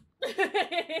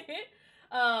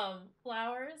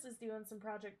 Flowers is doing some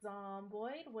Project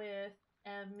Zomboid with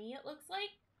me, it looks like.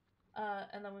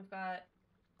 And then we've got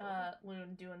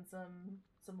Loon doing some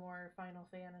more Final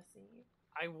Fantasy.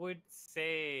 I would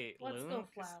say Let's Loon, go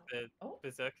because Flower. the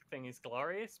Berserker thing is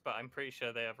glorious, but I'm pretty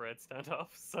sure they have redstone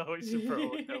off, so we should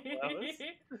probably go Flowers.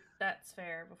 That's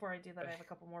fair. Before I do that, I have a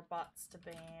couple more bots to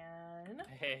ban.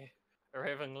 Hey,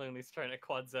 Raven Loon is trying to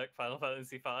quad Zerk Final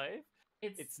Fantasy V.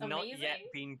 It's not yet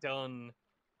been done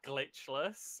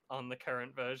glitchless on the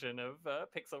current version of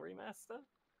Pixel Remaster.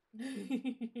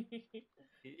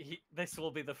 This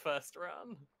will be the first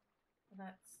run.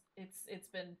 It's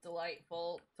been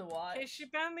delightful to watch. Hey, she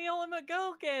banned the Ultimate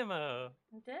Girl Gamer!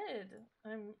 I did.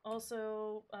 I'm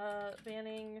also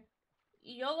banning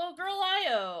YOLO Girl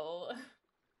IO.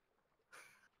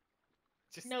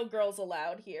 Just no girls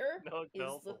allowed here. No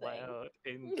girls allowed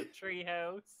in the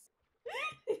treehouse.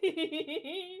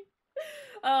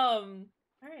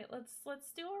 Alright,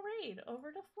 let's do a raid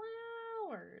over to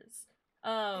Flowers.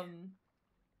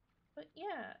 But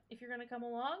yeah, if you're gonna come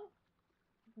along,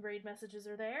 raid messages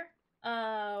are there.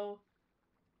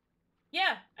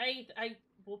 Yeah, I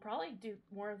will probably do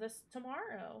more of this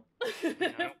tomorrow.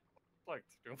 I'd like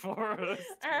to do more of this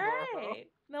tomorrow. Alright.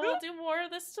 Then we'll do more of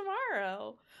this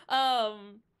tomorrow.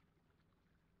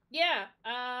 Yeah,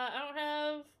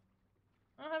 I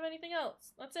don't have anything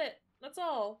else. That's it. That's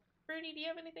all. Bruni, do you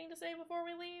have anything to say before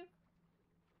we leave?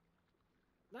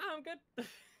 No, I'm good.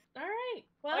 Alright.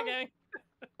 Well, Okay.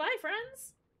 bye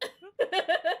friends.